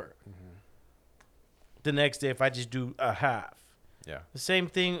hungover the next day if I just do a half. Yeah. The same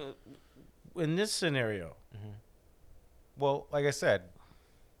thing in this scenario. Well, like I said,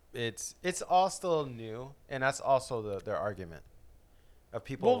 it's all still new, and that's also their argument of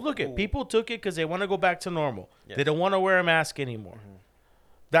people. Well, people took it because they want to go back to normal. Yes. They don't want to wear a mask anymore.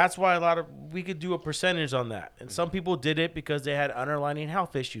 That's why we could do a percentage on that. And some people did it because they had underlying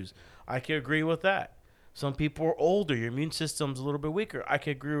health issues. I could agree with that. Some people are older. Your immune system's a little bit weaker. I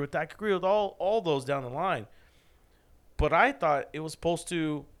could agree with that. I could agree with all those down the line. But I thought it was supposed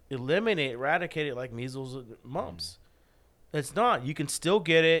to eradicate it like measles and mumps. It's not. You can still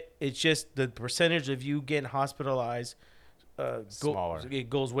get it. It's just the percentage of you getting hospitalized smaller. It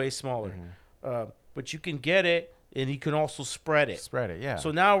goes way smaller. But you can get it, and you can also spread it. Yeah.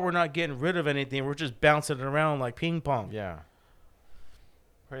 So now we're not getting rid of anything. We're just bouncing it around like ping pong. Yeah.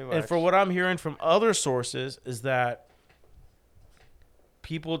 Pretty much. And for what I'm hearing from other sources is that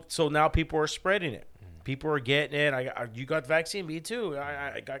people are spreading it. People are getting it. You got vaccine? Me too.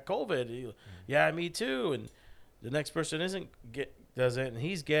 I got COVID. Yeah, me too. And the next person doesn't, and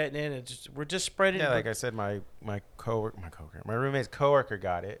he's getting it. And we're just spreading it. Yeah, like I said, my roommate's coworker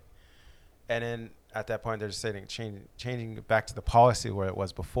got it, and then at that point they're just saying changing it back to the policy where it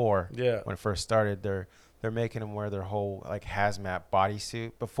was before. Yeah. When it first started, they're making them wear their whole like hazmat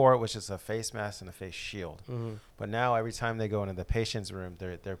bodysuit. Before it was just a face mask and a face shield. But now every time they go into the patient's room,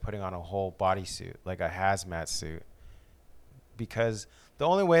 they're putting on a whole bodysuit, like a hazmat suit, because the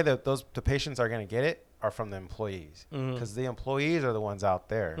only way that the patients are going to get it are from the employees, because the employees are the ones out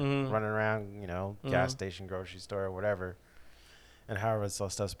there running around, gas station, grocery store, or whatever, and however this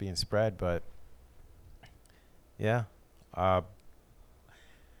stuff's being spread. But yeah, I'm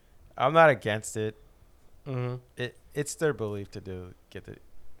not against it. It's their belief to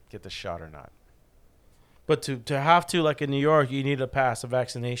get the shot or not. But to have to, like in New York, you need to pass a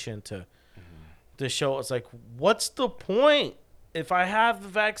vaccination to show. It's like, what's the point? If I have the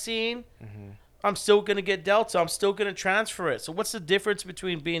vaccine, I'm still going to get Delta. I'm still going to transfer it. So what's the difference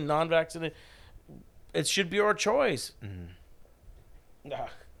between being non-vaccinated? It should be our choice.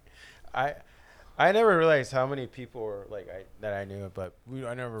 I never realized how many people were that I knew, but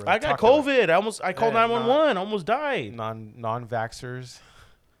I never. Really I got COVID. I called 911. Almost died. Non-vaxxers.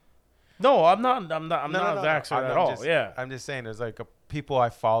 No, I'm not. I'm not a vaxxer at all. I'm just saying, there's people I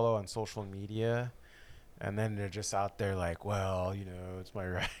follow on social media, and then they're just out there like, well, it's my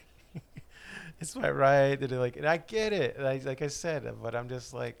right. It's my right. And they're like, and I get it. Like I said, but I'm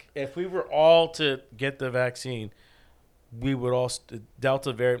just like, if we were all to get the vaccine, we would all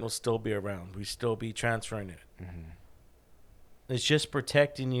Delta variant will still be around. We still be transferring it. It's just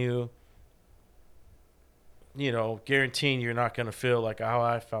protecting you. Guaranteeing you're not going to feel like how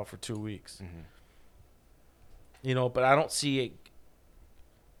I felt for 2 weeks. But I don't see it.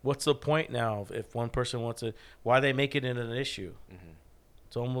 What's the point now if one person wants it? Why they make it into an issue?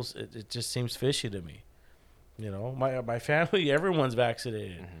 It's almost, it just seems fishy to me. My family, everyone's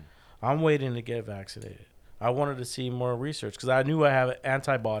vaccinated. I'm waiting to get vaccinated. I wanted to see more research because I knew I have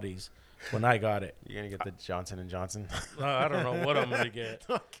antibodies when I got it. You're going to get the Johnson & Johnson? I don't know what I'm going to get.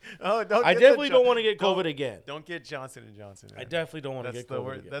 I definitely don't want to get COVID again. Don't get Johnson & Johnson. Man. I definitely don't want to get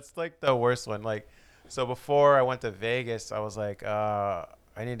COVID again. That's like the worst one. So before I went to Vegas, I was like, I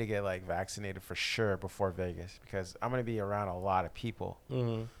need to get vaccinated for sure before Vegas because I'm going to be around a lot of people.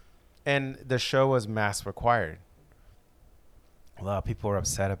 And the show was mask required. A lot of people were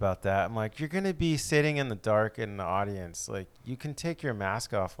upset about that. I'm like, you're going to be sitting in the dark in the audience. You can take your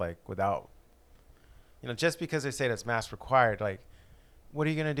mask off, without, just because they say that's mask required, what are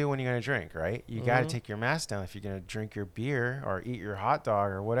you gonna do when you're gonna drink, right? You got to take your mask down if you're gonna drink your beer or eat your hot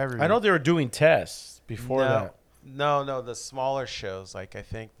dog or whatever. I know they were doing tests before that. No, the smaller shows, like I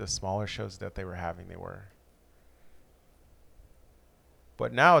think the smaller shows that they were having, they were.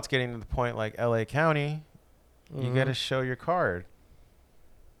 But now it's getting to the point like LA County, you got to show your card.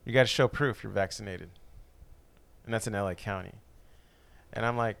 You got to show proof you're vaccinated. And that's in LA County. And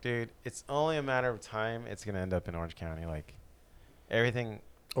I'm like, dude, it's only a matter of time. It's going to end up in Orange County. Like everything.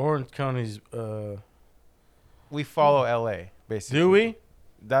 Orange County's. We follow LA, basically. Do we?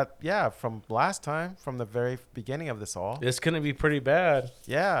 From last time, from the very beginning of this all. It's going to be pretty bad.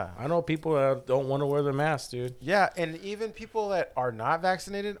 Yeah. I know people that don't want to wear their masks, dude. Yeah, and even people that are not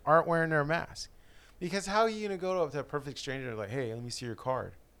vaccinated aren't wearing their mask. Because how are you going to go up to a perfect stranger like, hey, let me see your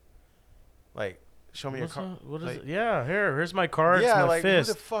card? Like, show me your card. What is like, it? Yeah, here's my card. Yeah, it's my like, fist.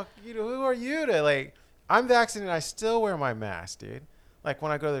 who the fuck, who are you to, like, I'm vaccinated, I still wear my mask, dude. Like,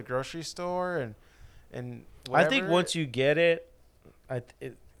 when I go to the grocery store and whatever. I think once you get it,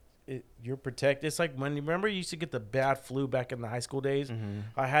 you're protected. It's like when, remember you used to get the bad flu back in the high school days? Mm-hmm.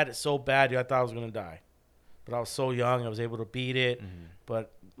 I had it so bad, dude, I thought I was going to die. But I was so young, I was able to beat it. Mm-hmm.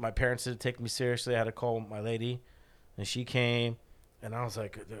 But my parents didn't take me seriously. I had to call my lady, and she came, and I was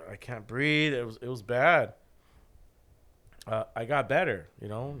like, I can't breathe. It was bad. I got better,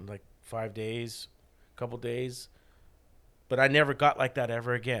 like 5 days, a couple days. But I never got like that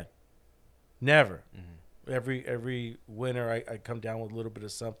ever again. Never. Mm-hmm. Every winter, I come down with a little bit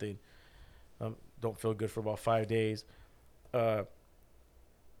of something. Don't feel good for about 5 days.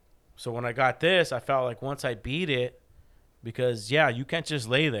 So when I got this, I felt like once I beat it, because, you can't just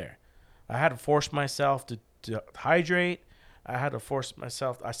lay there. I had to force myself to hydrate. I had to force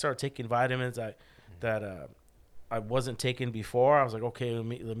myself. I started taking vitamins that I wasn't taking before. I was like, okay,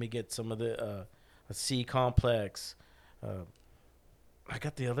 let me get some of the C complex. I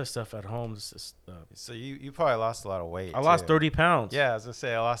got the other stuff at home. So you probably lost a lot of weight. I lost 30 pounds. Yeah, I was going to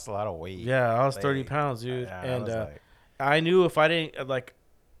say, I lost a lot of weight. Yeah, I lost 30 pounds, dude. Yeah, and I knew if I didn't,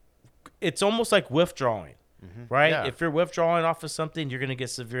 it's almost like withdrawing, right? Yeah. If you're withdrawing off of something, you're going to get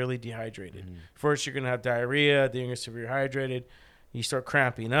severely dehydrated. First, you're going to have diarrhea. Then you're going to get severely dehydrated. You start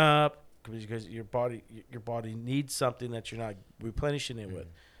cramping up because your body needs something that you're not replenishing it with.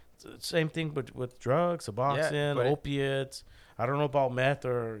 Same thing, but with drugs, Suboxone, opiates. I don't know about meth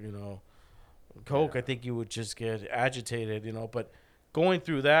or, coke. I think you would just get agitated, But going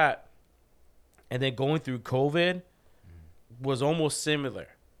through that and then going through COVID was almost similar.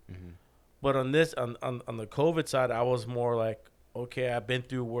 But on this, on the COVID side, I was more like, okay, I've been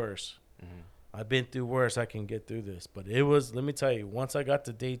through worse. I've been through worse. I can get through this. But it was, let me tell you, once I got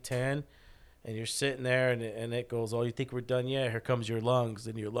to day 10 and you're sitting there and it goes, oh, you think we're done? Yeah, here comes your lungs.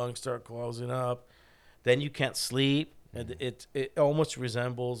 And your lungs start closing up. Then you can't sleep. And it almost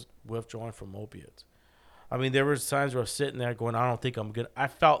resembles withdrawing from opiates. I mean, there was times where I was sitting there going, I don't think I'm good. I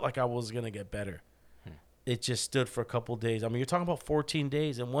felt like I was going to get better. It just stood for a couple of days. I mean, you're talking about 14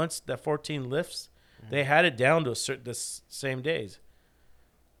 days. And once that 14 lifts, they had it down to the same days.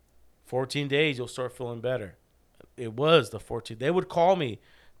 14 days, you'll start feeling better. It was the 14. They would call me.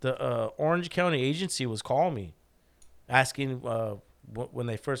 The Orange County agency was calling me, asking when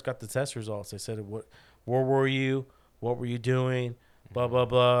they first got the test results. They said, where were you? What were you doing? Blah, blah,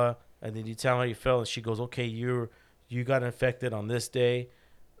 blah. And then you tell her how you felt. And she goes, okay, you got infected on this day.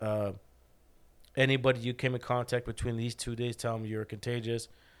 Anybody you came in contact between these 2 days, tell them you're contagious.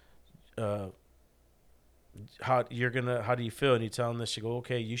 How do you feel? And you tell them this. She go,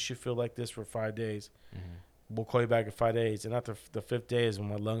 okay, you should feel like this for 5 days. We'll call you back in 5 days. And after the 5th day is when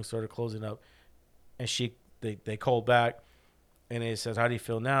my lungs started closing up. And they called back. And they said, how do you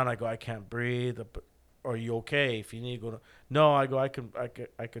feel now? And I go, I can't breathe. Are you okay? If you need to go no, I go, I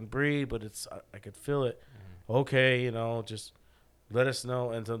can breathe, but I could feel it. Okay, just let us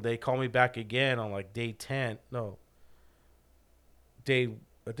know. And so they call me back again on like day 10. No. I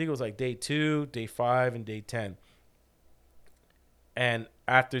think it was like day 2, day 5, and day 10. And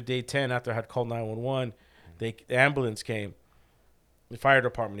after day 10, after I had called 911, the ambulance came. The fire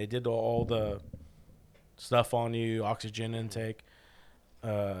department, they did all the stuff on you, oxygen intake.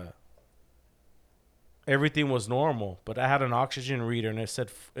 Everything was normal, but I had an oxygen reader, and it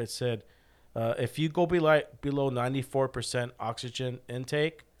said if you go below 94% oxygen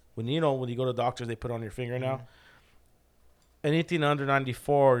intake, when you go to doctors, they put on your finger now. Anything under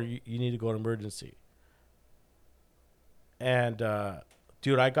 94, you need to go to emergency. And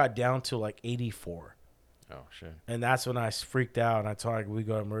dude, I got down to like 84. Oh shit! And that's when I freaked out, and I told her we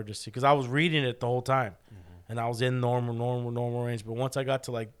go to emergency because I was reading it the whole time, and I was in normal range. But once I got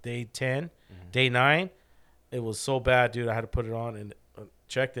to like day 10. Day 9, it was so bad, dude. I had to put it on, and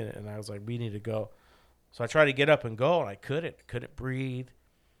checked it, and I was like, we need to go. So I tried to get up and go, and I couldn't breathe.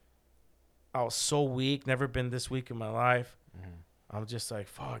 I was so weak, never been this weak in my life. I'm just like,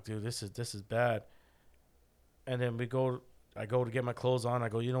 fuck, dude, this is bad. And then I go to get my clothes on. I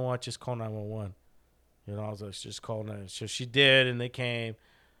go, you know what? Just call 911. You know, I was like, just call 911. So she did, and they came.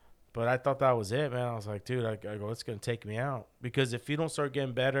 But I thought that was it, man. I was like, dude, I go, it's going to take me out. Because if you don't start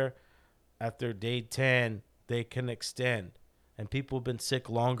getting better after day 10, they can extend. And people have been sick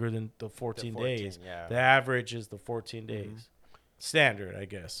longer than the 14 days. Yeah. The average is the 14 days. Standard, I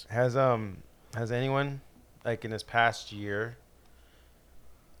guess. Has anyone, like in this past year,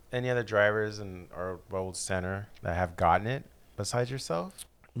 any other drivers in our road center that have gotten it besides yourself?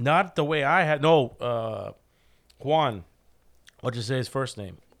 Not the way I had. No, Juan. I'll just say his first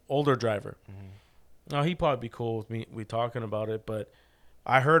name. Older driver. No, he'd probably be cool with me talking about it, but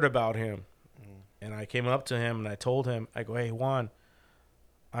I heard about him, and I came up to him, and I told him, I go, hey, Juan,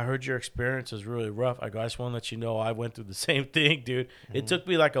 I heard your experience is really rough. I go, I just want to let you know I went through the same thing, dude. It took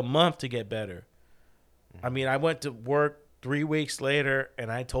me like a month to get better. I mean, I went to work 3 weeks later,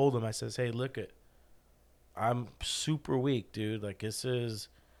 and I told him, I says, hey, look it. I'm super weak, dude. Like, this is...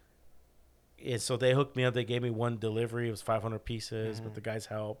 So they hooked me up. They gave me one delivery. It was 500 pieces, but the guys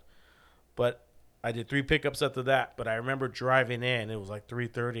helped. But I did 3 pickups after that. But I remember driving in. It was like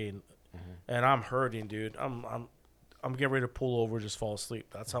 3:30, and I'm hurting, dude. I'm getting ready to pull over, just fall asleep.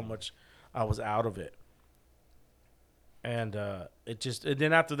 That's how much I was out of it. And and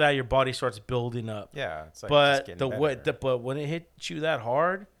then after that, your body starts building up. Yeah, it's like But just getting better. but when it hit you that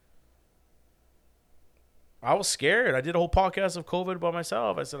hard, I was scared. I did a whole podcast of COVID by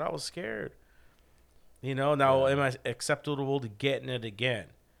myself. I said I was scared. You know, now am I acceptable to getting it again?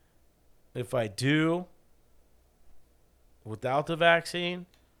 If I do, without the vaccine,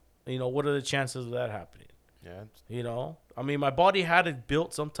 you know, what are the chances of that happening? Yeah, You know, I mean, my body had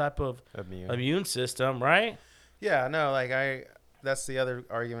built some type of immune system, right? Yeah, no, like that's the other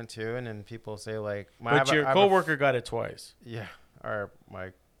argument too. And then people say like, But your coworker got it twice. Yeah, or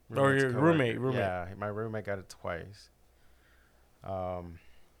my Or your coworker. roommate. Yeah, my roommate got it twice.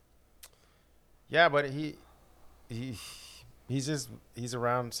 Yeah, but he's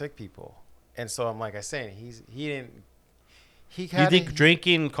around sick people, and so I'm like I saying you think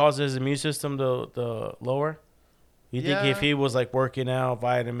drinking causes his immune system to lower? You think if he was like working out,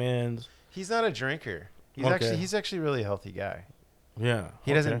 vitamins? He's not a drinker. He's actually a really healthy guy. Yeah,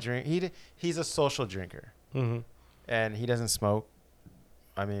 he doesn't drink. He's a social drinker, and he doesn't smoke.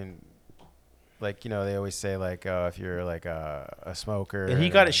 I mean, like, you know, they always say like if you're like a smoker, and he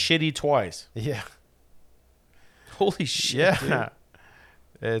got it shitty twice. Yeah. Holy shit! Yeah,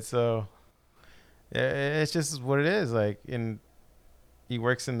 it's it's just what it is. Like, he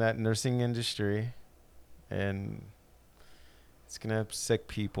works in that nursing industry, and it's gonna have sick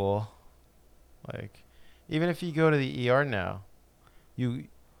people. Like, even if you go to the ER now,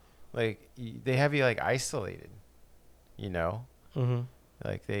 they have you like isolated. You know,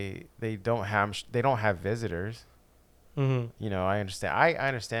 like they don't have visitors. You know, I understand. I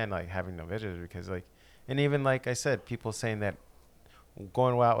understand like having no visitors because like. And even like I said, people saying that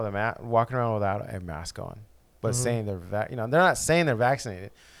going out with walking around without a mask on, but saying they're they're not saying they're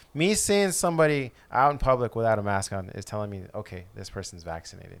vaccinated. Me seeing somebody out in public without a mask on is telling me, okay, this person's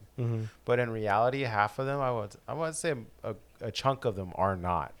vaccinated. But in reality, half of them, I would say a chunk of them are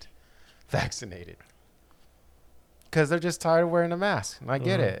not vaccinated because they're just tired of wearing a mask. And I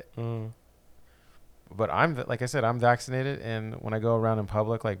get it. But like I said, I'm vaccinated, and when I go around in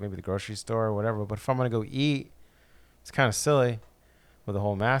public, like maybe the grocery store or whatever, but if I'm going to go eat, it's kind of silly with the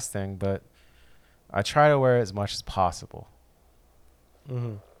whole mask thing, but I try to wear it as much as possible.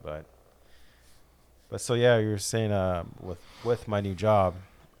 But so yeah, you were saying with my new job,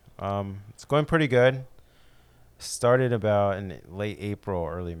 it's going pretty good. Started about in late April,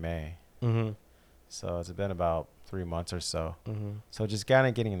 early May. So it's been about 3 months or so. So just kind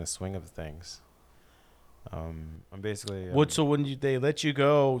of getting in the swing of things. I'm basically. So when they let you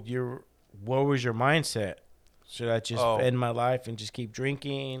go, what was your mindset? Should I just end my life and just keep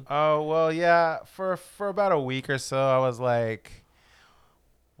drinking? Oh well, yeah. For about a week or so, I was like,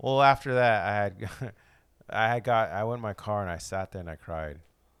 well. After that, I went in my car and I sat there and I cried,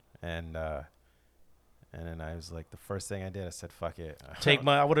 and then I was like, the first thing I did, I said, fuck it.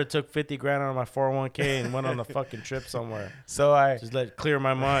 I would have took 50 grand out of my 401k and went on a fucking trip somewhere. So I just let it clear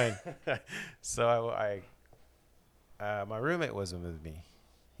my mind. So my roommate was with me.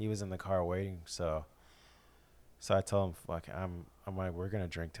 He was in the car waiting. So I told him, fuck, I'm like, we're going to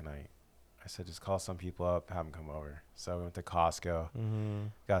drink tonight. I said, just call some people up, have them come over. So we went to Costco,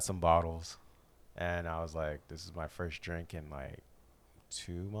 got some bottles. And I was like, this is my first drink in like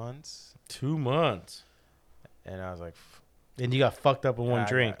 2 months. 2 months. And I was like, And you got fucked up in one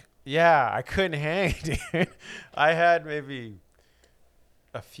drink. I couldn't hang, dude. I had maybe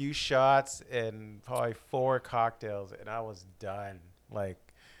a few shots and probably 4 cocktails, and I was done. Like,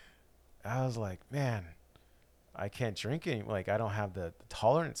 I was like, man, I can't drink anymore. Like, I don't have the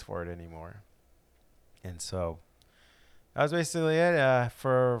tolerance for it anymore. And so that was basically it.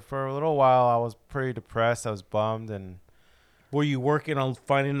 For a little while, I was pretty depressed. I was bummed. And were you working on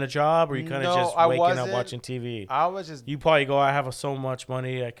finding a job, or you kind of just waking up watching TV? I was just. You probably go, I have so much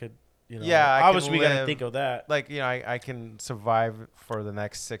money, I could, Yeah, obviously we got to think of that. Like, I can survive for the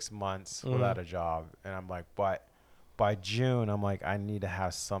next 6 months without a job. And I'm like, but by June, I'm like, I need to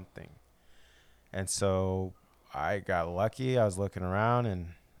have something. And so I got lucky. I was looking around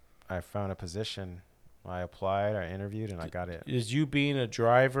and I found a position. I applied, I interviewed, and I got it. Is you being a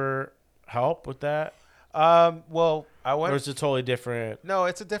driver help with that? Well, I went. Or is it totally different? No,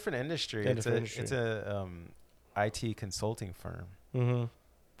 it's a different industry. It's a IT consulting firm. Mm-hmm.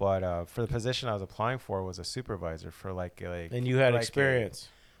 But for the position I was applying for was a supervisor for like. And you had experience.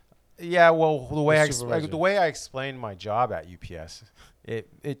 Yeah, well, the way I explained my job at UPS,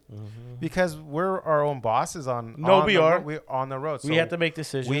 because we're our own bosses on the road. So we have to make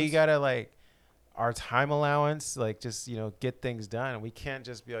decisions. We gotta like our time allowance, like just get things done. We can't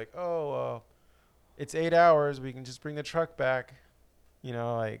just be like, it's 8 hours. We can just bring the truck back.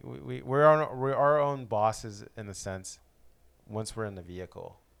 Like we're our own bosses in the sense. Once we're in the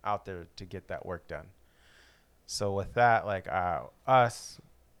vehicle out there to get that work done. So with that, like us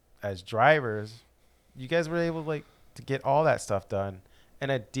as drivers, you guys were able to get all that stuff done in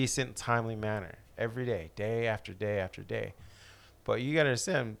a decent, timely manner every day, day after day after day. But you got to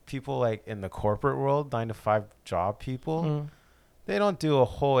understand, people like in the corporate world, 9 to 5 job people, they don't do a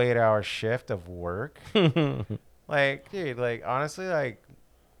whole 8-hour shift of work. Like, dude, like honestly, like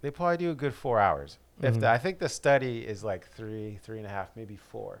they probably do a good 4 hours. I think the study is like 3.5, maybe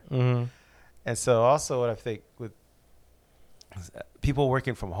 4. And so also what I think with people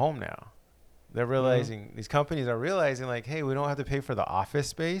working from home now, they're realizing, these companies are realizing like, hey, we don't have to pay for the office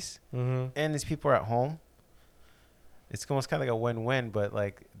space and these people are at home. It's almost kind of like a win-win, but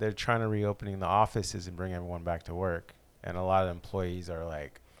like they're trying to reopening the offices and bring everyone back to work. And a lot of employees are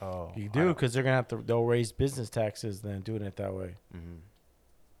like, oh. You do, because they're going to they'll raise business taxes then doing it that way.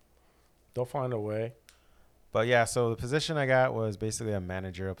 They'll find a way. But yeah, so the position I got was basically a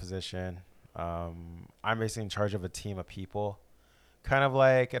managerial position. I'm basically in charge of a team of people, kind of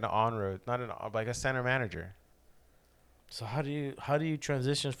like an on-road, like a center manager. So how do you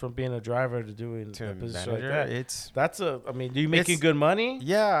transition from being a driver to doing a position like that? Do you making good money?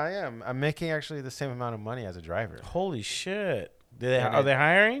 Yeah, I am. I'm making actually the same amount of money as a driver. Holy shit! Are they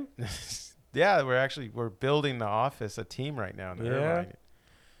hiring? Yeah, we're building the office, a team right now.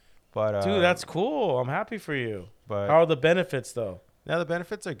 But dude, that's cool. I'm happy for you. But how are the benefits though? Yeah, the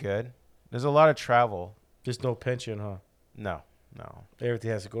benefits are good. There's a lot of travel. Just no pension, huh? No.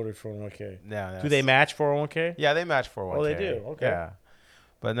 Everything has to go to 401k. Yeah. Do they match 401k? Yeah, they match 401k. Oh, they do. Okay. Yeah.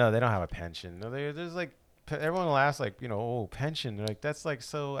 But no, they don't have a pension. No, there's like everyone laughs like, pension. They're like, that's like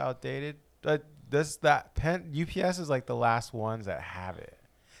so outdated. But UPS is like the last ones that have it.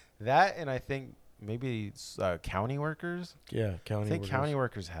 That, and I think maybe county workers. Yeah, county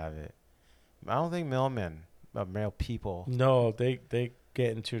workers have it. I don't think mail people. No, they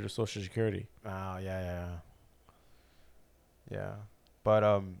get into the Social Security. Oh, yeah.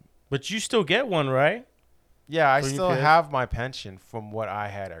 But you still get one, right? Yeah, I still have my pension from what I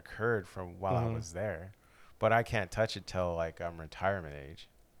had occurred from while I was there, but I can't touch it till like I'm retirement age.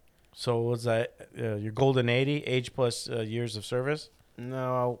 So was that your golden 80 age plus years of service?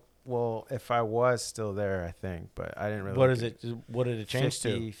 No, well, if I was still there, I think, but I didn't really. What did it change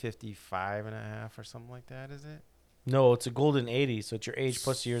 50, to? 55 and a half or something like that, is it? No, it's a golden 80, so it's your age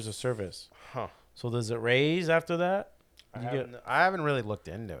plus years of service. Huh. So does it raise after that? I haven't really looked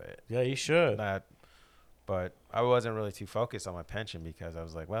into it. Yeah, you should. But I wasn't really too focused on my pension because I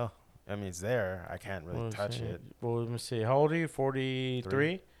was like, well, I mean, it's there. I can't really touch it. Well, let me see. How old are you?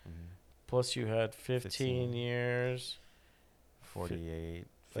 43? Plus you had 15 years. 48.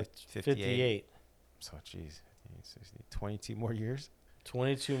 58. So, geez, 22 more years?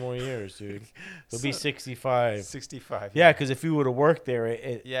 22 more years, dude. It'll be 65. 65. Yeah, because if you would have worked there,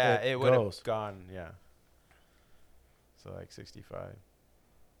 it would have gone, yeah. So, like 65.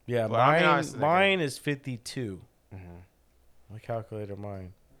 Yeah, mine is 52. I calculated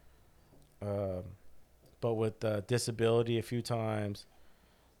mine. But with disability a few times,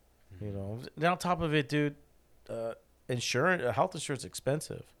 And on top of it, dude, health insurance is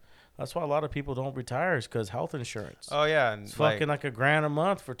expensive. That's why a lot of people don't retire is because health insurance. Oh yeah, and It's fucking like $1,000 a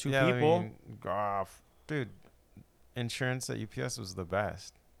month for two people. I mean, dude, insurance at UPS was the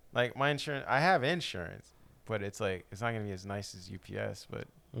best. Like my insurance, I have insurance, but it's like it's not gonna be as nice as UPS, but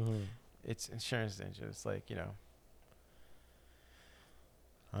it's insurance. It's like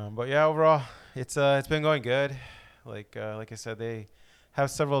but yeah, overall, it's been going good. Like I said, they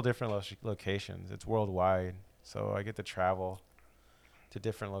have several different locations. It's worldwide, so I get to travel to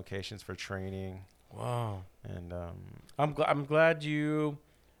different locations for training. Wow. And I'm glad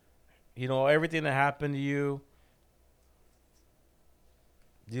everything that happened to you.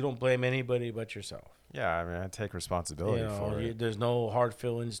 You don't blame anybody but yourself. Yeah, I mean, I take responsibility for it. There's no hard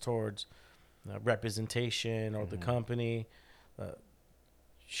feelings towards representation or the company.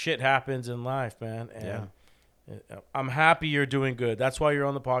 Shit happens in life, man. And I'm happy you're doing good. That's why you're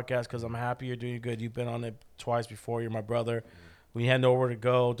on the podcast, because I'm happy you're doing good. You've been on it twice before. You're my brother. We had nowhere to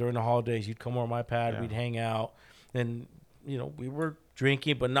go during the holidays. You'd come over my pad. We'd hang out. And, we were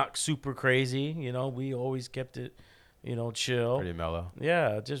drinking, but not super crazy. We always kept it, chill. Pretty mellow.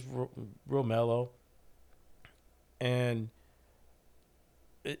 Yeah, just real mellow. And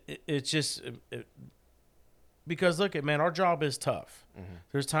it's just because, look, man, our job is tough.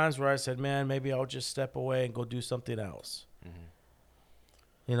 There's times where I said, man, maybe I'll just step away and go do something else.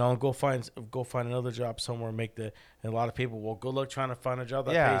 And go find another job somewhere and and a lot of people, well, good luck trying to find a job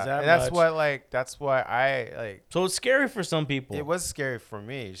that pays that much. That's why I like. So it's scary for some people. It was scary for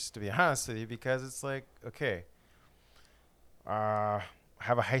me, just to be honest with you, because it's like, okay, I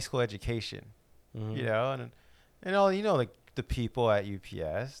have a high school education, and like the people at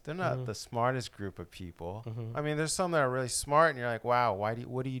UPS, they're not the smartest group of people. I mean, there's some that are really smart, and you're like, wow,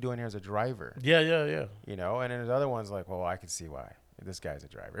 what are you doing here as a driver? Yeah. And then there's other ones like, well, I can see why. This guy's a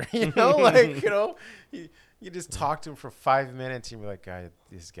driver. You just talk to him for 5 minutes and you're like,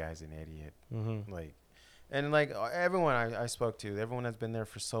 this guy's an idiot. Like everyone I spoke to, everyone that's been there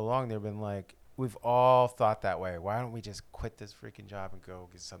for so long, they've been like, we've all thought that way. Why don't we just quit this freaking job and go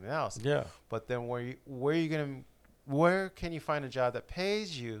get something else? Yeah. But then where can you find a job that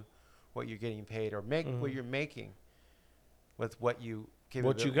pays you what you're getting paid, or make what you're making with what you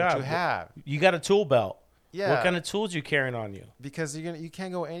have? You got a tool belt. Yeah. What kind of tools you carrying on you? Because you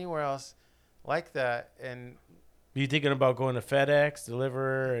can't go anywhere else like that. And you thinking about going to FedEx,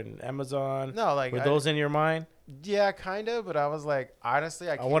 Deliveroo, and Amazon? No, like, were those in your mind? Yeah, kind of. But I was like, honestly,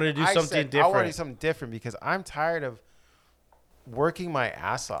 I want to do something different. I want to do something different because I'm tired of working my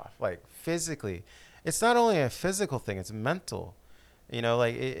ass off, like physically. It's not only a physical thing; it's mental.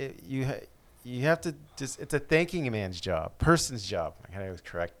 You have to just, it's a thinking man's job, person's job. I kind of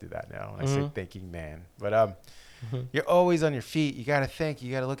corrected that now when I say thinking man. But you're always on your feet. You got to think.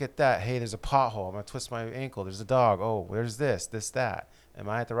 You got to look at that. Hey, there's a pothole. I'm going to twist my ankle. There's a dog. Oh, there's this, that. Am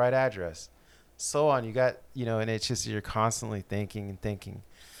I at the right address? So on. You got, and it's just you're constantly thinking and thinking.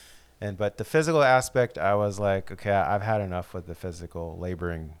 But the physical aspect, I was like, okay, I've had enough with the physical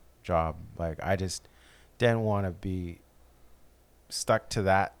laboring job. Like, I just didn't want to be stuck to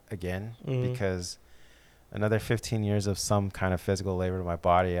that again because another 15 years of some kind of physical labor to my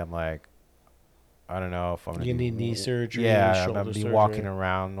body, I'm like, I don't know if I'm gonna need knee surgery. Yeah, I'm gonna be walking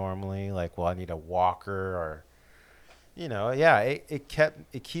around normally. Like, well, I need a walker, or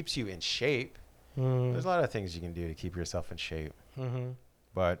it keeps you in shape. There's a lot of things you can do to keep yourself in shape.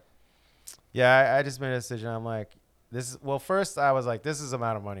 But yeah, I just made a decision. I'm like, first I was like, this is the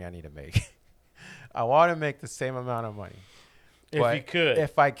amount of money I need to make. I want to make the same amount of money. If I could,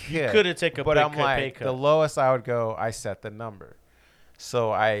 you could have taken a pay cut. The lowest I would go, I set the number.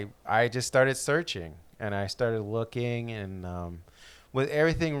 So I just started searching, and I started looking, and with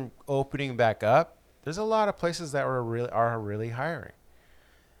everything opening back up, there's a lot of places that are really hiring,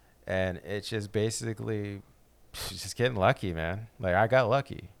 and it's just basically just getting lucky, man. Like, I got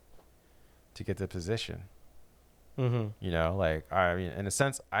lucky to get the position. Like, I mean, in a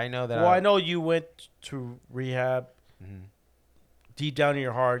sense, I know that. Well, I know you went to rehab. Deep down in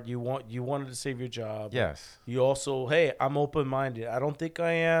your heart, you wanted to save your job. Yes. You also, hey, I'm open-minded. I don't think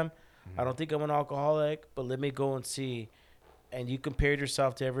I am. I don't think I'm an alcoholic, but let me go and see. And you compared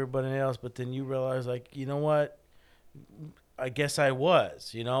yourself to everybody else, but then you realize, like, you know what? I guess I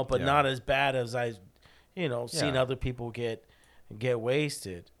was, but not as bad as I, seen other people get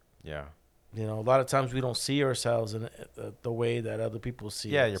wasted. Yeah. A lot of times we don't see ourselves in the way that other people see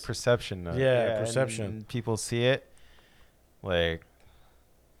us. Yeah, your perception. Perception. And people see it. Like,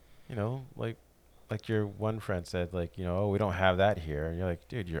 like your one friend said, like, oh, we don't have that here. And you're like,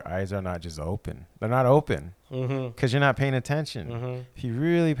 dude, your eyes are not just open. They're not open because you're not paying attention. If you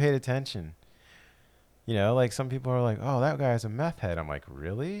really paid attention, like some people are like, oh, that guy's a meth head. I'm like,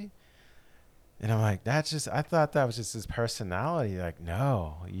 really? And I'm like, I thought that was just his personality. Like,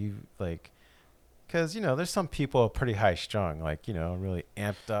 no, because, there's some people pretty high strung, like, really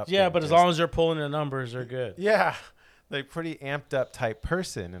amped up. Yeah, and but as just- long as they're pulling the numbers, they're good. Yeah, like pretty amped up type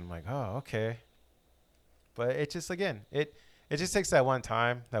person. And I'm like, oh, okay. But it just, again, it just takes that one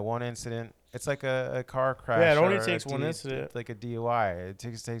time, that one incident. It's like a car crash. Yeah, it only or takes one incident. Like a DUI. It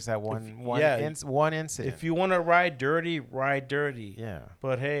takes that one incident. If you want to ride dirty, ride dirty. Yeah.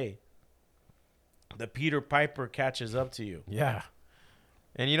 But hey, the Peter Piper catches up to you. Yeah.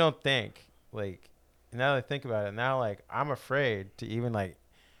 And you don't think, like, now that I think about it, now, like, I'm afraid to even, like,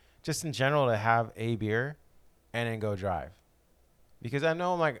 just in general to have a beer and then go drive. Because I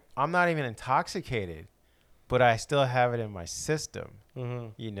know, I'm not even intoxicated, but I still have it in my system,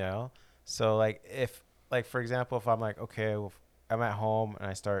 So, like, for example, if I'm like, okay, well, I'm at home and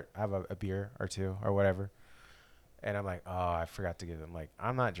I have a beer or two or whatever, and I'm like, oh, I forgot to get them. Like,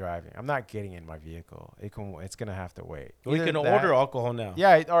 I'm not driving. I'm not getting in my vehicle. It's going to have to wait. We Either can that- order alcohol now.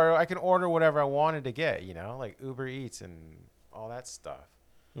 Yeah, or I can order whatever I wanted to get, like Uber Eats and all that stuff.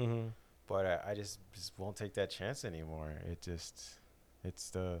 Mm-hmm. But I just won't take that chance anymore. It's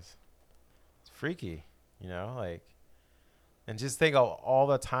freaky, like, and just think of all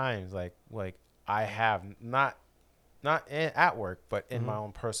the times like I have not at work, but in my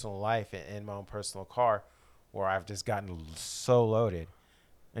own personal life and in my own personal car, where I've just gotten so loaded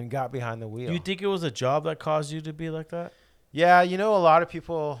and got behind the wheel. Do you think it was a job that caused you to be like that? Yeah, a lot of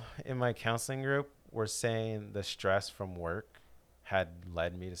people in my counseling group were saying the stress from work had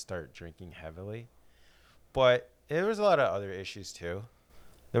led me to start drinking heavily. But there was a lot of other issues too.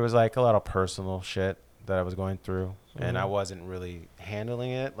 There was like a lot of personal shit that I was going through, and I wasn't really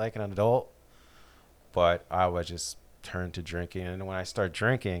handling it like an adult. But I would just turn to drinking, and when I start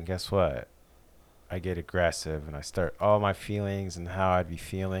drinking, guess what? I get aggressive, and I start all my feelings and how I'd be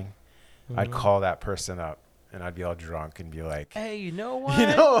feeling. I'd call that person up, and I'd be all drunk and be like, "Hey, you know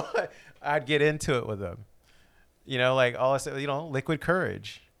what?" I'd get into it with them. Like all I said, liquid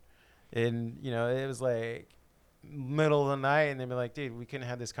courage. And, it was like middle of the night, and they'd be like, dude, we couldn't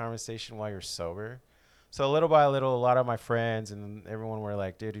have this conversation while you're sober. So little by little, a lot of my friends and everyone were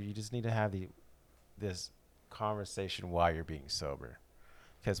like, dude, you just need to have this conversation while you're being sober.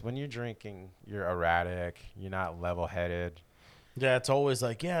 Because when you're drinking, you're erratic. You're not level-headed. Yeah, it's always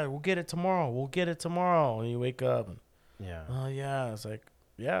like, yeah, we'll get it tomorrow. We'll get it tomorrow. And you wake up. And, Yeah. oh, yeah. It's like,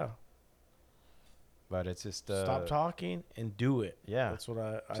 yeah. But it's just... Stop talking and do it. Yeah. That's what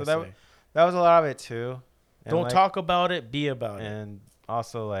I So say. that was a lot of it, too. And Don't talk about it. Be about it. And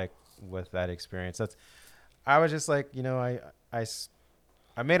also, like, with that experience, I was just like, I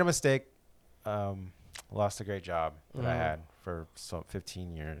made a mistake. Lost a great job that I had for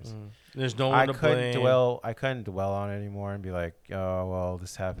 15 years. There's no one to blame. I couldn't dwell on it anymore and be like, oh, well,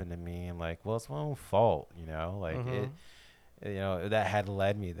 this happened to me. And like, well, it's my own fault, like that had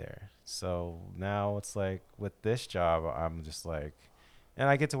led me there. So now it's like with this job, I'm just like, and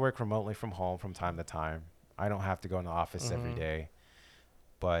I get to work remotely from home from time to time. I don't have to go in the office every day.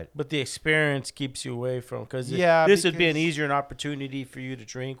 But the experience keeps you away from, this would be an easier opportunity for you to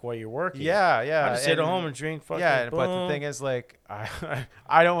drink while you're working. Yeah. I just sit at home and drink. But the thing is, like,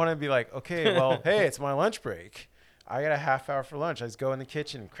 I don't want to be like, okay, well, hey, it's my lunch break. I got a half hour for lunch. I just go in the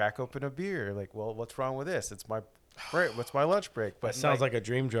kitchen and crack open a beer. Like, well, what's wrong with this? It's my break. What's my lunch break? But that sounds like a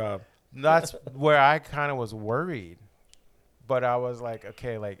dream job. That's where I kind of was worried. But I was like,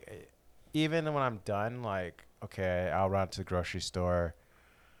 okay, like, even when I'm done, like, okay, I'll run to the grocery store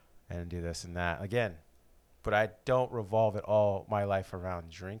and do this and that again. But I don't revolve at all my life around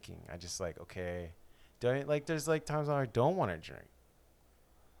drinking. I just like, okay, there's like times when I don't want to drink.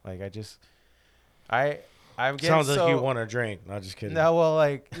 Like I'm getting sounds like you want to drink. Not just kidding. No, well,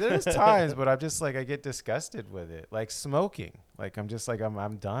 like there's times, but I'm just like I get disgusted with it. Like smoking. Like I'm just like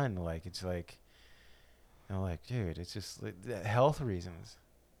I'm done. Like it's like, like dude, it's just like, health reasons.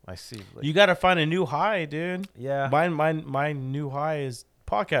 I see. Like, you got to find a new high, dude. Yeah. My new high is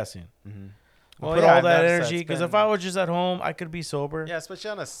podcasting. Mm-hmm. Well, put all that energy, because if I was just at home, I could be sober. Yeah,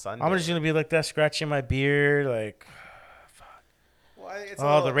 especially on a Sunday. I'm just gonna be like that, scratching my beard, like, fuck.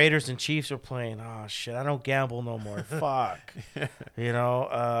 The Raiders and Chiefs are playing. Oh shit, I don't gamble no more. Fuck.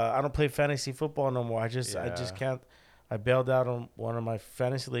 I don't play fantasy football no more. I just can't. I bailed out on one of my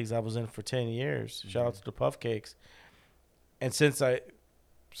fantasy leagues I was in for 10 years. Shout out to the Puff Cakes. And since I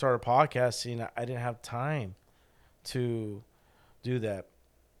started podcasting, I didn't have time to do that.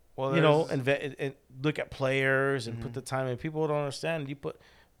 Well, and look at players and put the time in. People don't understand.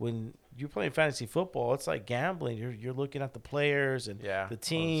 When you're playing fantasy football, it's like gambling. You're looking at the players and the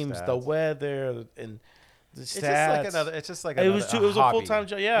teams, the weather, and the It's stats. just like another. It's just like It was another, it was a hobby. full time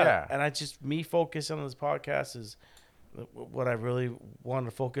job. Yeah. Yeah. And me focusing on this podcast is what I really want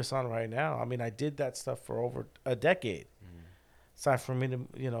to focus on right now. I mean, I did that stuff for over a decade. It's time for me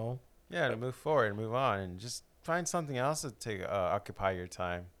to, Yeah, to move forward and move on and just find something else to take occupy your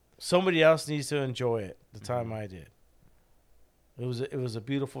time. somebody else needs to enjoy it the time I did. It was a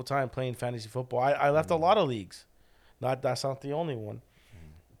beautiful time playing fantasy football. I left a lot of leagues. That's not the only one.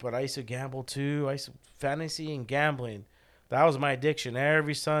 But I used to gamble too. Fantasy and gambling. That was my addiction.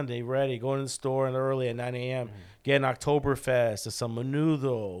 Every Sunday, ready, going to the store and early at 9 a.m., getting Oktoberfest and some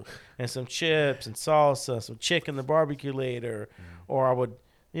menudo and some chips and salsa, some chicken, the barbecue later. Or I would,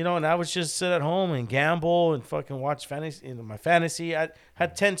 and I would just sit at home and gamble and fucking watch fantasy. My fantasy, I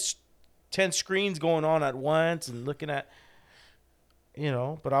had 10 screens going on at once and looking at,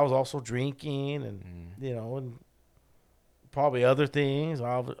 but I was also drinking and, and probably other things,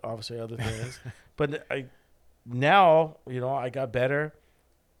 obviously other things. But now, I got better.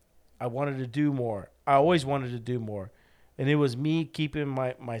 I wanted to do more. I always wanted to do more. And it was me keeping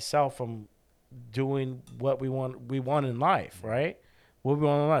myself from doing what we want in life, right? What we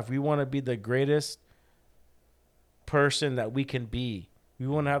want in life. We want to be the greatest person that we can be. We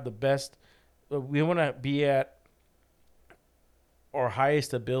want to have the best. We want to be at our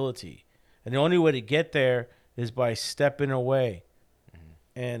highest ability. And the only way to get there is by stepping away.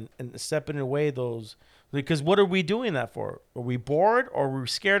 And stepping away those. Because what are we doing that for? Are we bored or are we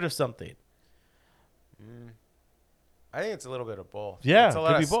scared of something? I think it's a little bit of both. Yeah, it's a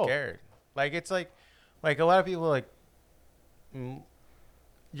lot could of be both. scared. Like it's like a lot of people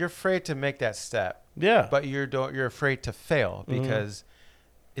you're afraid to make that step. Yeah. But you're afraid to fail because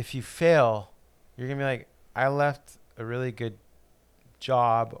if you fail, you're gonna be like, I left a really good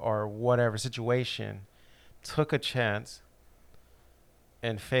job or whatever situation, took a chance,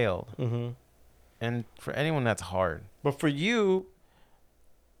 and failed. And for anyone, that's hard. But for you,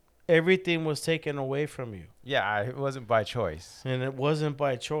 everything was taken away from you. Yeah, it wasn't by choice. And it wasn't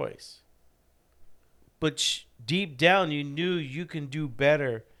by choice. But deep down, you knew you can do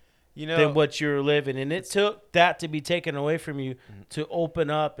better than what you're living. And it took that to be taken away from you to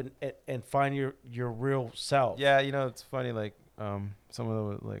open up and find your real self. Yeah, it's funny. Like some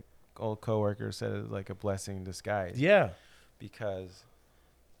of the like old coworkers said it's like a blessing in disguise. Yeah. Because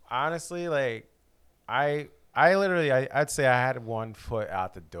honestly, like I'd say I had one foot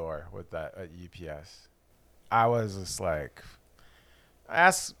out the door with that at UPS. I was just like,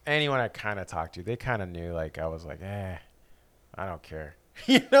 ask anyone I kind of talked to, they kind of knew. Like I was like, I don't care.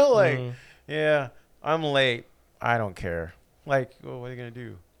 Yeah, I'm late. I don't care. Like, well, what are you gonna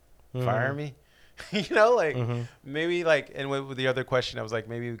do? Fire me? Maybe like, and with the other question, I was like,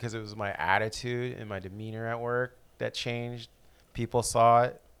 maybe because it was my attitude and my demeanor at work that changed. People saw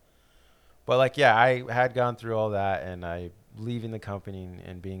it. But like, yeah, I had gone through all that and leaving the company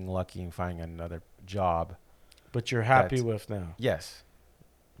and being lucky and finding another job. But you're happy with now. Yes.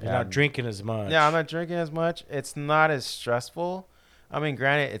 You're not drinking as much. Yeah, I'm not drinking as much. It's not as stressful. I mean,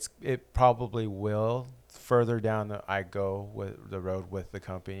 granted, it probably will further down I go with the road with the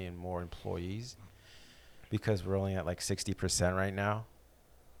company and more employees because we're only at like 60% right now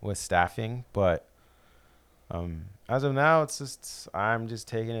with staffing. But as of now, I'm just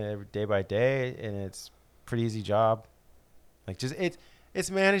taking it every day by day, and it's a pretty easy job. Like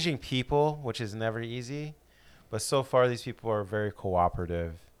it's managing people, which is never easy, but so far these people are very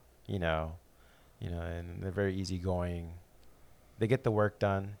cooperative, and they're very easygoing. They get the work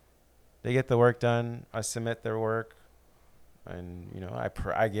done. I submit their work, and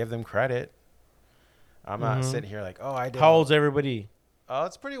I give them credit. I'm not sitting here like, oh, I did. How old's everybody? Oh,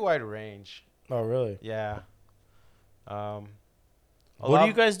 it's pretty wide range. Oh, really? Yeah. What do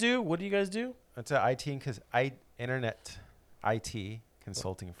you guys do? It's an internet IT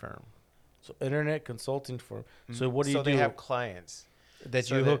consulting firm. So internet consulting firm. So what do you do? So they have clients that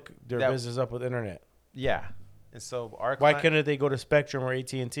you hook their business up with internet. Yeah. And so why couldn't they go to Spectrum or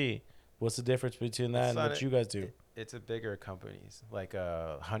AT&T? What's the difference between that and what you guys do? It's a bigger companies like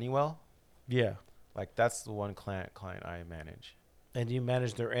Honeywell. Yeah. Like that's the one client I manage. And you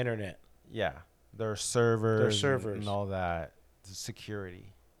manage their internet. Yeah. Their servers. And all that. The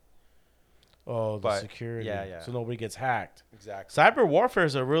security. Oh, the security. Yeah. So nobody gets hacked. Exactly. Cyber warfare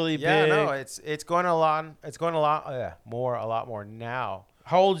is a really big. Yeah, no, it's going a lot more now.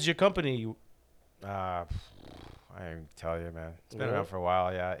 How old is your company? I didn't tell you, man. It's been around for a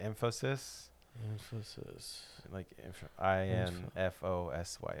while. Yeah, Infosys. Like INFOSYS.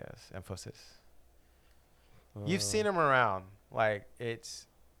 Infosys. You've seen them around. Like it's.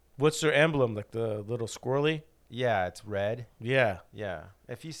 What's their emblem? Like the little squirrely? Yeah, it's red. Yeah. Yeah.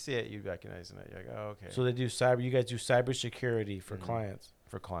 If you see it, you recognize it. You're like, oh, okay. So they do cyber. You guys do cybersecurity for clients.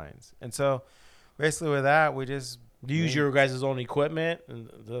 For clients. And so basically with that, we just Do you use your guys' own equipment, and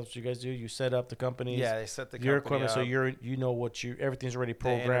that's what you guys do? You set up the companies. Yeah, they set the your company equipment, up, so you know what everything's already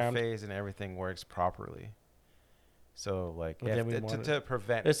programmed. The interface and everything works properly. So like to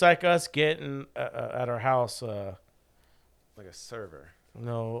prevent. It's like us getting at our house. Like a server.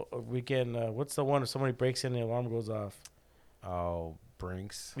 No, we can. What's the one if somebody breaks in, the alarm goes off? Oh,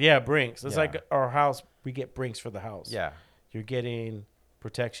 Brinks. Yeah, Brinks. It's Yeah. like our house. We get Brinks for the house. Yeah. You're getting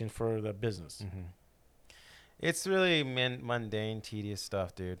protection for the business. Mm-hmm. It's really mundane, tedious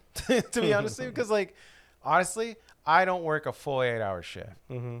stuff, dude. To be honest, because like, honestly, I don't work a full 8-hour shift.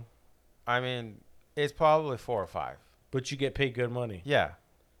 Mm-hmm. I mean, it's probably 4 or 5. But you get paid good money. Yeah.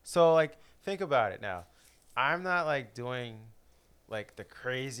 So like, think about it now. I'm not like doing like the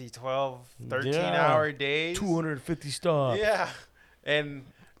crazy 12, 13-hour days. 250 stops. Yeah. And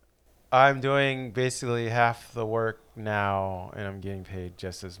I'm doing basically half the work now, and I'm getting paid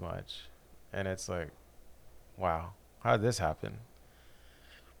just as much. And it's like, wow, how did this happen?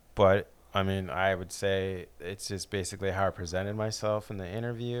 But I mean, I would say it's just basically how I presented myself in the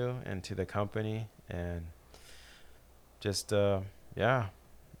interview and to the company, and just yeah,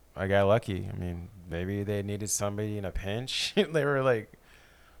 I got lucky. I mean, maybe they needed somebody in a pinch. They were like,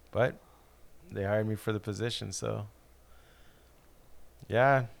 but they hired me for the position, so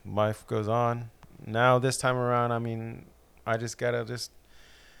yeah, life goes on. Now this time around, I mean, I just gotta just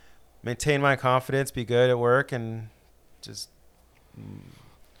maintain my confidence, be good at work, and just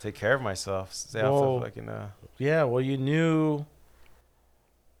take care of myself. Stay off of fucking. Yeah, well, you knew.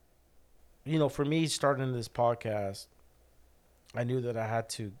 You know, for me, starting this podcast, I knew that I had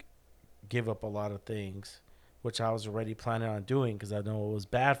to give up a lot of things, which I was already planning on doing because I know it was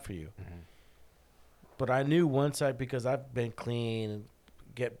bad for you. Mm-hmm. But I knew because I've been clean,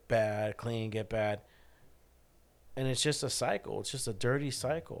 get bad, clean, get bad. And it's just a cycle. It's just a dirty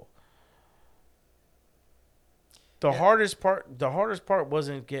cycle. The hardest part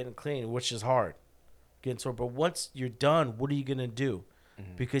wasn't getting clean, which is hard. Getting sober. But once you're done, what are you going to do?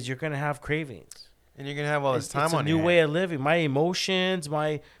 Mm-hmm. Because you're going to have cravings. And you're going to have all this time it's on a new way of living. My emotions,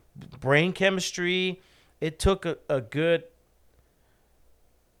 my brain chemistry, it took a good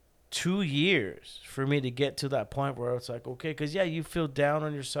 2 years for me to get to that point where it's like, okay, because, yeah, you feel down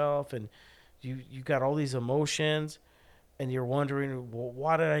on yourself and you got all these emotions and you're wondering, well,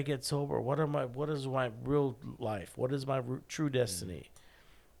 why did I get sober? What is my real life? What is my true destiny?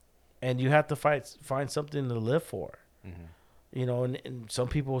 Mm-hmm. And you have to find something to live for. Mm-hmm. You know, and some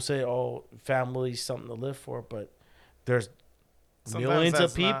people will say, oh, family's something to live for, but there's millions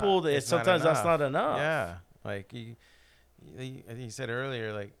of people that sometimes that's not enough. Yeah. Like I think you said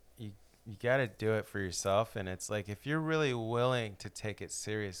earlier, like you got to do it for yourself. And it's like, if you're really willing to take it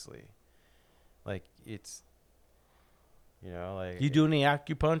seriously, like it's, you know, like. You do any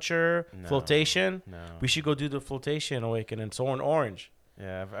acupuncture, flotation? No. We should go do the flotation awakening. It's orange.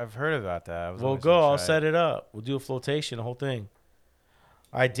 Yeah, I've heard about that. We'll go. I'll set it up. We'll do a flotation, the whole thing.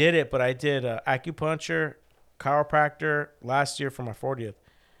 I did it, but I did acupuncture, chiropractor last year for my 40th. Mm-hmm.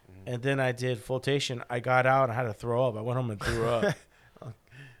 And then I did flotation. I got out and I had to throw up. I went home and threw up.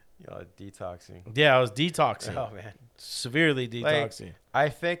 Detoxing. Yeah, I was detoxing. Oh, man. Severely detoxing. Like, I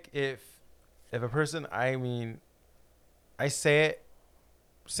think if a person, I mean, I say it,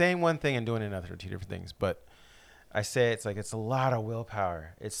 saying one thing and doing another are two different things, but I say it's like it's a lot of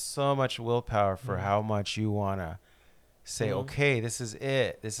willpower. It's so much willpower for how much you want to say, okay, this is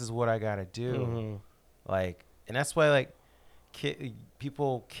it. This is what I got to do. Mm-hmm. Like, and that's why, like,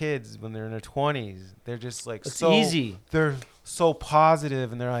 kids, when they're in their 20s, they're just like, it's so easy. They're so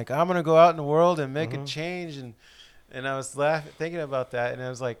positive, and they're like, I'm going to go out in the world and make a change. And I was thinking about that, and I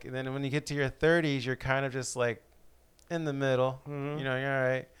was like, and then when you get to your 30s, you're kind of just like in the middle. Mm-hmm. You know, you're all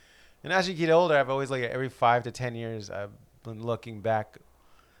right. And as you get older, I've always, like, every 5 to 10 years, I've been looking back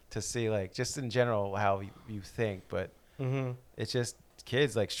to see, like, just in general how you think. But it's just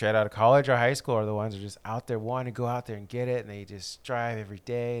kids, like, straight out of college or high school are the ones who are just out there wanting to go out there and get it. And they just strive every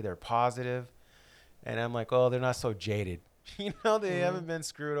day. They're positive. And I'm like, oh, they're not so jaded. You know, they haven't been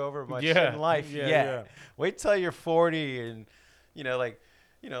screwed over much in life yet. Yeah. Wait till you're 40 and, you know, like,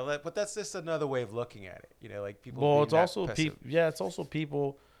 you know, but that's just another way of looking at it. You know, like people. Well, it's also people. Yeah, it's also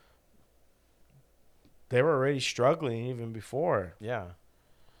people. They were already struggling even before. Yeah.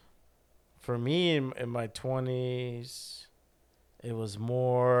 For me, in my 20s, it was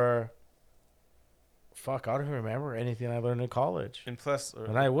more. Fuck, I don't even remember anything I learned in college. And plus,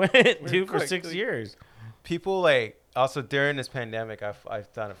 when I went, dude, for 6 years. People, like, also during this pandemic, I've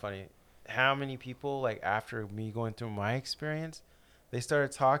found it funny. how many people, like, after me going through my experience, they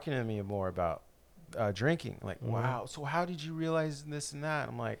started talking to me more about drinking. Like, wow, so how did you realize this and that?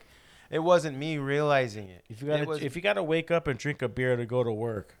 I'm like, it wasn't me realizing it. If you gotta wake up and drink a beer to go to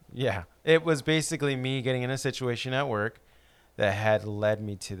work. Yeah, it was basically me getting in a situation at work that had led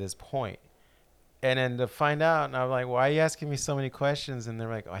me to this point. And then to find out, and I'm like, why are you asking me so many questions? And they're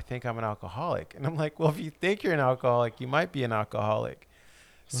like, oh, I think I'm an alcoholic. And I'm like, well, if you think you're an alcoholic, you might be an alcoholic.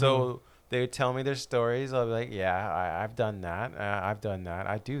 So they would tell me their stories. I'll be like, yeah, I've done that. I've done that.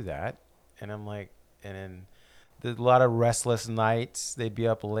 I do that. And I'm like, and then there's a lot of restless nights. They'd be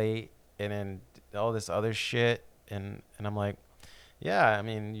up late and then all this other shit. And I'm like, yeah, I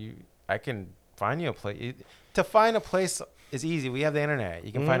mean, I can find you a place. To find a place is easy. We have the internet.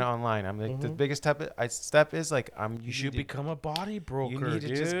 You can find it online. I'm like, the biggest step is like, You should become a body broker. you need to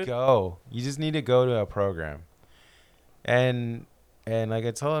dude. just go. You just need to go to a program. And like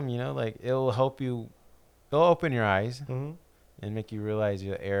I told him, you know, like it'll help you. It'll open your eyes and make you realize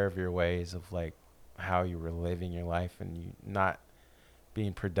the error of your ways of like how you were living your life and you not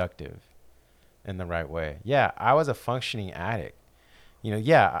being productive in the right way. Yeah, I was a functioning addict. You know,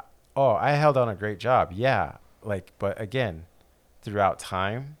 yeah. Oh, I held on a great job. Yeah. Like, but again, throughout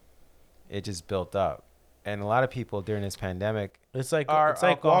time, it just built up. And a lot of people during this pandemic It's like are walking.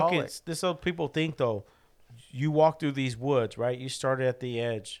 alcoholic. This is what people think though. You walk through these woods, right? You started at the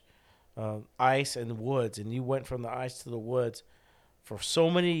edge, ice and woods, and you went from the ice to the woods for so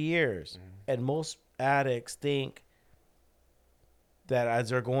many years. And most addicts think that as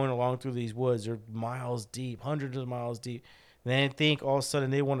they're going along through these woods, they're miles deep, hundreds of miles deep. And they think all of a sudden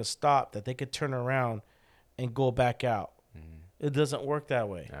they want to stop, that they could turn around and go back out. It doesn't work that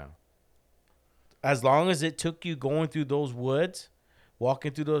way. No. As long as it took you going through those woods,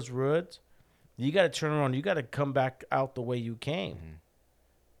 walking through those woods, you got to turn around. You got to come back out the way you came.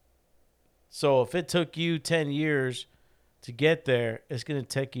 So if it took you 10 years to get there, it's going to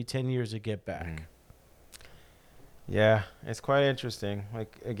take you 10 years to get back. Yeah, it's quite interesting.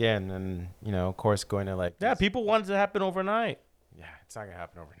 Like, again, and, you know, of course, going to like... Yeah, people want it to happen overnight. Yeah, it's not going to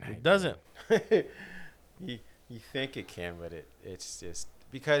happen overnight. It doesn't. You think it can, but it's just...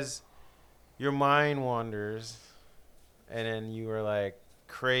 Because your mind wanders, and then you are like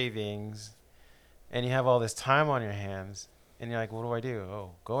cravings, and you have all this time on your hands, and you're like, what do I do?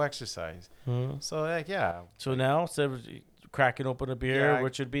 Oh, go exercise. So, like, yeah. So now, instead of cracking open a beer,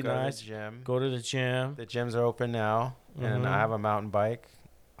 which would be nice, go to the gym. The gyms are open now, and I have a mountain bike.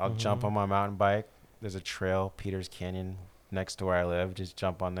 I'll jump on my mountain bike. There's a trail, Peters Canyon, next to where I live. Just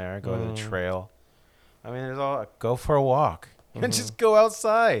jump on there, go to the trail. I mean, there's all... Go for a walk. And just go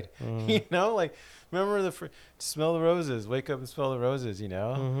outside. You know, like, remember smell the roses, wake up and smell the roses, you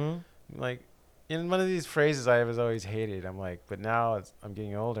know? Like, in one of these phrases I was always hated. I'm like, but now I'm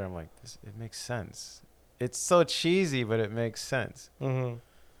getting older. I'm like, it makes sense. It's so cheesy, but it makes sense.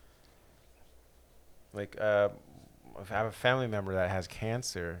 Like, I have a family member that has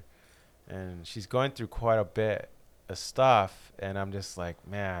cancer, and she's going through quite a bit of stuff, and I'm just like,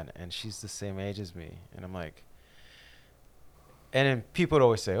 man, and she's the same age as me. And I'm like... And then people would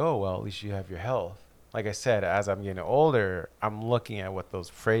always say, oh, well, at least you have your health. Like I said, as I'm getting older, I'm looking at what those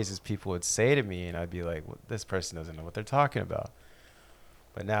phrases people would say to me, and I'd be like, well, this person doesn't know what they're talking about.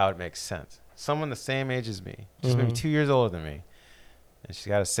 But now it makes sense. Someone the same age as me, just maybe 2 years older than me. And she's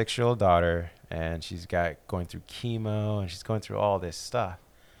got a 6-year-old daughter, and she's going through chemo, and she's going through all this stuff.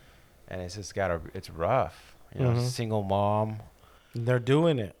 And it's just it's rough. You know, single mom. They're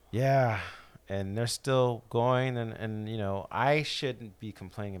doing it. Yeah. And they're still going, and you know, I shouldn't be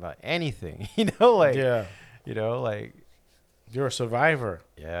complaining about anything. You know, like, you know, like, you're a survivor.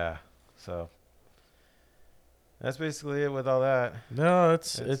 Yeah. So that's basically it with all that. No,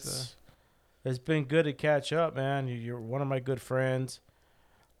 it's been good to catch up, man. You're one of my good friends.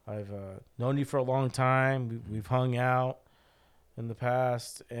 I've known you for a long time. We've hung out in the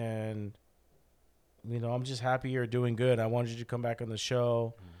past, and you know, I'm just happy you're doing good. I wanted you to come back on the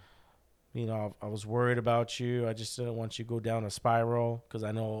show. You know, I was worried about you. I just didn't want you to go down a spiral, because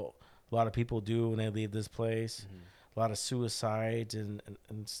I know a lot of people do when they leave this place. A lot of suicides and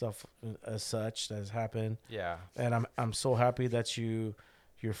stuff as such that has happened. Yeah. And I'm so happy that you're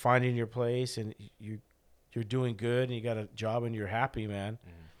finding your place, and you're doing good, and you got a job, and you're happy, man.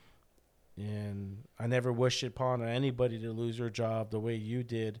 And I never wish it upon anybody to lose their job the way you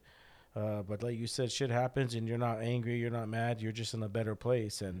did. But like you said, shit happens, and you're not angry, you're not mad, you're just in a better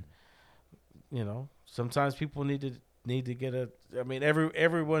place. And you know, sometimes people need to get I mean,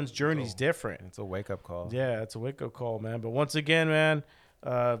 everyone's journey's different. It's a wake up call. Yeah, it's a wake up call, man. But once again, man,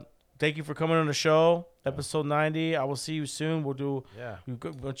 thank you for coming on the show. Episode 90. I will see you soon. We'll do. Yeah. We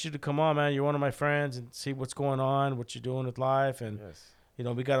want you to come on, man. You're one of my friends, and see what's going on, what you're doing with life, and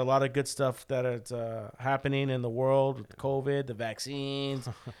we got a lot of good stuff that is happening in the world with COVID, the vaccines.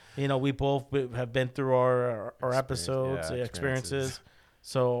 We both have been through our episodes, experiences.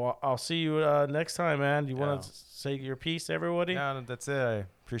 So I'll see you next time, man. You want to say your piece to everybody? Yeah, that's it. I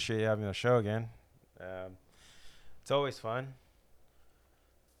appreciate you having me on the show again. It's always fun.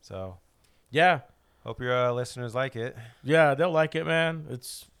 So, yeah. Hope your listeners like it. Yeah, they'll like it, man.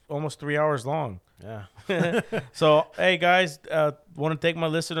 It's almost 3 hours long. Yeah. So, hey, guys, want to thank my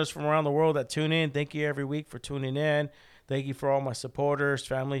listeners from around the world that tune in. Thank you every week for tuning in. Thank you for all my supporters,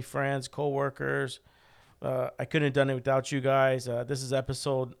 family, friends, co-workers. I couldn't have done it without you guys. This is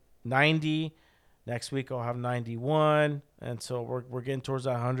episode 90. Next week I'll have 91. And so we're getting towards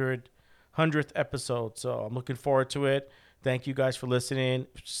that 100th episode. So I'm looking forward to it. Thank you guys for listening.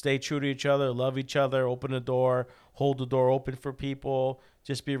 Stay true to each other. Love each other. Open the door. Hold the door open for people.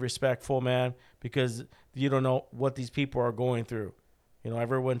 Just be respectful, man, because you don't know what these people are going through.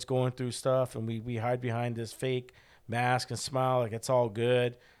 Everyone's going through stuff, and we hide behind this fake mask and smile like it's all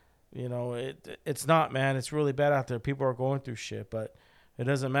good. It's not, man. It's really bad out there. People are going through shit, but it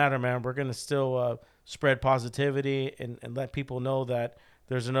doesn't matter, man. We're going to still spread positivity and let people know that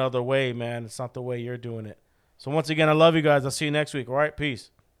there's another way, man. It's not the way you're doing it. So once again, I love you guys. I'll see you next week. All right,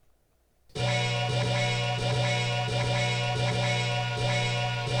 peace.